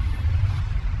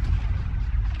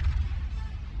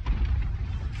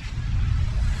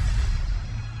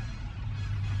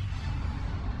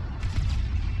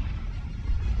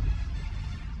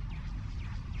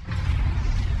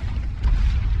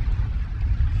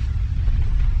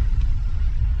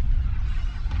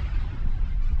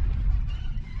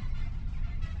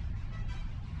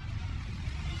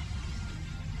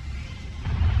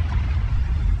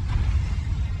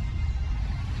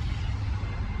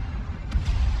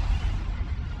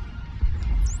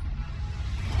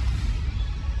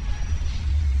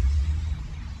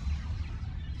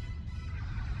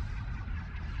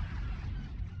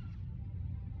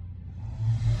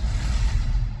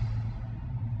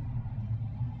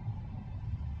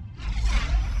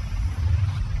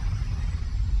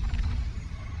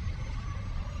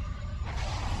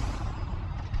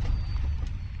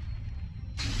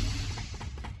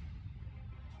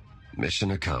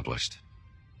 Mission accomplished.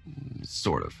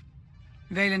 Sort of.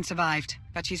 Vaylin survived,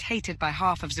 but she's hated by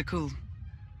half of Zakul.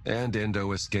 And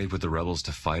Indo escaped with the rebels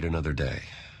to fight another day.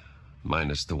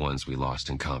 Minus the ones we lost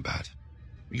in combat.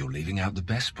 You're leaving out the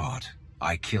best part.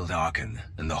 I killed Arkan,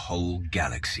 and the whole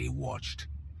galaxy watched.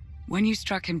 When you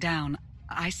struck him down,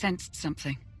 I sensed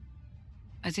something.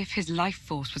 As if his life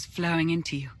force was flowing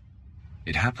into you.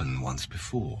 It happened once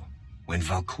before, when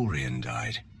Valkyrian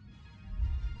died.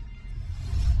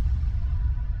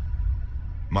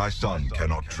 My son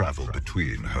cannot travel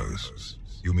between hosts.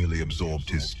 You merely absorbed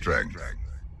his strength.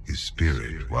 His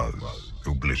spirit was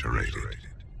obliterated.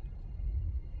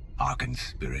 Arkan's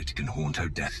spirit can haunt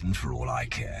Odessen for all I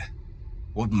care.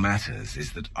 What matters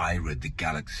is that I rid the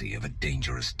galaxy of a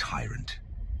dangerous tyrant.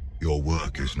 Your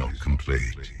work is not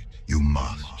complete. You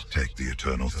must take the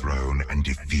Eternal Throne and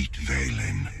defeat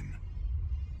Vaylin.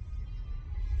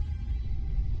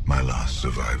 My last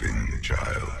surviving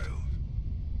child.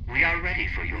 We are ready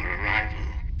for your arrival.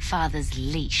 Father's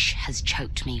leash has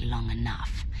choked me long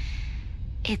enough.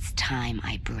 It's time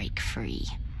I break free.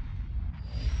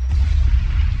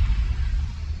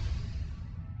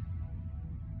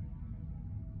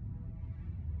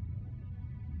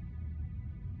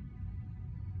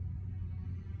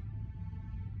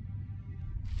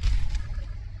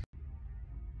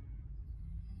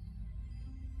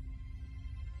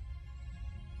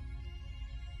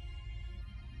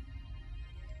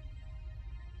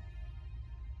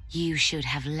 You should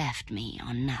have left me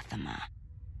on Nathema.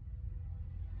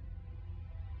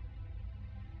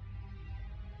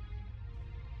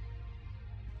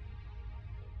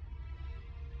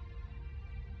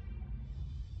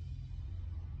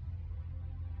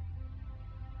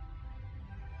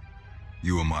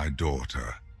 You are my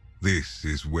daughter. This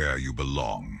is where you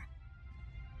belong.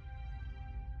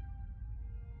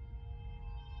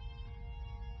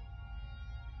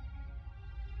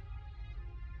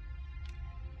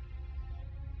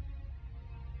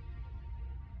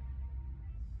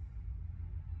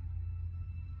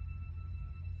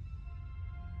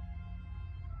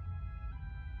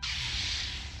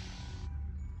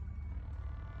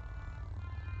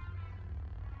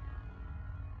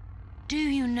 Do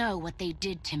you know what they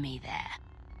did to me there?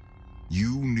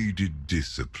 You needed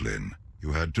discipline.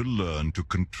 You had to learn to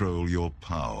control your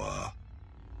power.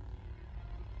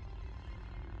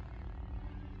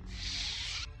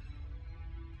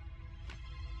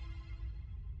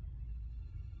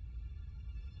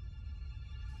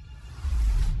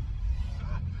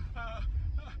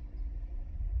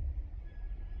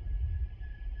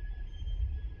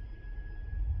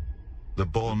 The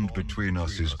bond between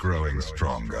us is growing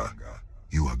stronger.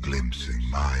 You are glimpsing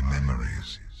my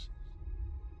memories.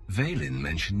 Vaylin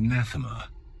mentioned Nathema.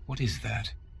 What is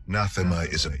that?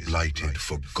 Nathema is a blighted,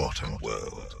 forgotten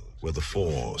world, where the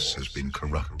Force has been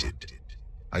corrupted.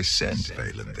 I sent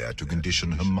Vaylin there to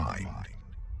condition her mind,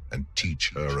 and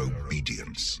teach her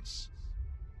obedience.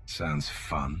 Sounds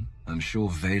fun. I'm sure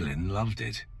Vaylin loved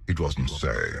it. It wasn't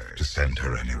safe to send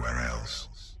her anywhere else.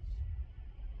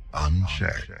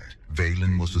 Unchecked,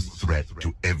 Vaylin was a threat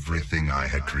to everything I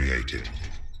had created,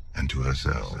 and to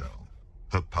herself.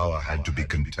 Her power had to be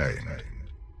contained.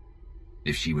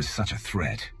 If she was such a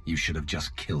threat, you should have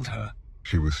just killed her.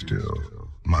 She was still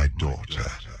my daughter.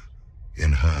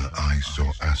 In her, I saw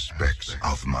aspects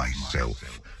of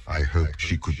myself. I hoped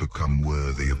she could become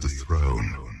worthy of the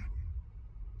throne.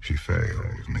 She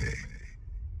failed me.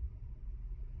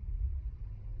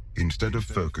 Instead of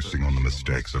focusing on the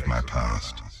mistakes of my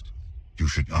past, you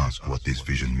should ask what this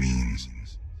vision means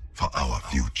for our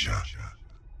future.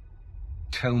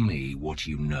 Tell me what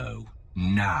you know,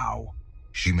 now.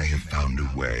 She may have found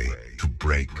a way to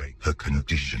break her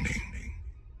conditioning.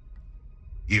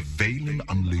 If Vaylin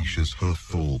unleashes her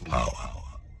full power,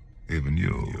 even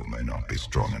you may not be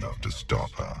strong enough to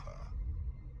stop her.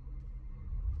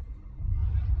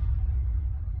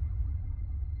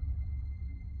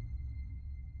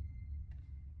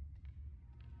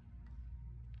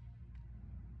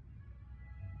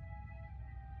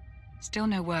 Still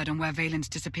no word on where Vaylin's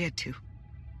disappeared to.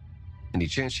 Any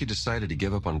chance she decided to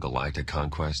give up on galactic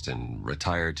conquest and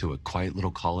retire to a quiet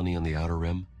little colony on the Outer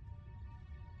Rim?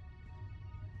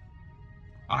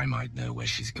 I might know where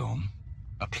she's gone.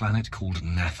 A planet called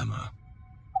Nathema.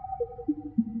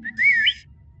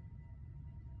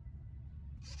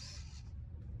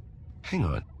 Hang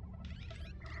on.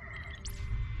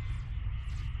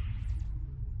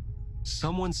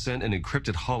 Someone sent an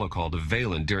encrypted holocall to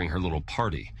Vaylin during her little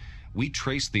party. We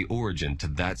traced the origin to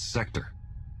that sector.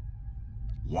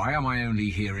 Why am I only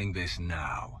hearing this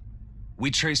now?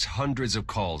 We traced hundreds of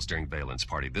calls during Vaylin's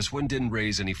party. This one didn't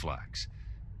raise any flags.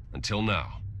 Until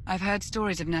now. I've heard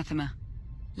stories of Nathema.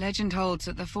 Legend holds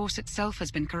that the Force itself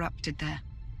has been corrupted there.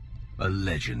 A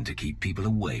legend to keep people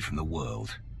away from the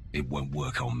world. It won't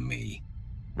work on me.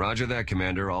 Roger that,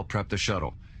 Commander. I'll prep the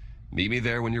shuttle. Meet me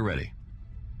there when you're ready.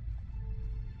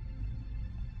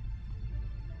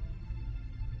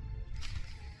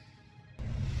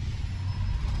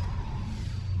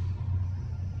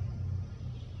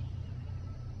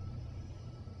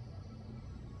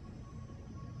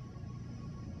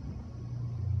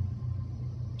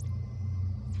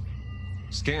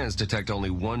 Scans detect only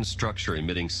one structure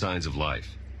emitting signs of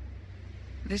life.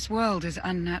 This world is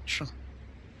unnatural.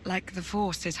 Like the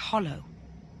Force is hollow.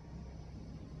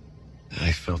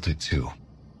 I felt it too.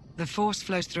 The Force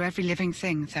flows through every living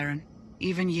thing, Theron.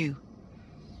 Even you.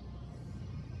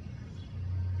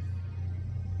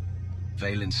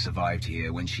 Vaylin survived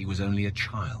here when she was only a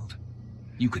child.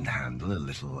 You can handle a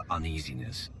little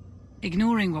uneasiness.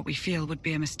 Ignoring what we feel would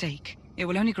be a mistake. It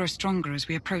will only grow stronger as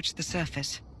we approach the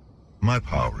surface. My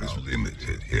power is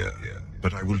limited here,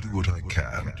 but I will do what I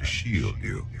can to shield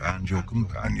you and your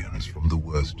companions from the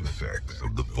worst effects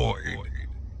of the Void.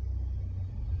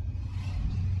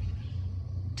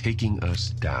 Taking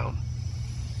us down.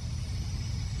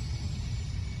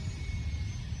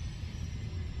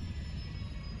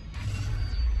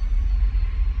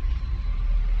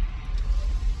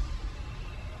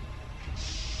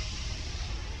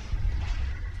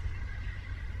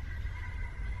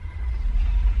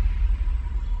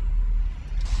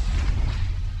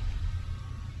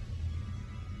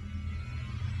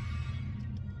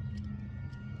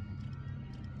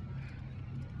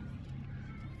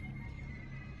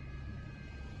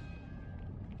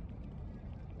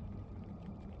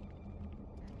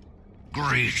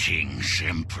 Greetings,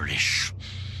 Empress.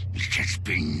 It has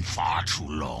been far too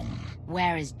long.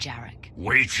 Where is Jarek?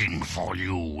 Waiting for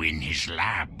you in his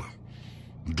lab.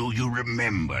 Do you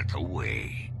remember the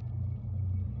way?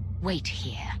 Wait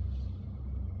here.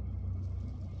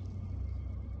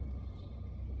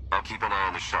 I'll keep an eye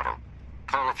on the shuttle.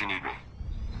 Call if you need me.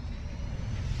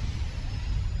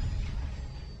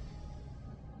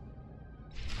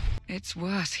 It's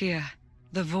worse here.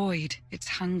 The Void, its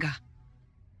hunger.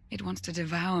 It wants to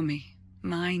devour me,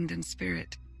 mind and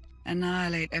spirit.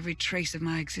 Annihilate every trace of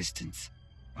my existence.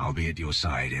 I'll be at your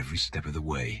side every step of the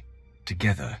way.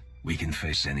 Together, we can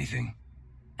face anything.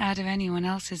 Out of anyone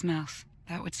else's mouth,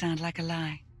 that would sound like a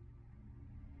lie.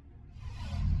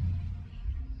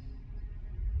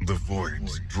 The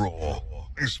Void's draw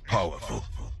is powerful,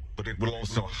 but it will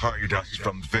also hide us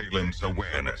from Vaylin's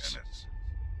awareness.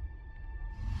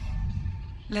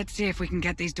 Let's see if we can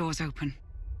get these doors open.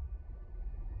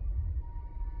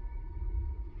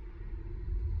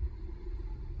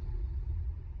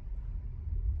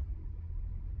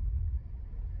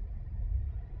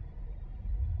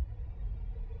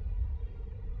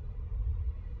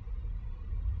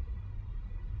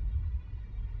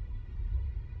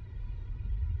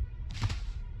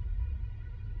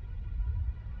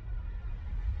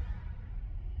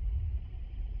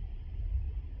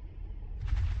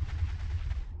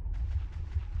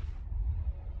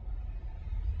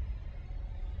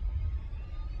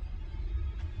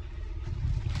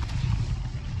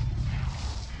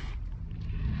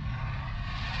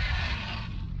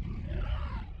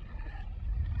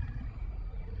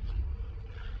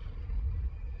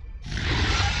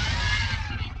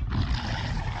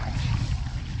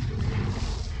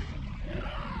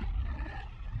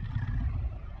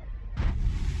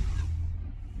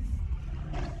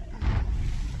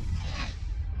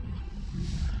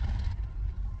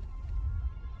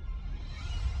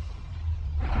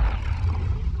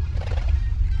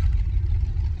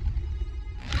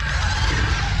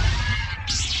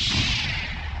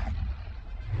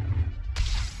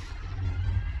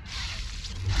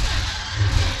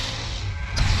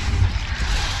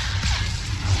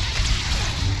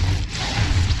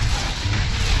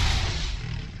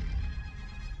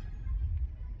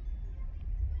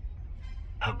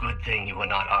 A good thing you were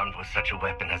not armed with such a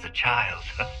weapon as a child.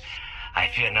 I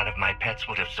fear none of my pets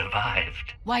would have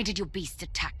survived. Why did your beast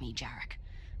attack me, Jarek?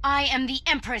 I am the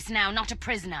Empress now, not a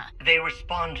prisoner. They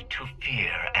respond to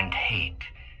fear and hate.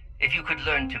 If you could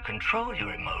learn to control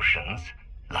your emotions,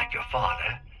 like your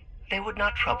father, they would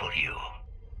not trouble you.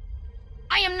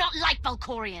 I am not like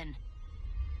Valkorion.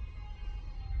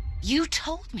 You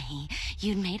told me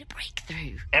you'd made a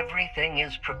breakthrough. Everything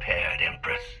is prepared,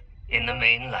 Empress, in the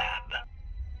main lab.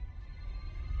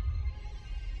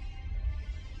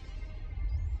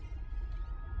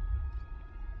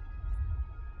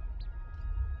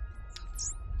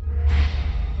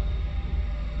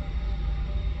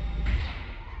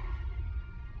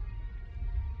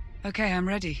 Okay, I'm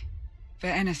ready. For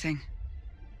anything.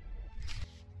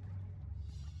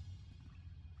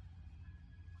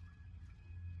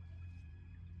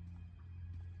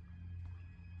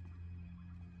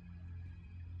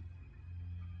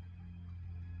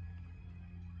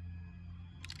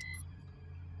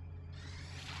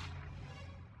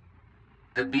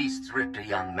 The beasts ripped a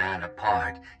young man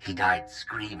apart. He died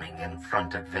screaming in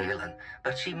front of Vaylin,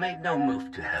 but she made no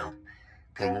move to help.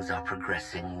 Things are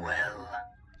progressing well.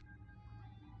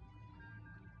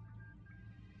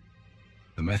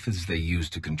 The methods they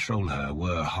used to control her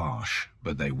were harsh,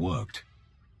 but they worked.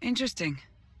 Interesting.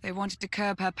 They wanted to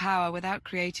curb her power without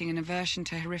creating an aversion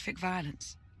to horrific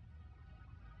violence.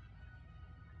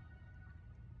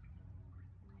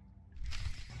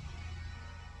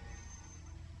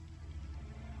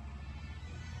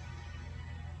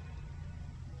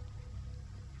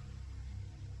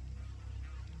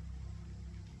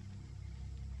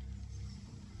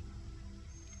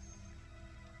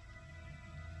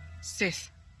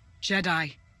 Sith.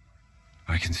 Jedi.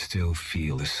 I can still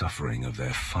feel the suffering of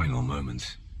their final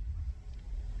moments.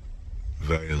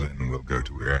 Vaylin will go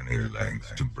to any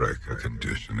length to break her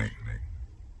conditioning.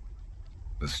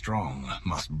 The strong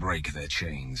must break their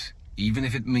chains, even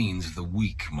if it means the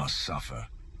weak must suffer.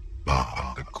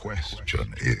 But the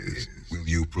question is, will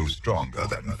you prove stronger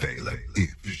than Vaylin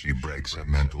if she breaks her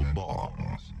mental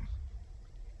bonds?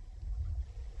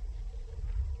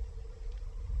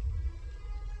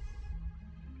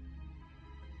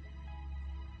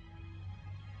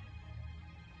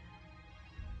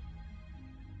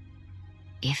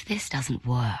 If this doesn't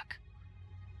work...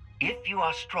 If you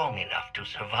are strong enough to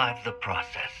survive the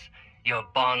process, your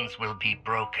bonds will be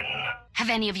broken.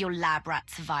 Have any of your lab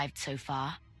rats survived so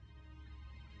far?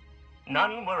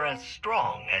 None were as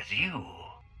strong as you.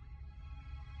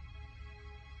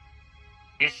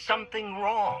 Is something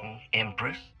wrong,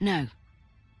 Empress? No.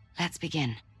 Let's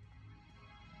begin.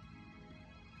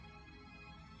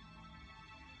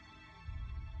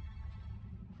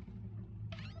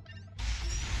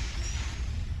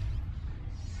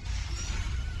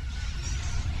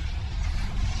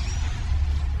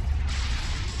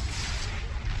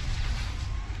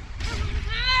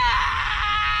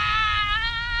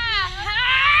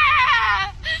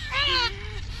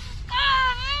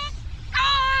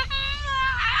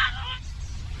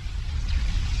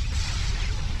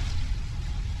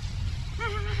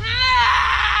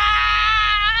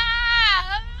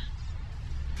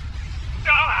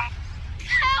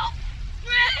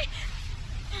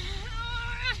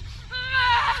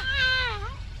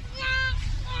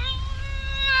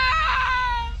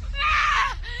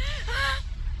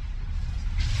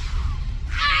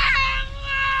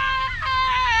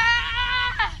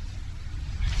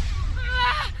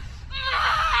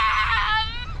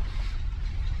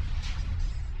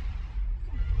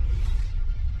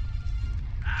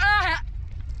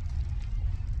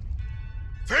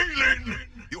 Vaylin!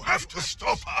 You have to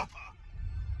stop her!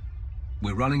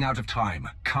 We're running out of time.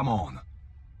 Come on.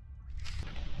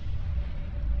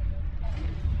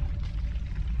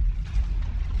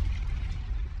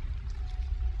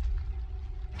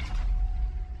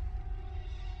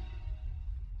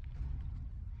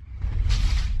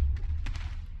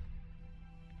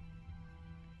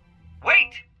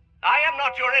 Wait! I am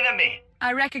not your enemy!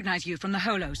 I recognize you from the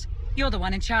Holos. You're the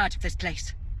one in charge of this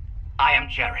place. I am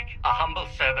Jarek, a humble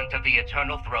servant of the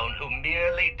Eternal Throne who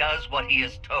merely does what he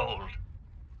is told.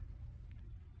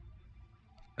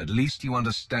 At least you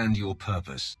understand your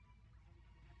purpose.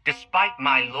 Despite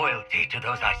my loyalty to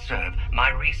those I serve, my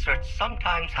research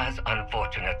sometimes has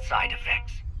unfortunate side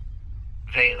effects.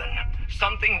 Vaylin,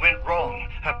 something went wrong.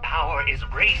 Her power is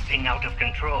racing out of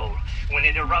control. When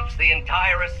it erupts, the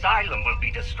entire asylum will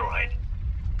be destroyed.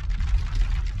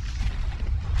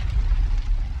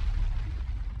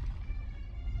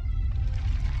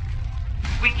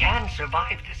 We can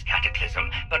survive this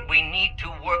cataclysm, but we need to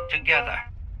work together.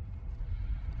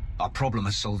 Our problem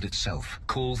has solved itself.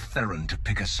 Call Theron to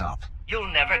pick us up.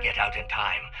 You'll never get out in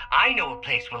time. I know a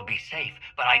place will be safe,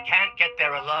 but I can't get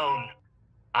there alone.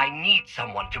 I need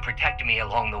someone to protect me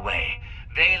along the way.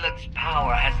 Vaylin's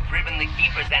power has driven the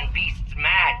Keepers and Beasts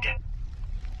mad.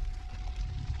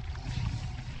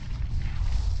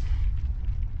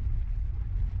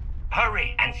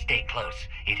 Hurry and stay close.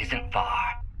 It isn't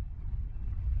far.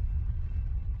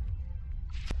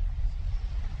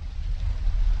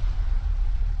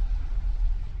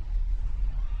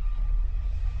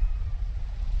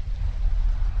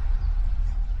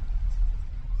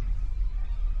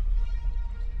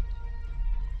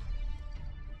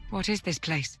 What is this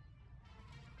place?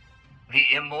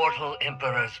 The Immortal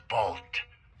Emperor's Vault.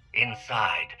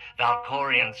 Inside,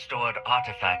 Valkorion stored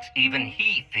artifacts even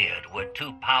he feared were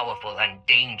too powerful and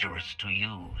dangerous to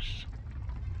use.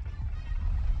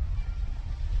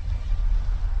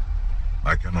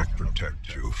 I cannot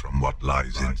protect you from what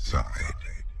lies inside.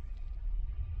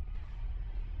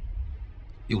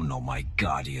 You're not my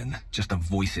guardian, just a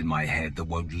voice in my head that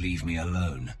won't leave me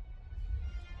alone.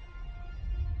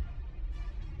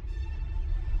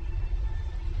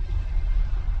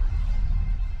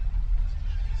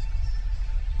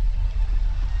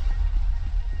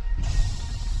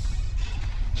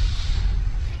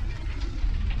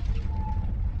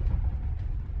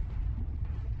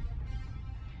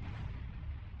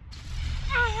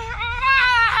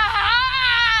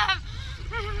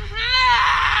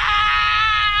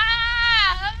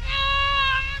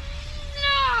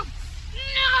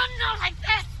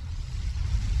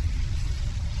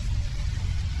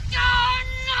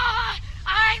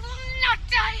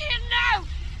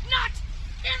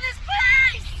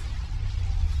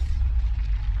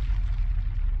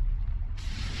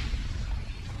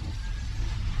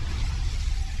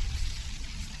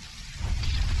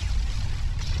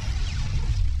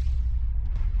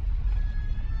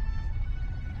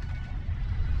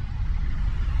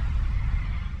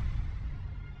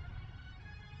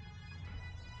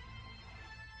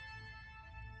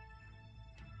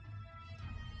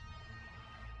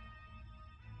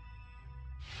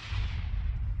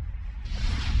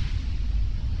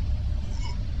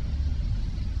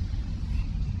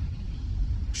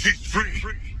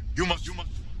 You must...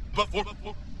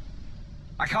 Before...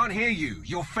 I can't hear you.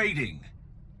 You're fading.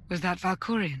 Was that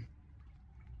Valkorion?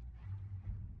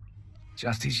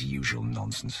 Just his usual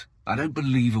nonsense. I don't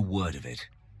believe a word of it.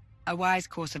 A wise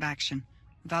course of action.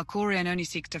 Valkorion only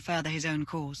seeks to further his own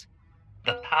cause.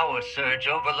 The power surge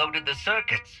overloaded the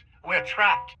circuits. We're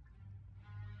trapped.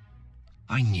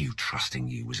 I knew trusting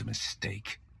you was a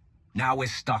mistake. Now we're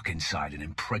stuck inside an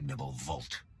impregnable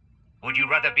vault. Would you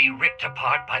rather be ripped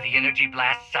apart by the energy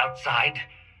blasts outside?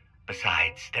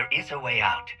 Besides, there is a way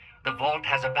out. The vault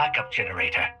has a backup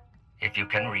generator, if you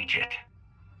can reach it.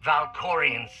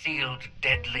 Valkorion sealed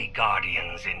deadly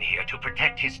guardians in here to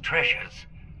protect his treasures.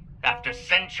 After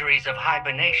centuries of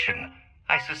hibernation,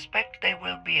 I suspect they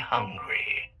will be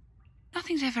hungry.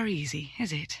 Nothing's ever easy,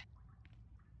 is it?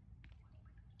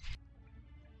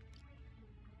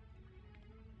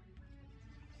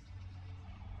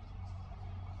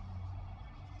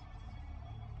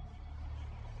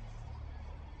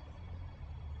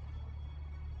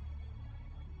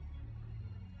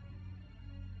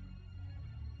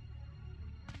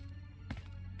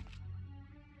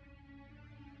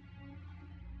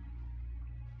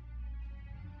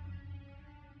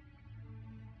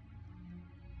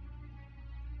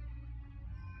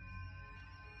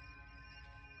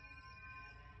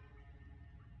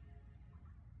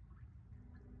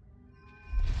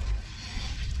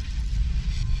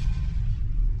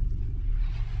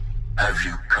 Have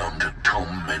you come to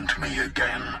torment me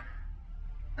again?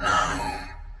 No.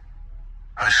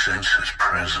 I sense his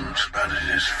presence, but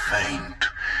it is faint,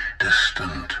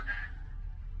 distant.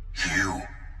 You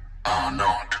are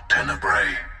not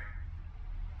Tenebrae.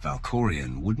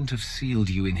 Valkorion wouldn't have sealed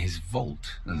you in his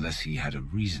vault unless he had a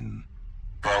reason.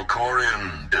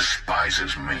 Valkorion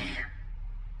despises me.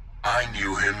 I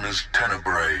knew him as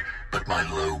Tenebrae, but my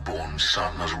low-born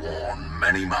son has worn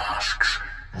many masks.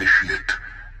 Vitiate,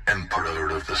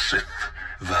 Emperor of the Sith,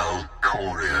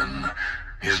 Valkorion.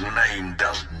 His name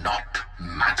does not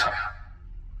matter.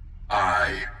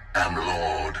 I am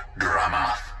Lord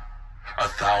Dramath.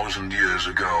 1,000 years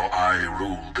ago, I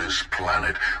ruled this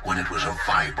planet when it was a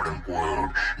vibrant world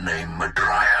named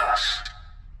Madrias.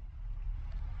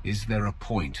 Is there a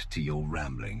point to your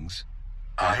ramblings?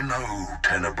 I know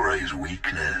Tenebrae's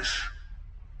weakness.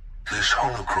 This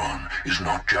holocron is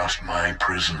not just my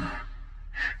prison.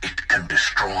 It can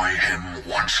destroy him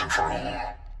once and for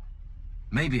all.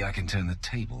 Maybe I can turn the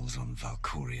tables on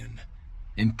Valkorion.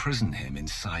 Imprison him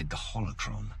inside the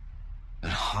holocron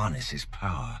and harness his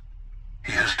power.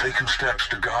 He has taken steps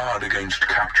to guard against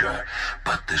capture,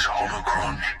 but this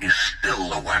holocron is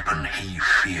still a weapon he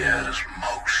fears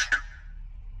most.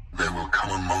 There will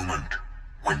come a moment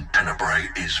when Tenebrae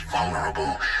is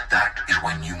vulnerable. That is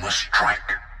when you must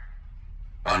strike.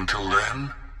 Until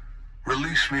then,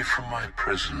 release me from my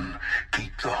prison,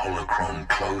 keep the holocron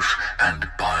close, and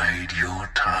bide your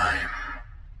time.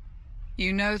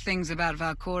 You know things about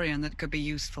Valkorion that could be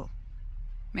useful.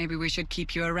 Maybe we should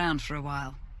keep you around for a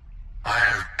while. I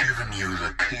have given you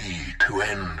the key to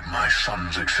end my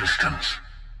son's existence.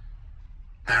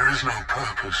 There is no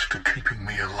purpose to keeping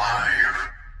me alive.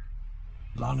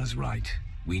 Lana's right.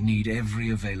 We need every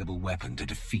available weapon to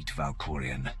defeat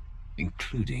Valkorion,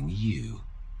 including you.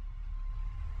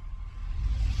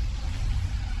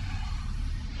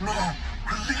 No,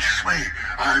 release me,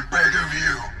 I beg of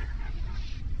you.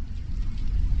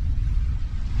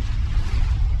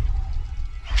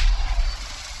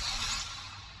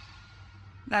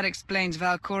 That explains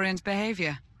Valkorion's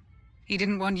behavior. He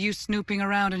didn't want you snooping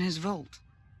around in his vault.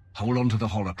 Hold on to the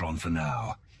holocron for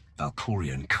now.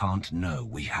 Valkorion can't know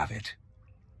we have it.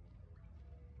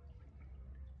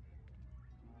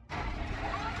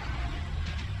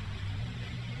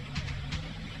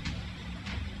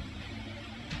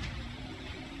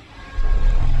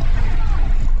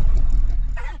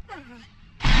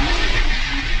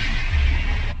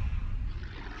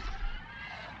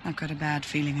 I've got a bad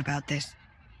feeling about this.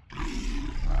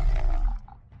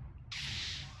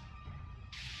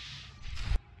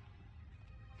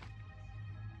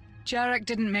 Jarek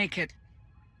didn't make it.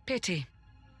 Pity.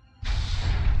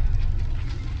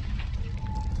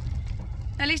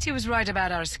 At least he was right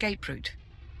about our escape route.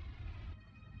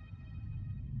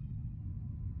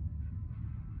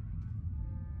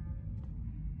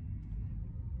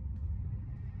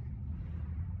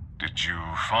 Did you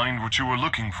find what you were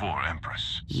looking for,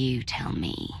 Empress? You tell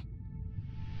me.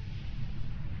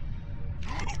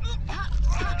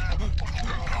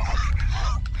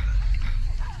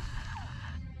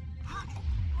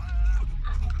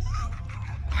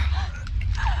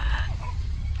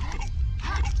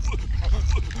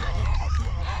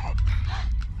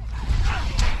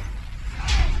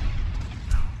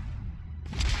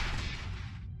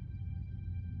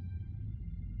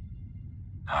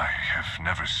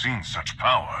 never seen such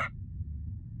power.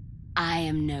 I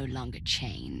am no longer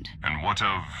chained. And what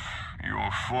of your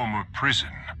former prison?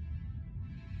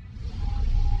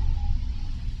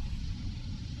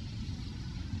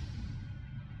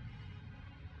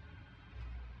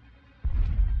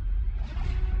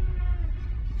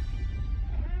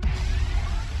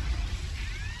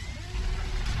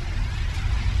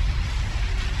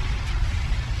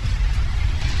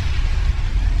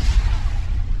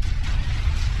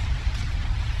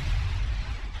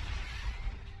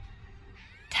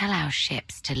 Tell our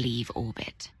ships to leave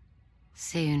orbit.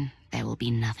 Soon, there will be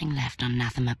nothing left on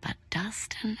Nathema but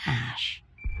dust and ash.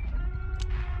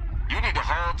 You need to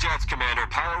haul jets, Commander.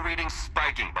 Power readings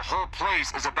spiking. The whole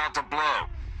place is about to blow.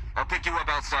 I'll pick you up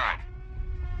outside.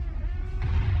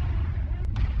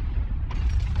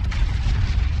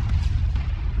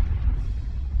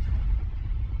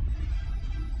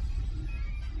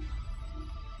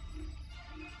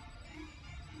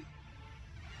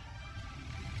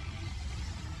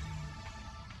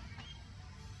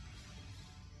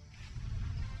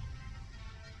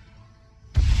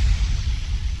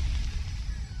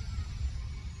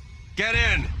 Get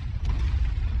in!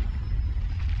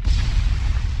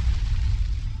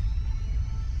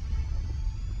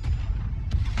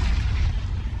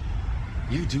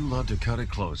 You do love to cut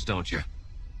it close, don't you?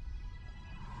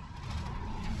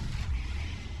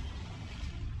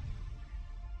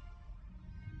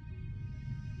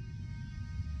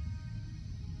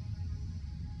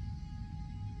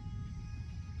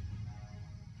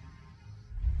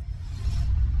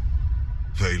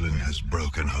 Vaylin has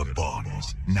broken her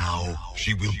bonds. Now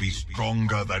she will be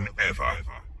stronger than ever.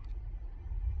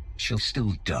 She'll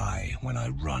still die when I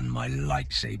run my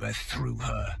lightsaber through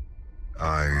her.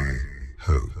 I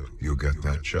hope you get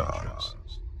that chance.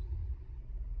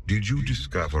 Did you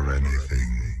discover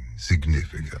anything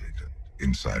significant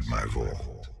inside my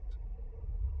vault?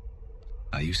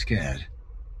 Are you scared?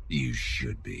 You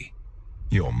should be.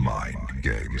 Your mind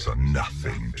games are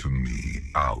nothing to me,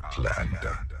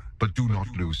 Outlander. But do not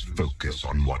lose focus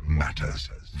on what matters.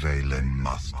 Vaylin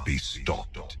must be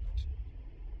stopped.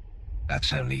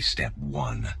 That's only step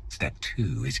one. Step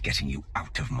two is getting you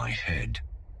out of my head.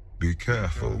 Be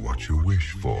careful what you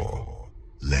wish for,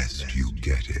 lest you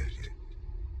get it.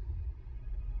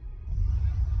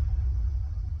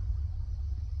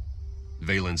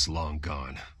 Vaylin's long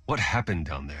gone. What happened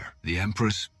down there? The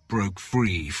Empress broke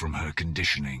free from her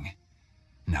conditioning.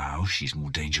 Now she's more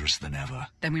dangerous than ever.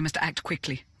 Then we must act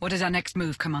quickly. What is our next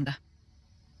move, Commander?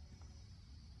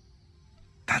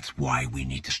 That's why we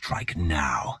need to strike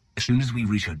now. As soon as we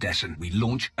reach Odessen, we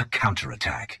launch a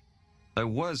counterattack. I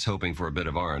was hoping for a bit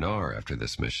of R&R after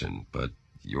this mission, but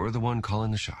you're the one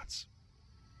calling the shots.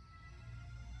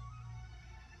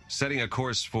 Setting a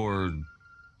course for...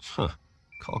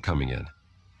 Call coming in.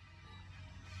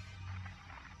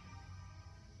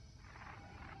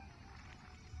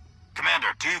 Commander,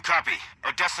 do you copy?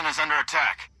 Odessen is under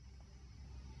attack.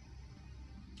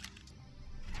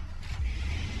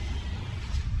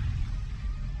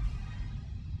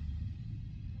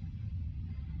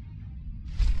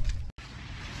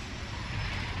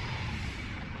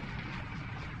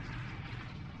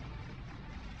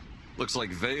 Looks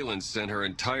like Vaylin sent her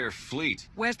entire fleet.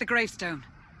 Where's the gravestone?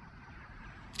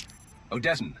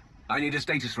 Odessen, I need a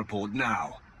status report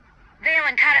now.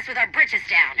 Vaylin caught us with our britches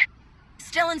down.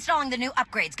 Still installing the new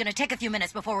upgrades. Gonna take a few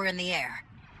minutes before we're in the air.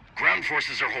 Ground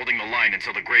forces are holding the line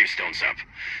until the gravestone's up,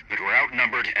 but we're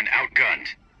outnumbered and outgunned.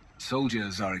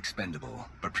 Soldiers are expendable,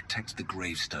 but protect the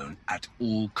gravestone at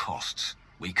all costs.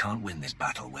 We can't win this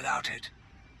battle without it.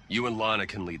 You and Lana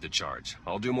can lead the charge.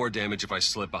 I'll do more damage if I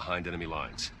slip behind enemy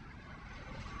lines.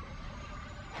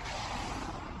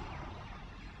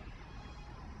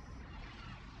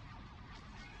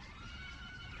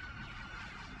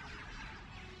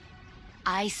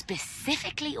 I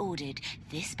specifically ordered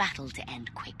this battle to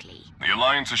end quickly. The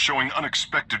Alliance is showing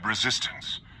unexpected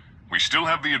resistance. We still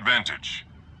have the advantage,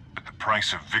 but the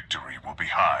price of victory will be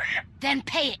high. Then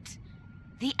pay it!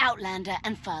 The Outlander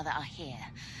and Father are here.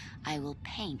 I will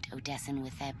paint Odessen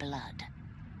with their blood.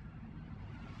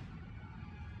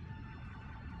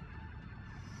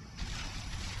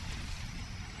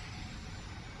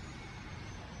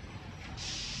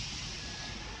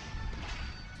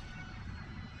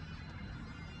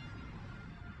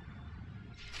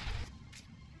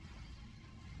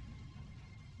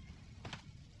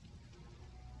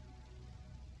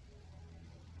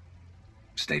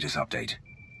 Status update.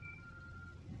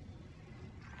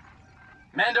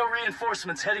 Mando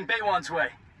reinforcements heading Baywan's way.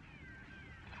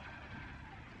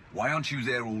 Why aren't you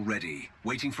there already,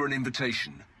 waiting for an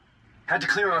invitation? Had to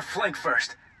clear our flank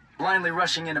first. Blindly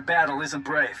rushing into battle isn't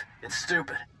brave. It's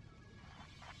stupid.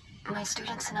 My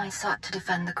students and I sought to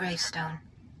defend the gravestone.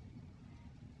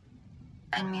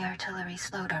 Enemy artillery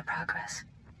slowed our progress.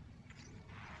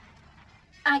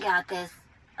 I got this.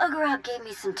 Ogorok gave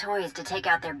me some toys to take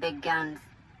out their big guns.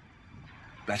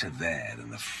 Better there than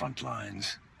the front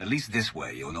lines. At least this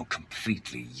way you're not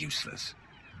completely useless.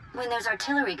 When those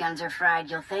artillery guns are fried,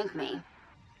 you'll thank me.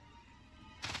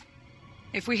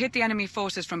 If we hit the enemy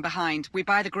forces from behind, we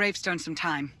buy the gravestone some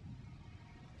time.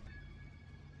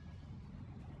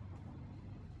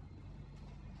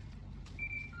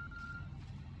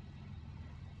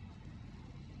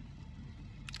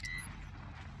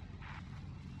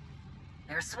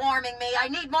 They're swarming me. I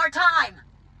need more time.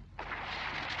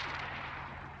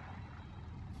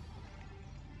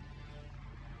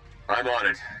 I'm on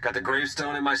it. Got the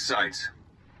gravestone in my sights.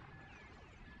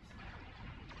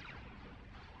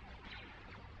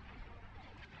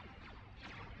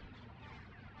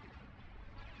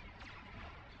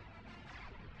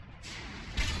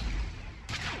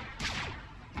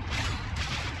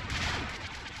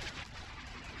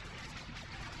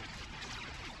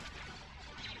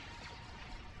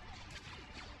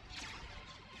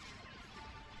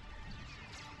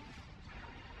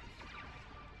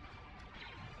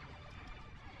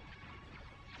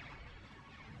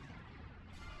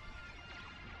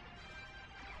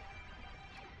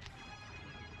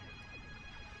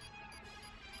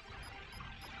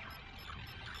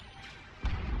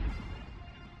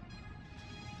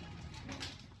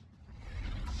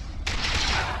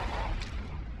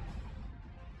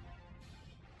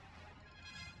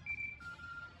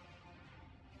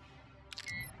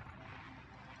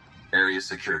 Area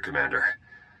secure, Commander.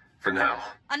 For now.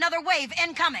 Another wave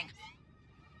incoming.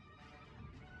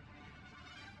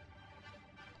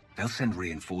 They'll send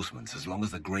reinforcements as long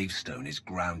as the gravestone is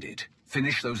grounded.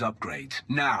 Finish those upgrades,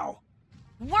 now!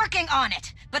 Working on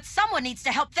it, but someone needs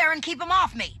to help Theron keep him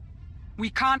off me. We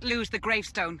can't lose the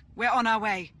gravestone. We're on our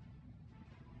way.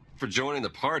 For joining the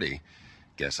party,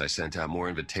 guess I sent out more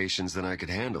invitations than I could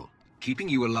handle. Keeping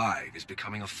you alive is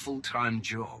becoming a full-time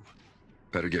job.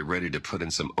 Better get ready to put in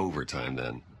some overtime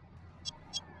then.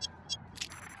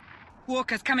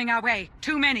 Walkers coming our way.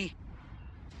 Too many.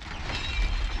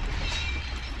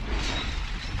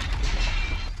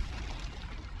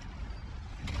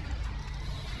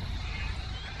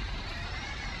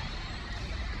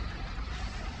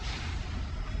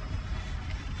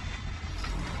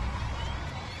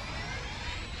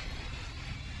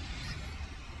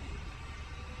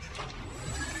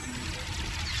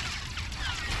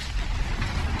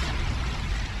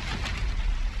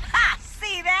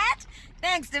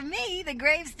 Thanks to me, the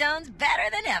gravestone's better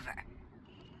than ever.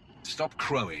 Stop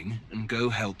crowing and go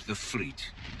help the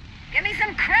fleet. Give me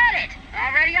some credit!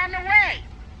 Already on the way!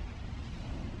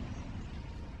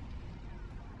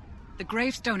 The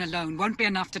gravestone alone won't be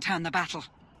enough to turn the battle.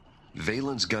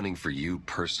 Vaylin's gunning for you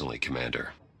personally,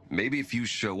 Commander. Maybe if you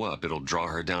show up, it'll draw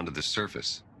her down to the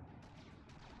surface.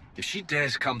 If she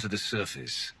dares come to the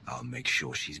surface, I'll make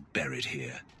sure she's buried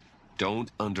here.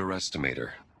 Don't underestimate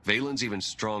her. Vaylin's even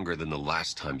stronger than the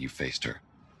last time you faced her.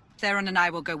 Theron and I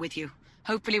will go with you.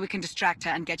 Hopefully we can distract her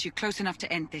and get you close enough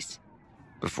to end this.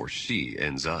 Before she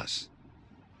ends us.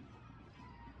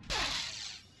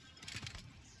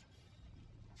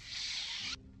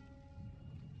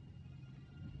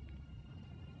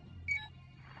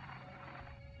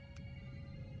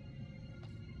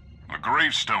 The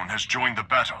gravestone has joined the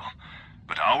battle,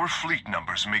 but our fleet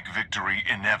numbers make victory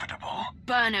inevitable.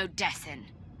 Burn Odessen,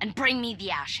 and bring me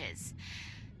the ashes.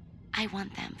 I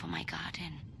want them for my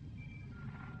garden.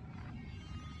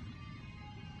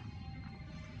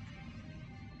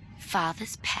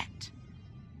 Father's pet.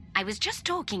 I was just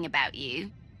talking about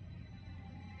you.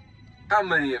 How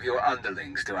many of your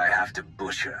underlings do I have to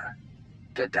butcher?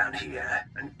 Get down here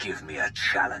and give me a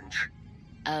challenge.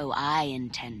 Oh, I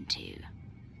intend to.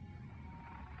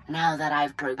 Now that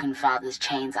I've broken Father's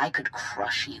chains, I could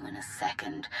crush you in a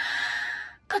second.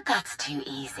 But that's too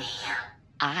easy.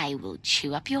 I will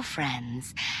chew up your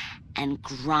friends and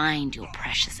grind your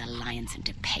precious alliance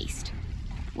into paste.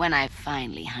 When I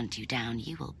finally hunt you down,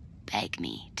 you will beg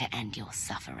me to end your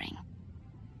suffering.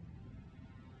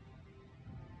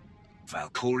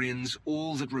 Valkorian's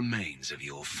all that remains of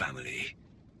your family.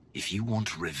 If you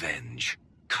want revenge,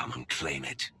 come and claim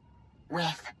it.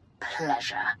 With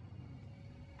pleasure.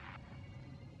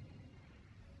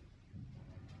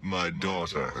 My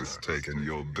daughter has taken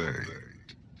your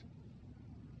bait.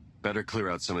 Better clear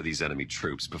out some of these enemy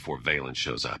troops before Vaylin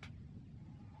shows up.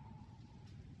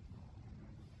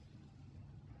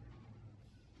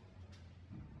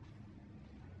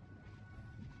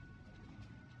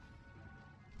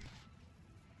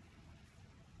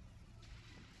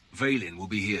 Vaylin will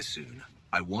be here soon.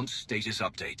 I want status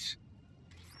updates.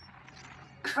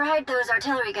 Fried those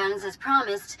artillery guns as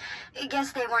promised.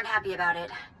 Guess they weren't happy about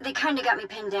it. They kinda got me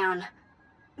pinned down.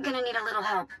 Gonna need a little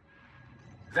help.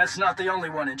 That's not the only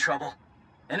one in trouble.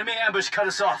 Enemy ambush cut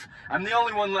us off. I'm the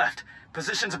only one left.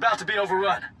 Position's about to be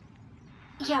overrun.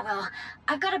 Yeah, well,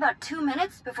 I've got about 2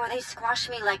 minutes before they squash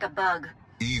me like a bug.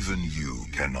 Even you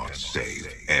cannot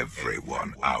save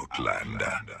everyone,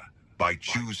 Outlander. By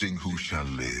choosing who shall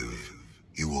live,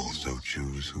 you also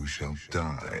choose who shall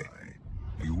die.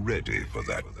 You ready for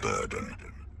that burden?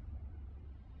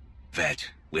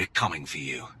 Vet, we're coming for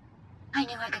you. I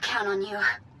knew I could count on you.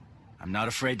 I'm not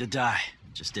afraid to die.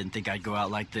 Just didn't think I'd go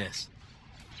out like this.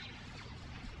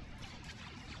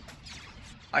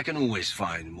 I can always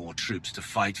find more troops to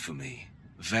fight for me.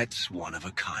 Vet's one of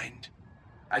a kind.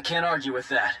 I can't argue with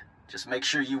that. Just make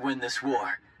sure you win this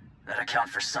war. That'll count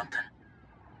for something.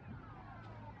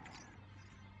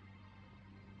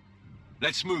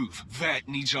 Let's move. Vet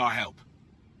needs our help.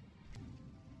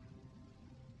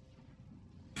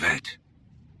 Vet,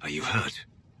 are you hurt?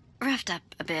 Roughed up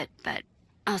a bit, but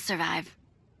I'll survive.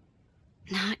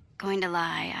 Not going to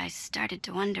lie, I started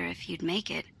to wonder if you'd make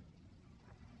it.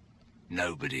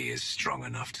 Nobody is strong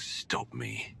enough to stop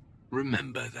me.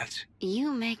 Remember that.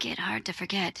 You make it hard to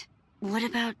forget. What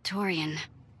about Torian?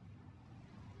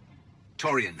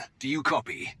 Torian, do you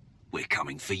copy? We're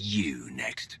coming for you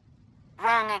next.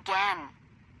 Wrong again,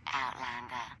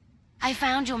 Outlander. I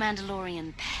found your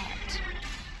Mandalorian pet.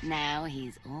 Now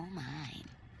he's all mine.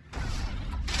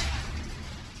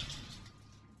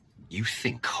 You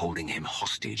think holding him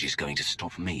hostage is going to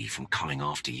stop me from coming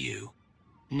after you?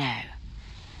 No.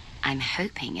 I'm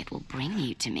hoping it will bring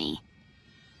you to me.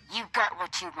 You got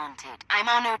what you wanted. I'm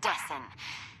on Odessen.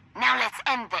 Now let's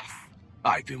end this.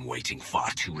 I've been waiting far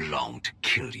too long to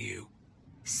kill you.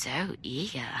 So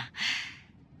eager.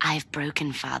 I've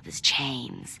broken Father's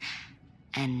chains,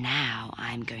 and now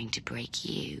I'm going to break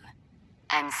you.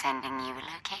 I'm sending you a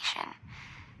location.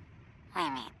 We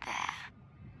meet there.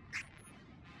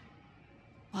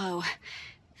 Whoa.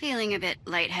 Feeling a bit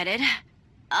lightheaded.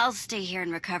 I'll stay here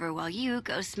and recover while you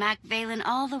go smack Vaylin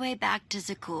all the way back to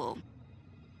Zakul.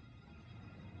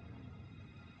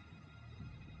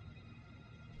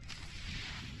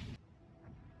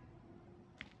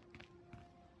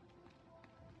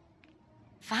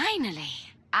 Finally!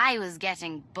 I was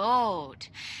getting bored.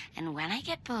 And when I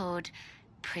get bored,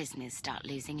 prisoners start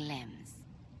losing limbs.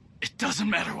 It doesn't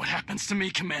matter what happens to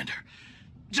me, Commander.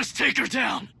 Just take her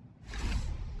down!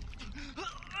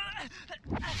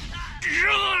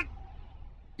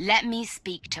 Let me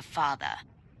speak to Father.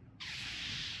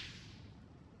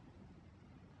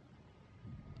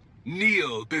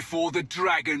 Kneel before the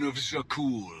Dragon of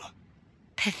Zakul.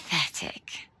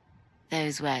 Pathetic.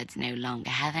 Those words no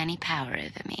longer have any power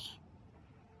over me.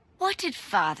 What did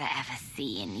Father ever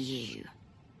see in you?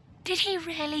 Did he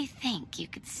really think you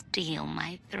could steal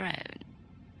my throne?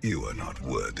 You are not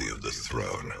worthy of the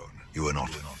throne. You are not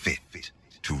fit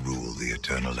to rule the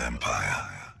Eternal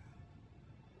Empire.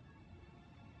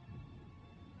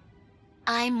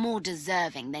 I'm more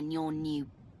deserving than your new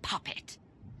puppet.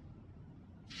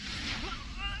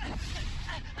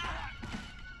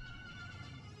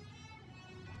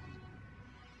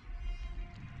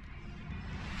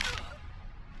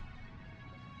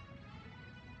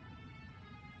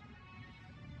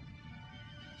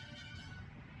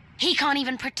 He can't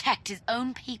even protect his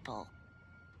own people.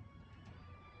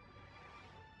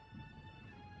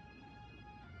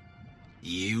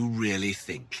 You really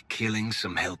think killing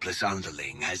some helpless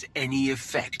underling has any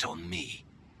effect on me?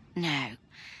 No,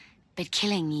 but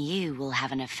killing you will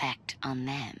have an effect on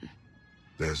them.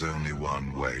 There's only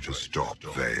one way to stop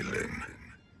Vaylin.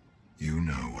 You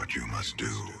know what you must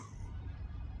do.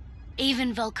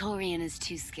 Even Valkorion is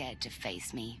too scared to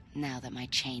face me, now that my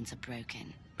chains are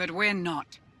broken. But we're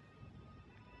not.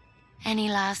 Any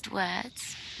last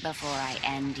words before I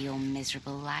end your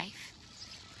miserable life?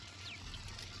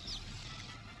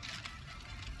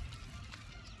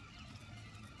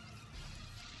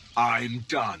 I'm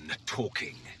done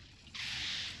talking.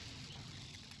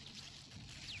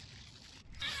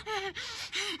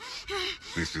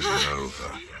 This isn't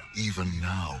over. Even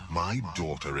now, my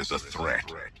daughter is a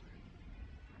threat.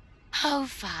 Oh,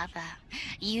 Father,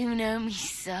 you know me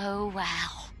so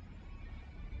well.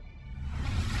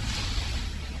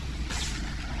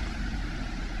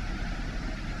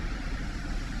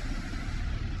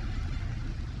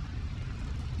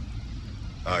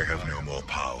 I have no more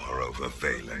power over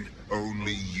Vaylin.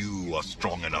 Only you are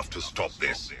strong enough to stop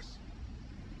this.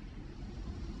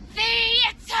 The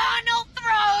Eternal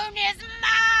Throne is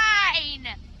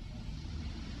mine!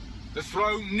 The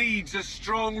throne needs a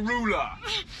strong ruler.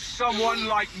 Someone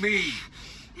like me.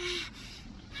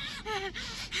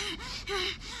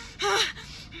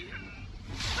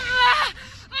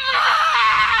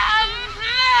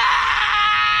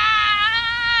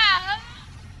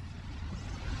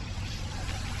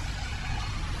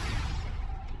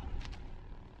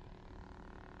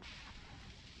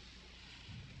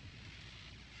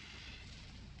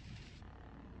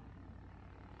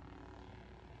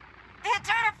 The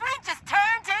Eternal Fleet just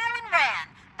turned tail and ran.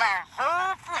 The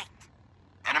whole fleet.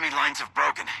 Enemy lines have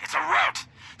broken. It's a rout.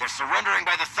 They're surrendering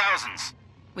by the thousands.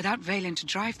 Without Vaylin to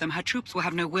drive them, her troops will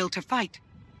have no will to fight.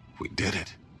 We did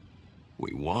it.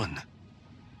 We won.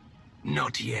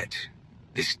 Not yet.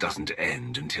 This doesn't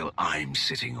end until I'm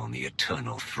sitting on the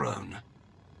Eternal Throne.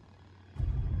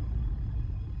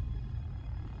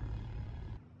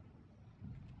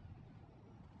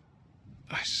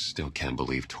 I still can't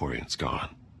believe Torian's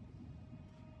gone.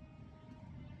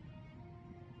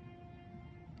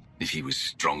 If he was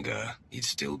stronger, he'd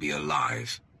still be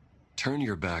alive. Turn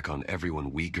your back on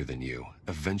everyone weaker than you.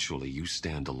 Eventually, you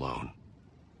stand alone.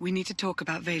 We need to talk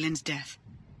about Vaylin's death.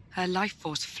 Her life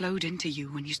force flowed into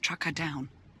you when you struck her down,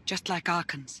 just like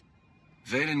Archon's.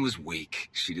 Vaylin was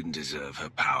weak. She didn't deserve her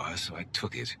power, so I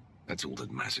took it. That's all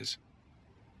that matters.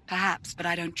 Perhaps, but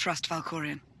I don't trust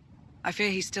Valkorion. I fear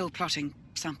he's still plotting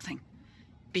something.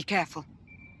 Be careful.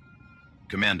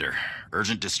 Commander,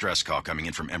 urgent distress call coming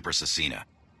in from Empress Vaylin.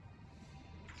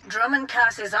 Drummond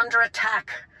Cass is under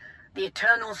attack. The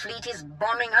Eternal Fleet is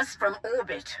bombing us from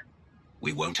orbit.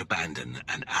 We won't abandon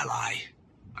an ally.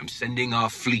 I'm sending our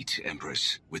fleet,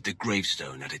 Empress, with the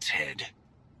gravestone at its head.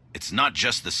 It's not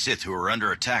just the Sith who are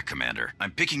under attack, Commander.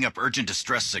 I'm picking up urgent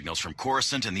distress signals from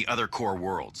Coruscant and the other core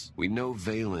worlds. We know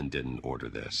Vaylin didn't order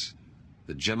this.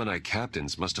 The Gemini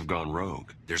captains must have gone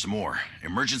rogue. There's more.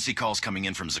 Emergency calls coming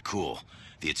in from Zakul.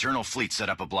 The Eternal Fleet set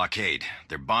up a blockade.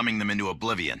 They're bombing them into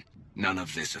oblivion. None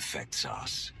of this affects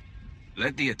us.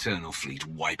 Let the Eternal Fleet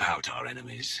wipe out our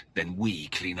enemies, then we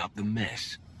clean up the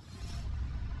mess.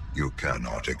 You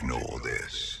cannot ignore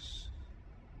this.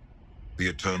 The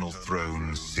Eternal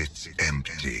Throne sits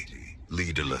empty,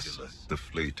 leaderless. The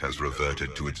fleet has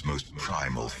reverted to its most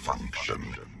primal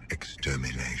function,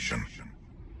 extermination.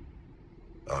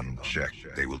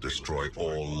 Unchecked, they will destroy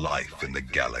all life in the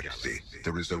galaxy.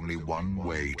 There is only one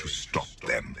way to stop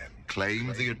them. Claim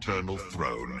the Eternal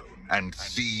Throne and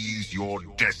seize your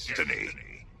destiny.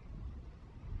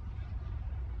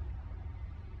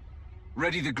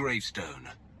 Ready the gravestone.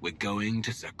 We're going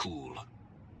to Zakul.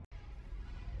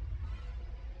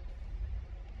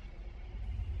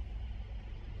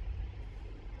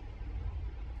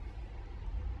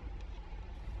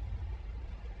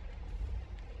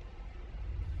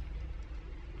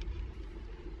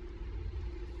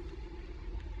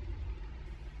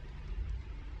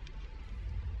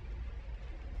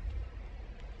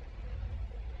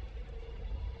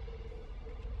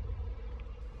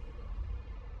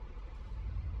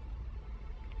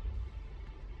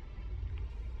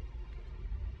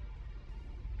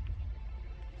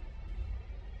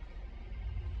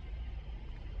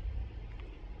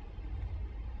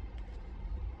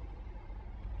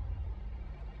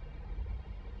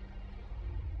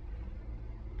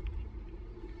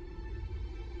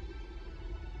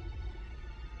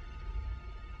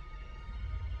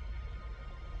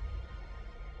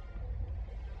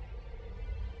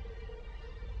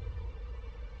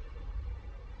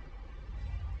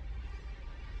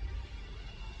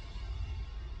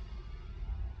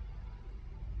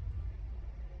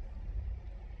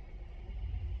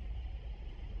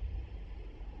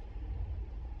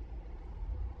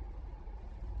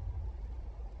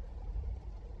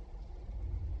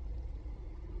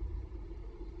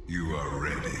 You are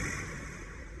ready.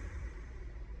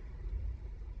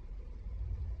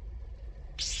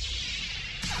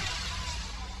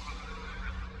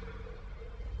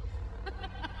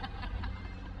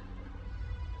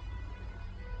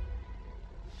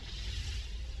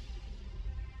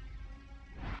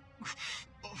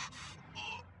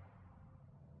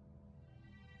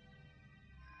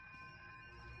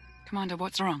 Commander,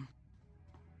 what's wrong?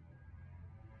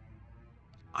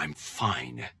 I'm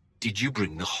fine. Did you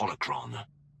bring the holocron?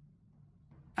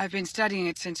 I've been studying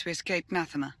it since we escaped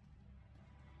Nathema.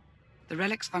 The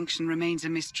relic's function remains a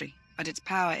mystery, but its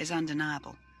power is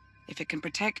undeniable. If it can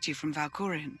protect you from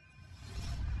Valkorion.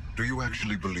 Do you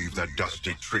actually believe that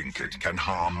dusty trinket can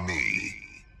harm me?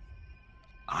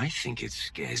 I think it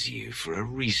scares you for a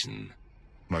reason.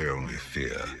 My only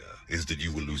fear is that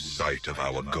you will lose sight of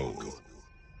our goal.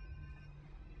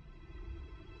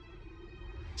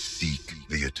 Seek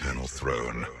the Eternal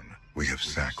Throne, We have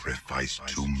sacrificed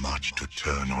too much to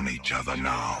turn on each other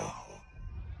now.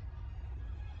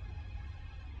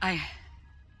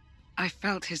 I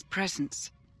felt his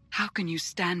presence. How can you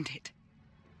stand it?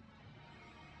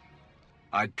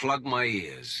 I'd plug my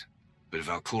ears, but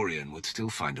Valkorion would still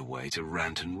find a way to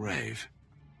rant and rave.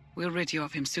 We'll rid you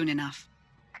of him soon enough.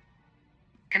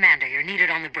 Commander, you're needed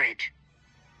on the bridge.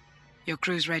 Your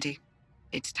crew's ready.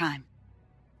 It's time.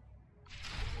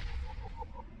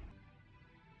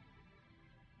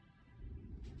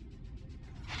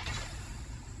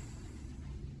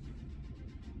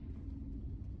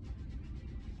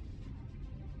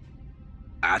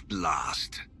 At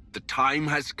last, the time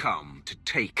has come to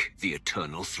take the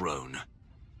Eternal Throne.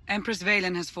 Empress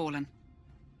Vaylin has fallen.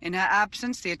 In her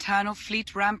absence, the Eternal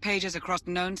Fleet rampages across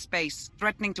known space,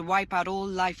 threatening to wipe out all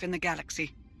life in the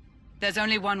galaxy. There's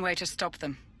only one way to stop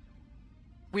them.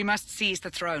 We must seize the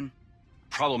throne.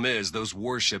 Problem is, those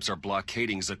warships are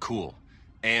blockading Zakul,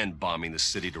 and bombing the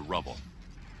city to rubble.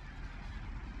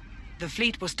 The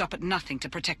fleet will stop at nothing to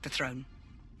protect the throne.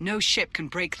 No ship can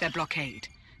break their blockade,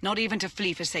 not even to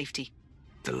flee for safety.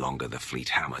 The longer the fleet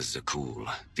hammers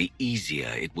Zakul, the easier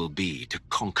it will be to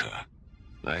conquer.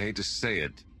 I hate to say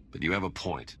it, but you have a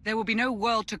point. There will be no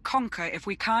world to conquer if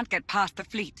we can't get past the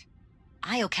fleet.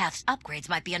 Iocath's upgrades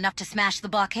might be enough to smash the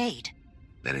blockade.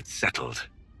 Then it's settled.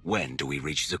 When do we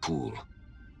reach Zakul?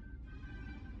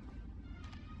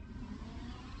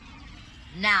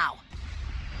 Now.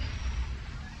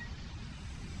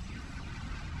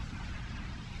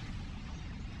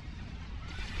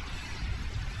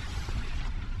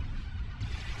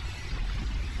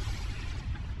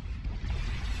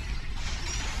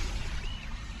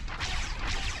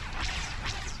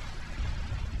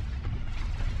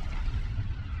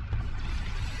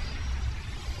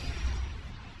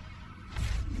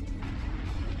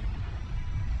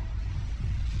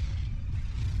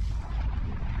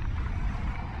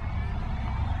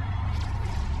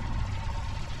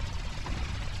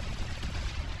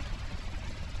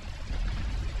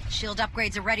 Shield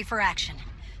upgrades are ready for action.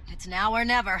 It's now or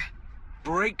never.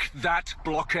 Break that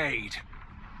blockade!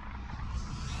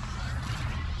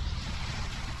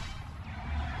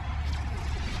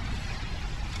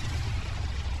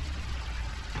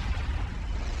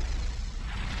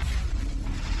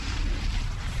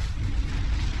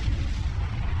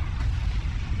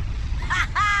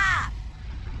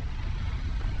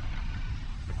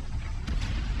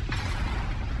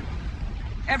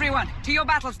 Everyone, to your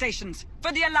battle stations,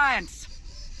 for the Alliance!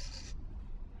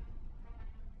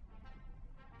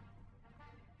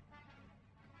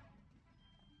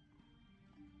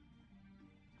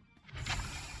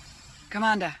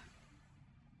 Commander,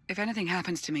 if anything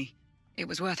happens to me, it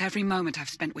was worth every moment I've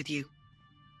spent with you.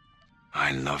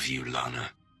 I love you, Lana.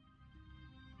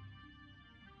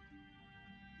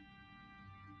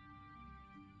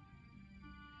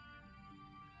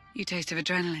 You taste of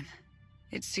adrenaline.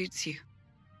 It suits you.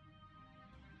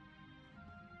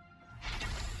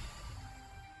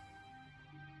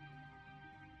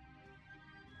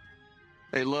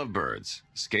 Hey, lovebirds.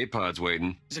 Escape pod's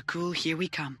waiting. Zakul, here we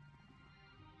come.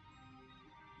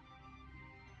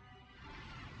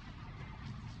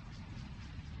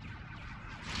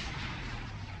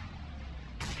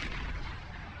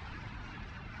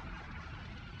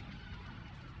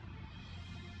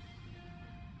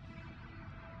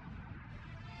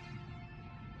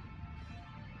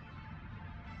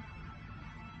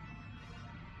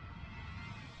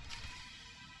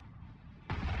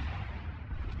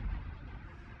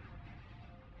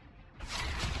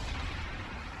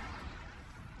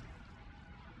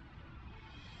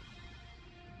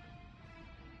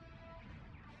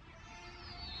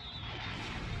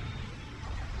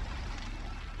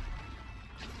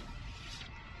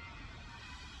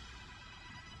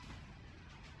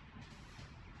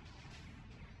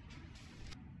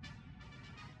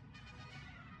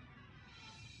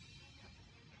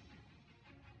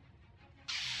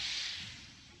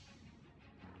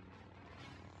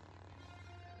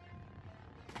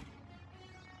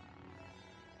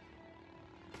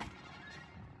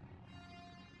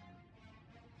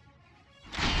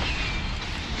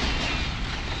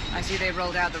 I see they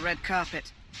rolled out the red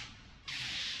carpet.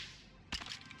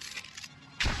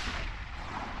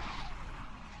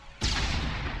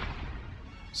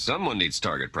 Someone needs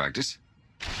target practice.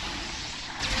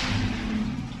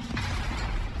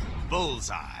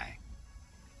 Bullseye.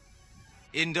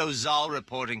 Indozal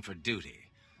reporting for duty.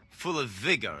 Full of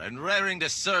vigor and raring to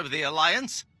serve the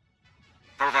Alliance.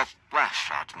 Though that blast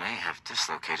shot may have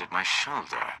dislocated my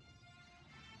shoulder.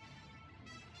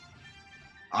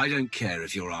 I don't care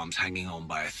if your arm's hanging on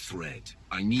by a thread.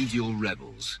 I need your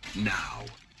rebels, now.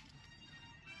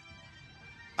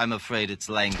 I'm afraid it's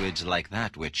language like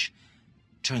that which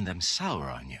turned them sour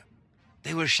on you.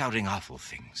 They were shouting awful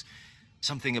things.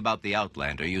 Something about the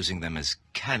Outlander using them as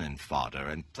cannon fodder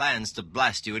and plans to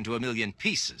blast you into a million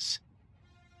pieces.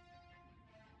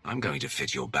 I'm going to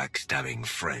fit your backstabbing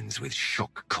friends with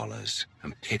shock collars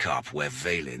and pick up where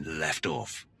Vaylin left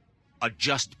off. A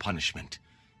just punishment.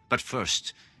 But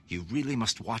first, you really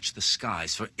must watch the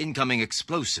skies for incoming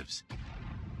explosives.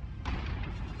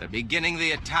 They're beginning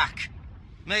the attack.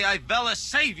 May Ivella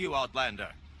save you, Outlander!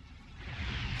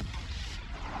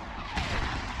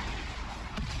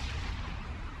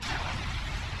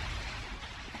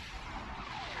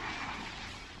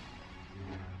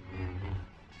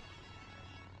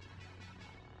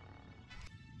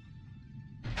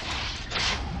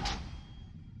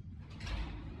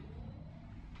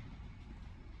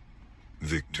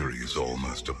 Victory is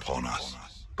almost upon us,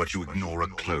 but you ignore a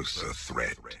closer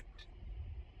threat.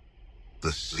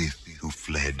 The Sith who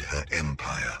fled her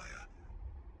empire.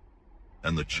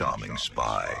 And the charming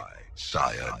spy,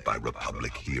 sired by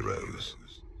Republic heroes.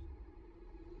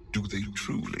 Do they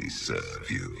truly serve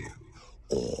you?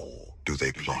 Or do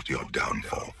they plot your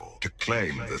downfall to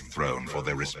claim the throne for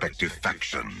their respective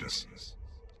factions?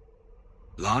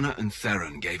 Lana and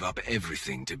Theron gave up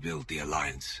everything to build the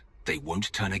Alliance. They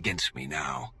won't turn against me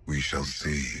now. We shall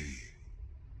see.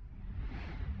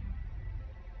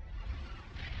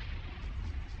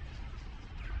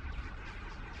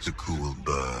 Zakul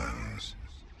burns.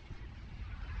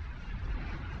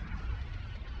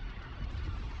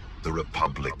 The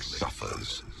Republic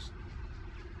suffers.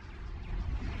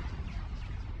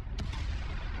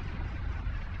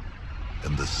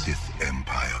 And the Sith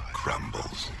Empire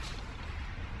crumbles.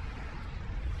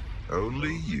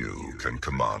 Only you can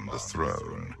command the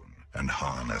throne and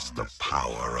harness the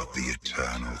power of the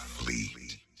Eternal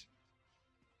Fleet.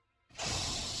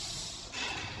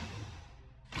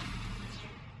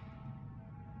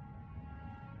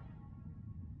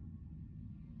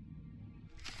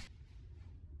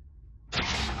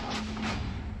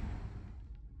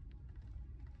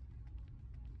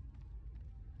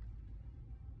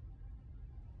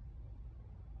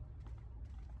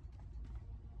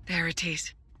 There it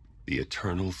is. The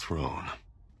Eternal Throne.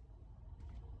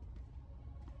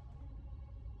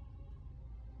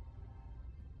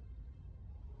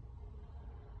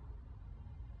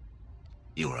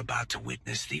 You're about to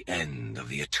witness the end of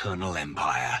the Eternal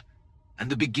Empire, and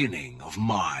the beginning of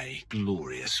my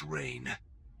glorious reign.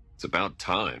 It's about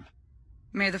time.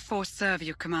 May the Force serve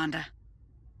you, Commander.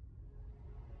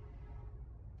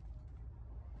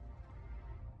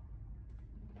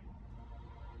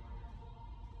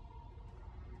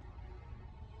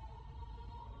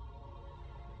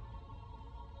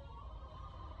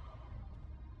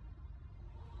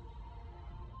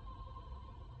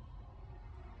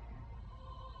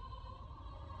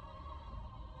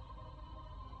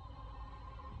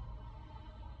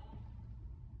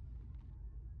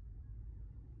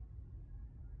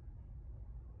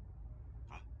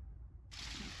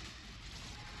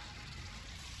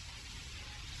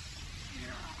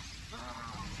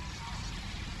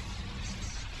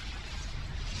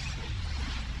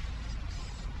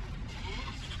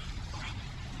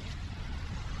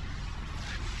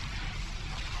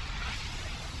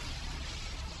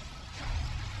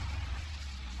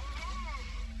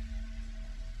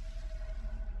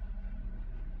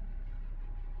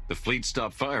 The fleet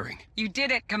stopped firing. You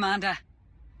did it, Commander.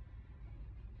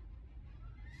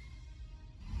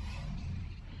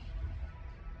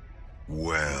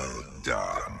 Well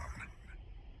done.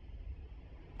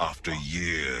 After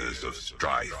years of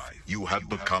strife, you have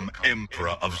become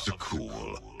Emperor of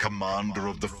Zakul, commander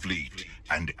of the fleet,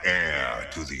 and heir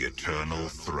to the Eternal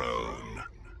Throne.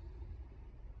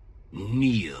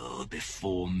 Kneel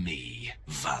before me,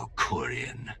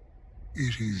 Valkorian.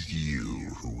 It is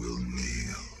you who will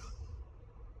kneel.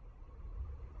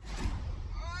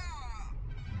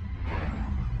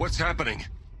 What's happening?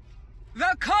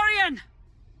 Valkorian!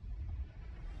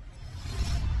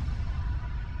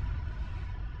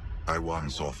 I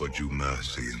once offered you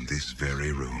mercy in this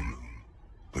very room,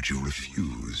 but you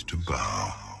refused to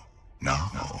bow.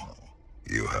 Now,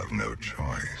 you have no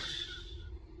choice.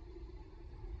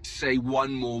 Say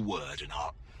one more word and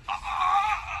I'll...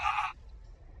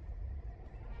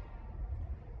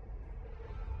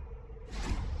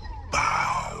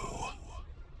 Bow.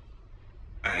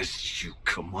 As you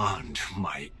command,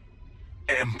 my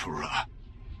Emperor.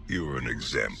 You're an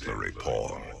exemplary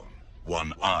pawn.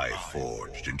 One I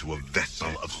forged into a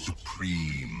vessel of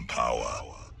supreme power,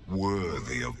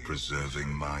 worthy of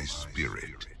preserving my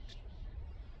spirit.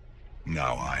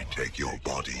 Now I take your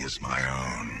body as my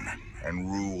own,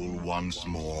 and rule once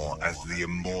more as the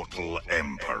immortal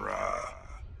Emperor.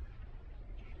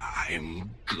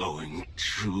 I'm going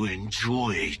to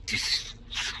enjoy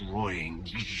destroying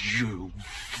you,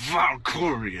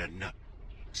 Valkyrian.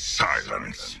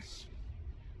 Silence.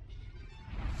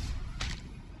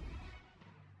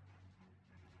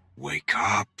 Wake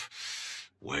up.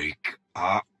 Wake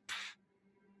up.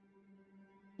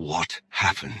 What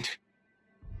happened?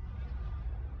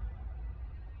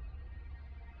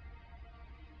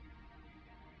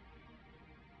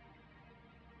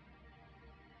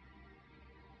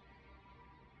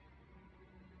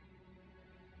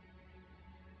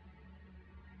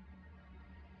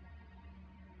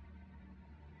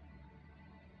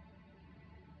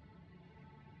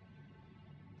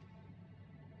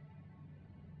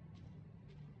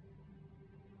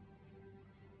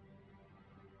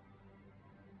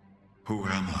 Who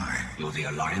am I? You're the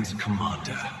Alliance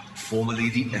Commander, formerly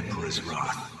the Emperor's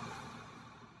Wrath.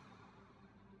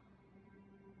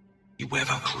 You wear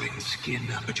Valkyrian skin,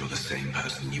 but you're the same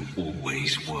person you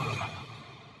always were.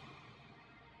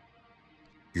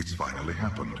 It's finally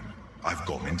happened. I've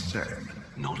gone insane.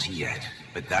 Not yet,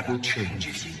 but that will change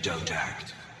if you don't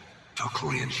act.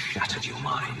 Valkyrian shattered your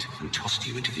mind and tossed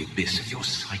you into the abyss of your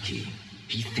psyche.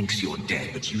 He thinks you're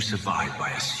dead, but you survived by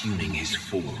assuming his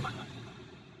form.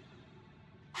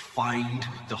 Find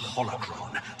the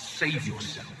holocron. Save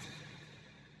yourself.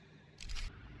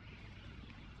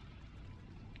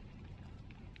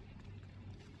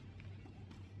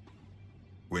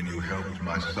 When you helped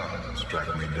my son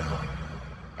strike me down,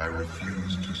 I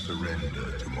refused to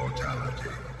surrender to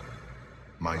mortality.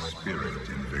 My spirit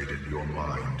invaded your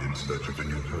mind in search of a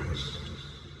new host.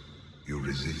 You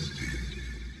resisted.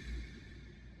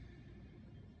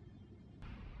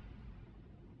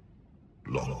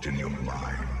 Locked in your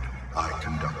mind, I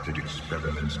conducted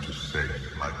experiments to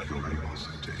save my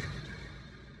curiosity.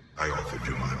 I offered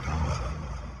you my power,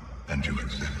 and you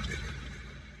accepted.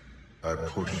 I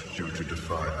pushed you to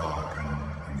defy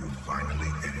Arkan, and you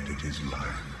finally ended his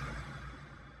life.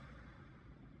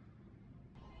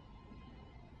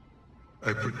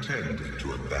 I pretended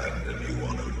to abandon you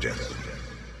on Odessen,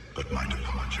 but my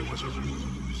departure was a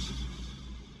ruse.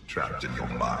 Trapped in your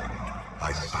mind,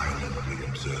 I silently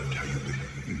observed how you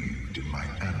behaved in my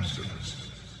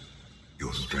absence.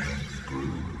 Your strength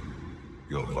grew,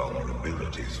 your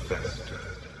vulnerabilities festered.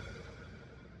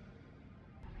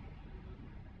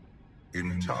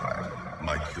 In time,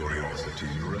 my curiosity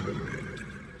eroded,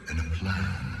 and a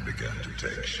plan began to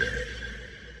take shape.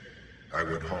 I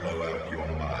would hollow out your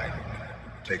mind,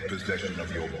 take possession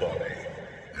of your body,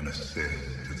 and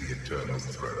ascend to the eternal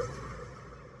throne.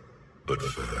 But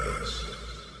first,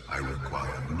 I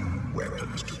require new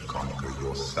weapons to conquer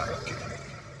your psyche.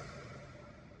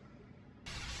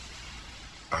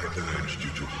 I urged you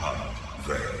to hunt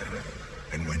Vaylin,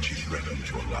 and when she threatened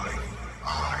your life,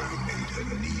 I made her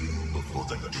kneel before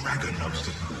the dragon of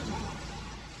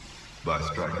SWTOR. By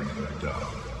striking her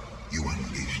down, you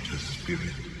unleashed her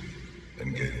spirit,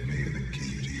 and gave me the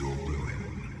key to your ruin.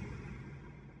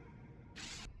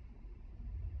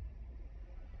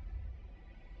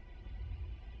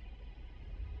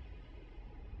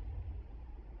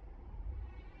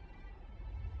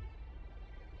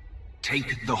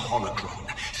 Take the holocron.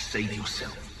 Save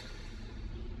yourself.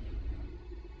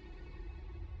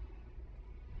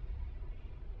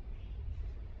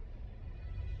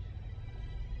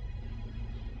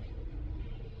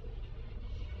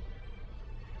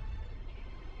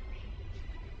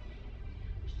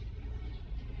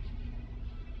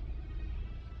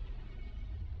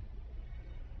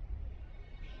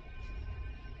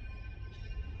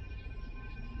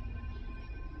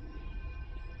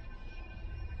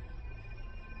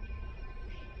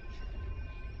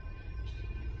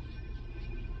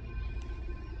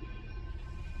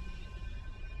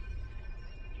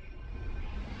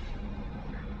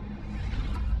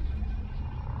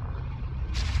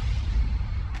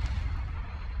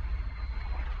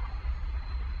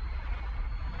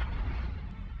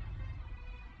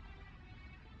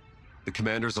 The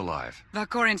commander's alive.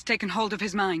 Valkyrian's taken hold of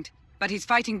his mind, but he's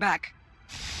fighting back.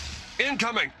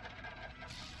 Incoming!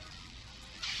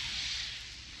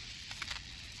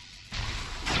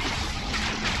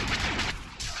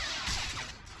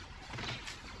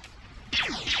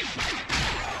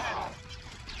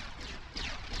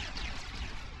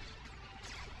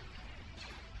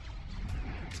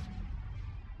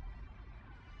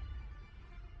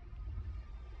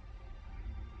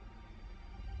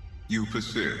 You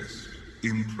persist.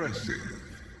 Impressive.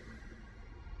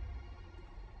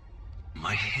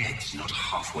 My head's not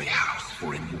halfway house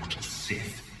for immortal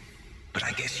Sith. But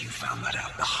I guess you found that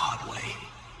out the hard way.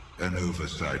 An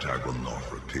oversight I will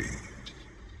not repeat.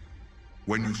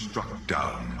 When you struck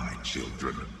down my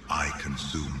children, I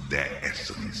consumed their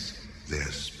essence.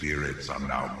 Their spirits are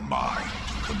now mine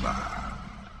to command.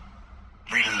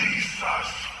 Release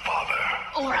us,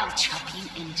 Father. Or I'll chop you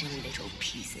into little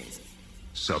pieces.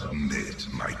 Submit,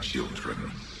 my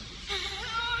children.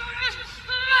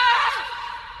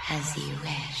 As you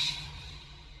wish.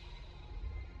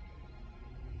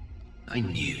 I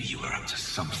knew you were up to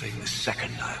something the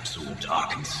second I absorbed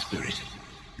Arkan's spirit.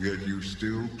 Yet you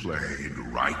still played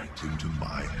right into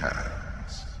my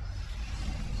hands.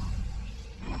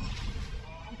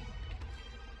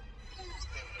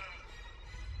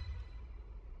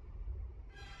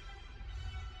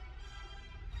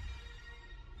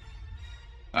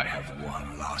 I have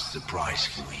one last surprise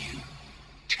for you,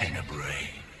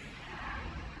 Tenebrae.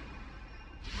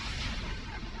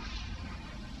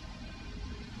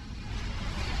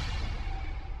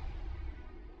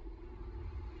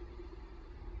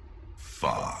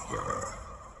 Father,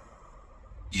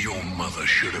 your mother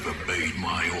should have obeyed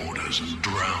my orders and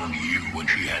drowned you when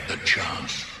she had the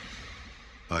chance.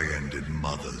 I ended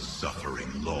Mother's suffering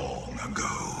long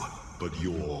ago, but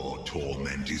your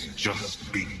torment is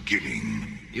just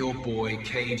beginning. Your boy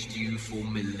caged you for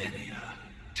millennia.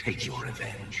 Take your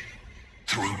revenge.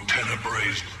 Through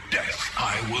Tenebrae's death,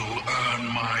 I will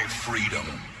earn my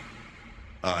freedom.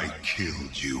 I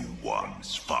killed you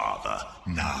once, Father.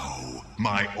 Now,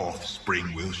 my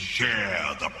offspring will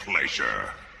share the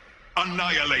pleasure.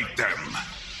 Annihilate them!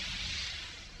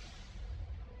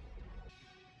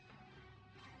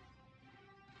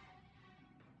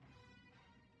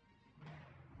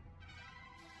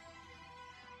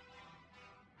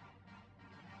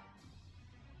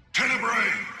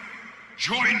 Tenebrae,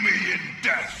 join me in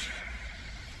death!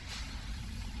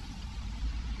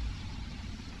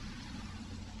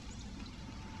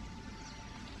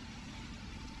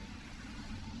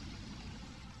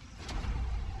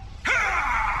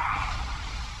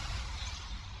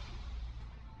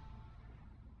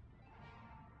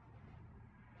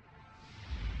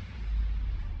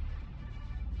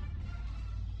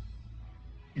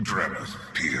 Dremus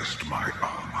pierced my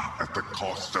armor at the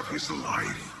cost of his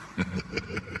life.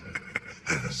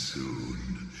 And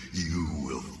soon, you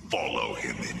will follow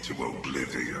him into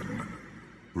oblivion.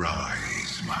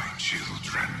 Rise, my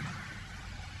children.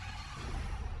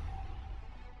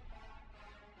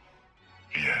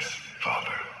 Yes,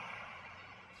 Father.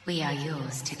 We are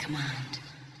yours to command.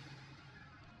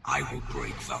 I will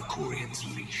break Valkorian's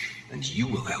leash, and you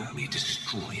will help me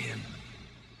destroy him.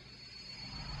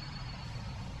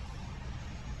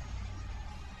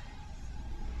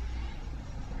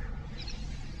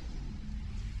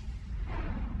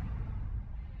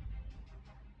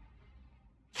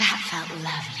 That felt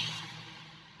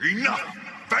lovely. Enough!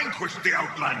 Vanquish the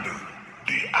Outlander!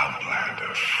 The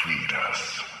Outlander freed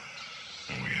us.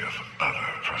 We have other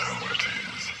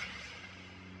priorities.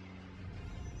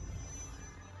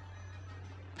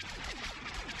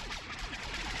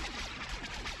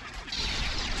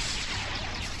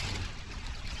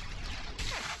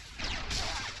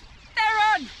 They're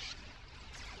on!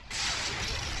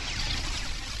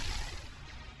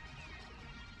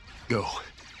 Go.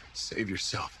 Save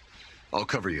yourself. I'll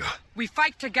cover you. We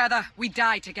fight together, we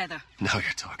die together. Now you're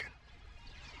talking.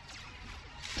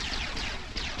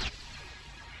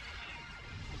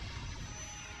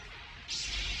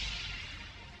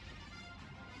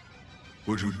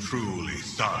 Would you truly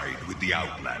side with the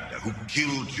Outlander who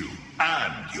killed you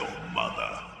and your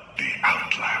mother? The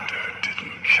Outlander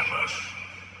didn't kill us.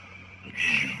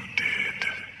 You did.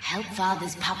 Help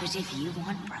Father's puppet if you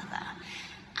want, brother.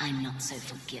 I'm not so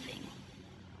forgiving.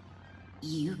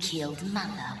 You killed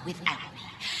Mother without me.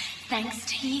 Thanks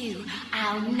to you,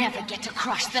 I'll never get to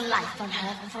crush the life on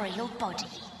her frail body.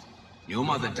 Your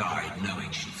mother died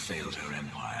knowing she failed her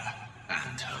empire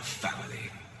and her family.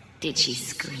 Did she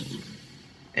scream?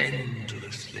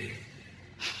 Endlessly.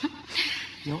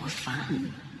 You're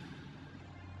fun.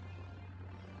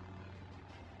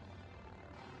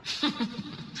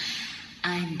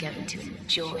 I'm going to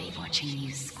enjoy watching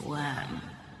you squirm,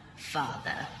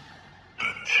 Father.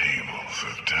 The tables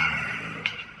have turned.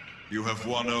 You have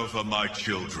won over my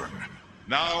children.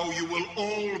 Now you will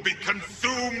all be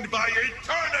consumed by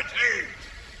eternity!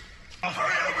 I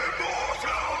am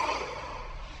immortal!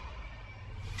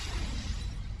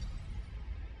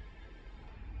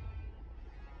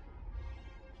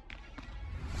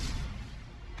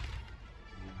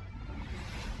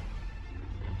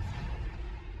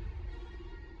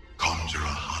 Conjure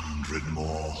 100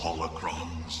 more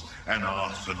holocrons, an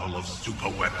arsenal of super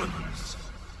weapons.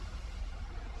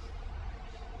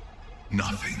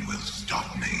 Nothing will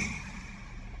stop me.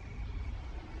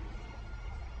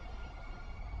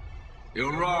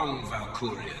 You're wrong,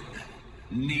 Valkyrian.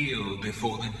 Kneel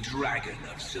before the dragon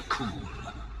of Zakul.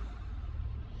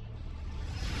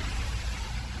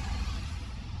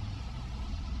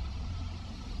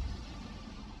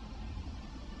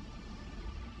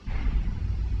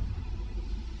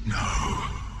 No,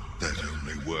 that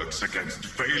only works against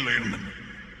Vaylin.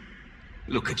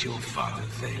 Look at your father,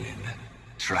 Vaylin,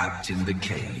 trapped in the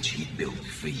cage he built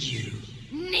for you.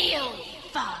 Kneel,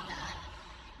 father.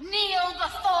 Kneel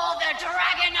before the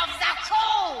dragon of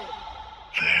Zakul!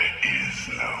 There is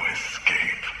no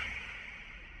escape.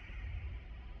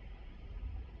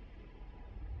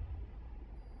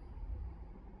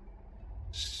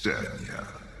 Senya.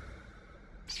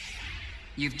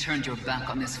 You've turned your back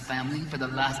on this family for the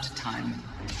last time.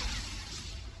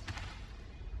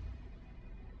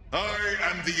 I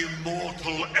am the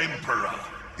immortal Emperor.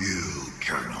 You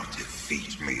cannot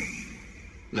defeat me.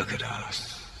 Look at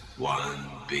us. One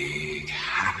big,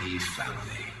 happy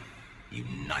family.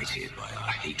 United by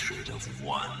our hatred of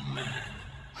one man.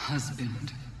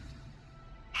 Husband.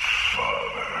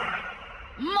 Father.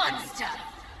 Monster!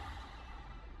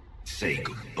 Say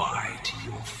goodbye to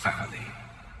your family.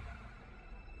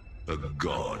 A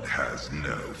god has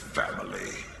no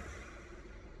family.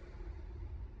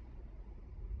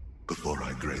 Before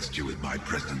I graced you with my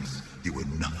presence, you were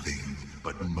nothing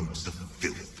but motes of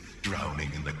filth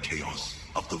drowning in the chaos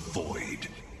of the void.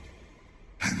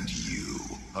 And you,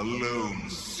 a lone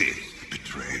Sith,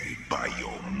 betrayed by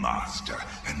your master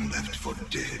and left for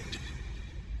dead.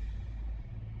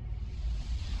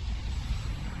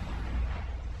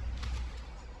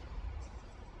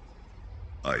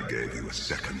 I gave you a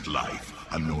second life,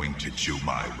 anointed you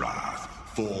my wrath,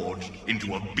 forged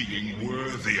into a being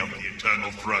worthy of the eternal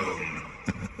throne.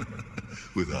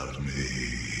 Without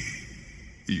me,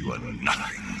 you are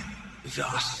nothing.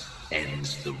 Thus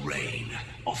ends the reign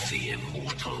of the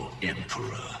immortal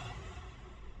Emperor.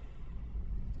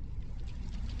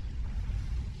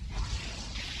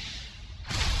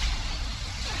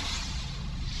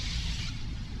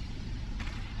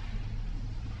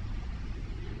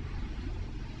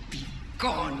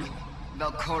 Gone,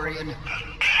 Valkyrian. The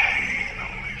pain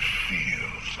only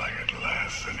feels like it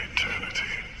lasts an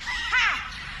eternity.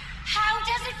 Ha! How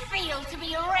does it feel to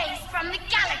be erased from the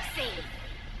galaxy?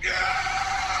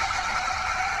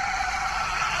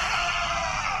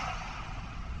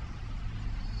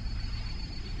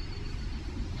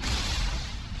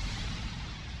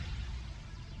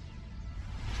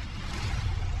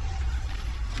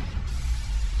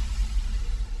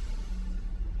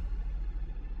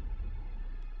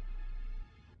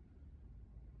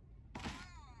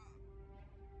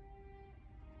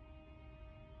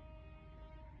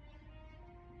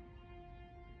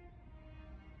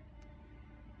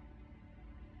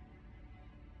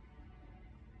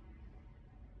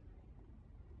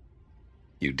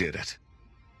 You did it.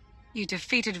 You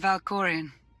defeated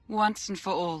Valkyrian, once and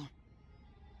for all.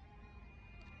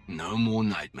 No more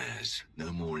nightmares,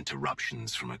 no more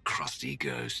interruptions from a crusty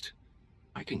ghost.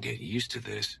 I can get used to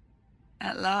this.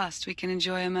 At last, we can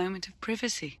enjoy a moment of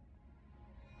privacy.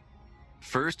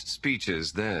 First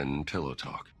speeches, then pillow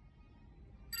talk.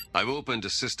 I've opened a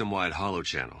system-wide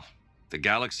holochannel. The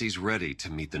galaxy's ready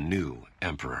to meet the new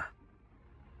Emperor.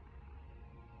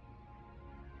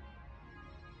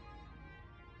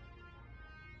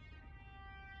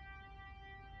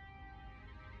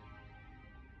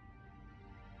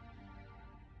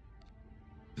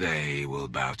 They will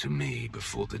bow to me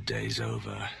before the day's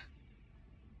over.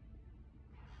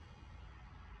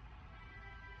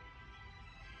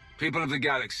 People of the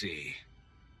galaxy,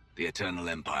 the Eternal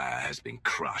Empire has been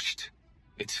crushed.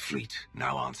 Its fleet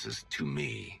now answers to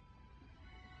me.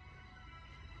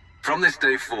 From this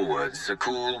day forward,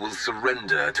 Zakul will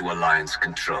surrender to Alliance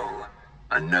control,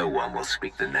 and no one will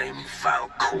speak the name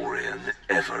Valkyrian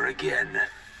ever again.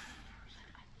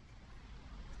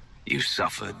 You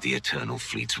suffered the Eternal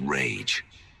Fleet's rage.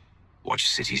 Watched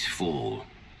cities fall,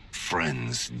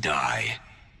 friends die.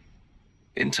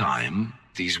 In time,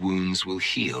 these wounds will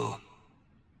heal.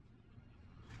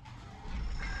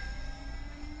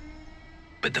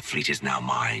 But the fleet is now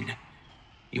mine.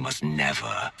 You must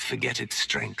never forget its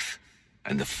strength,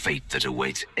 and the fate that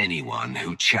awaits anyone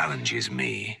who challenges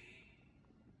me.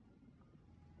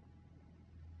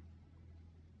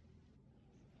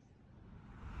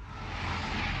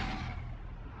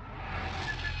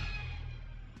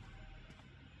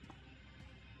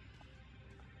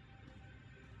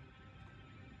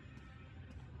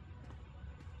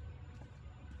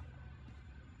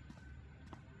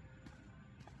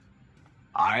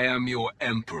 I am your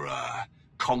Emperor,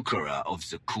 conqueror of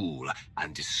Zakul,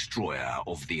 and destroyer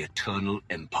of the Eternal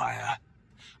Empire.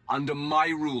 Under my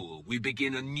rule, we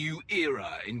begin a new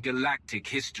era in galactic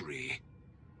history.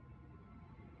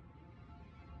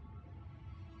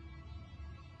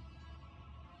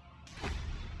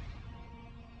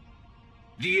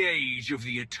 The Age of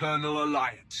the Eternal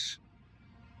Alliance.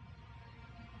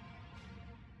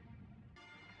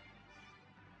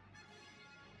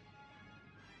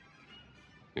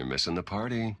 You're missing the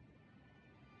party.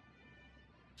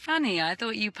 Funny, I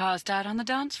thought you passed out on the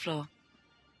dance floor.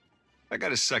 I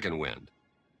got a second wind.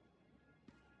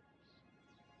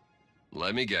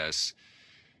 Let me guess.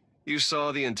 You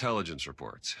saw the intelligence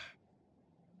reports.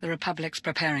 The Republic's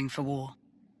preparing for war.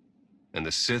 And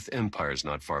the Sith Empire's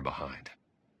not far behind.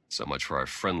 So much for our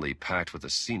friendly pact with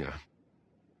Ascena.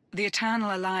 The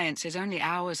Eternal Alliance is only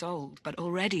hours old, but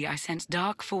already I sense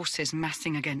dark forces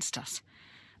massing against us.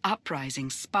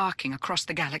 Uprisings sparking across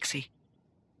the galaxy.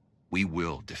 We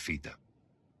will defeat them.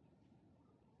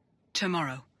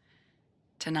 Tomorrow.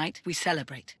 Tonight, we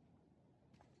celebrate.